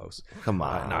too close. Come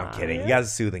on. No, I'm kidding. You got a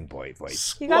soothing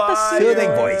voice. You got the Soothing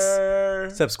voice.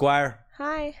 What's up, Squire?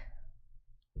 Hi.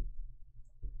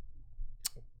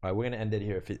 All right, we're gonna end it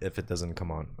here if it doesn't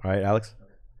come on. All right, Alex.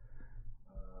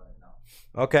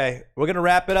 Okay, we're gonna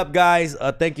wrap it up, guys.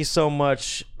 Thank you so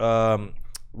much.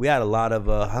 We had a lot of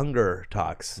hunger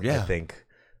talks. I think.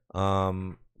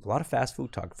 A lot of fast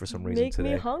food talk for some reason Make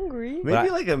today. me hungry.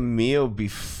 Maybe like a meal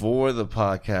before the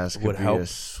podcast could Would be help. a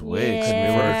switch. Yeah. I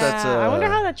mean, what if that's I wonder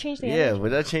how that changed the energy.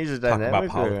 would that change the Talk dynamic?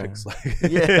 about politics, or?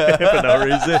 Yeah, for no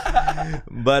reason.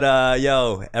 But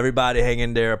yo, everybody, hang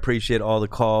in there. Appreciate all the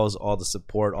calls, all the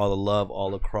support, all the love,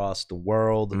 all across the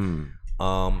world.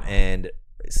 And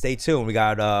stay tuned. We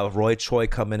got Roy Choi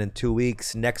coming in 2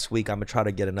 weeks. Next week, I'm gonna try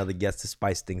to get another guest to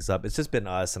spice things up. It's just been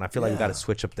us, and I feel like we got to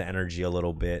switch up the energy a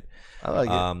little bit. I like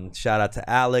it. Shout out to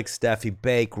Alex, Steffi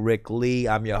Bake, Rick Lee.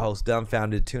 I'm your host,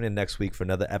 Dumbfounded. Tune in next week for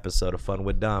another episode of Fun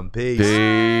with Dumb. Peace.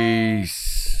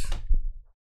 Peace.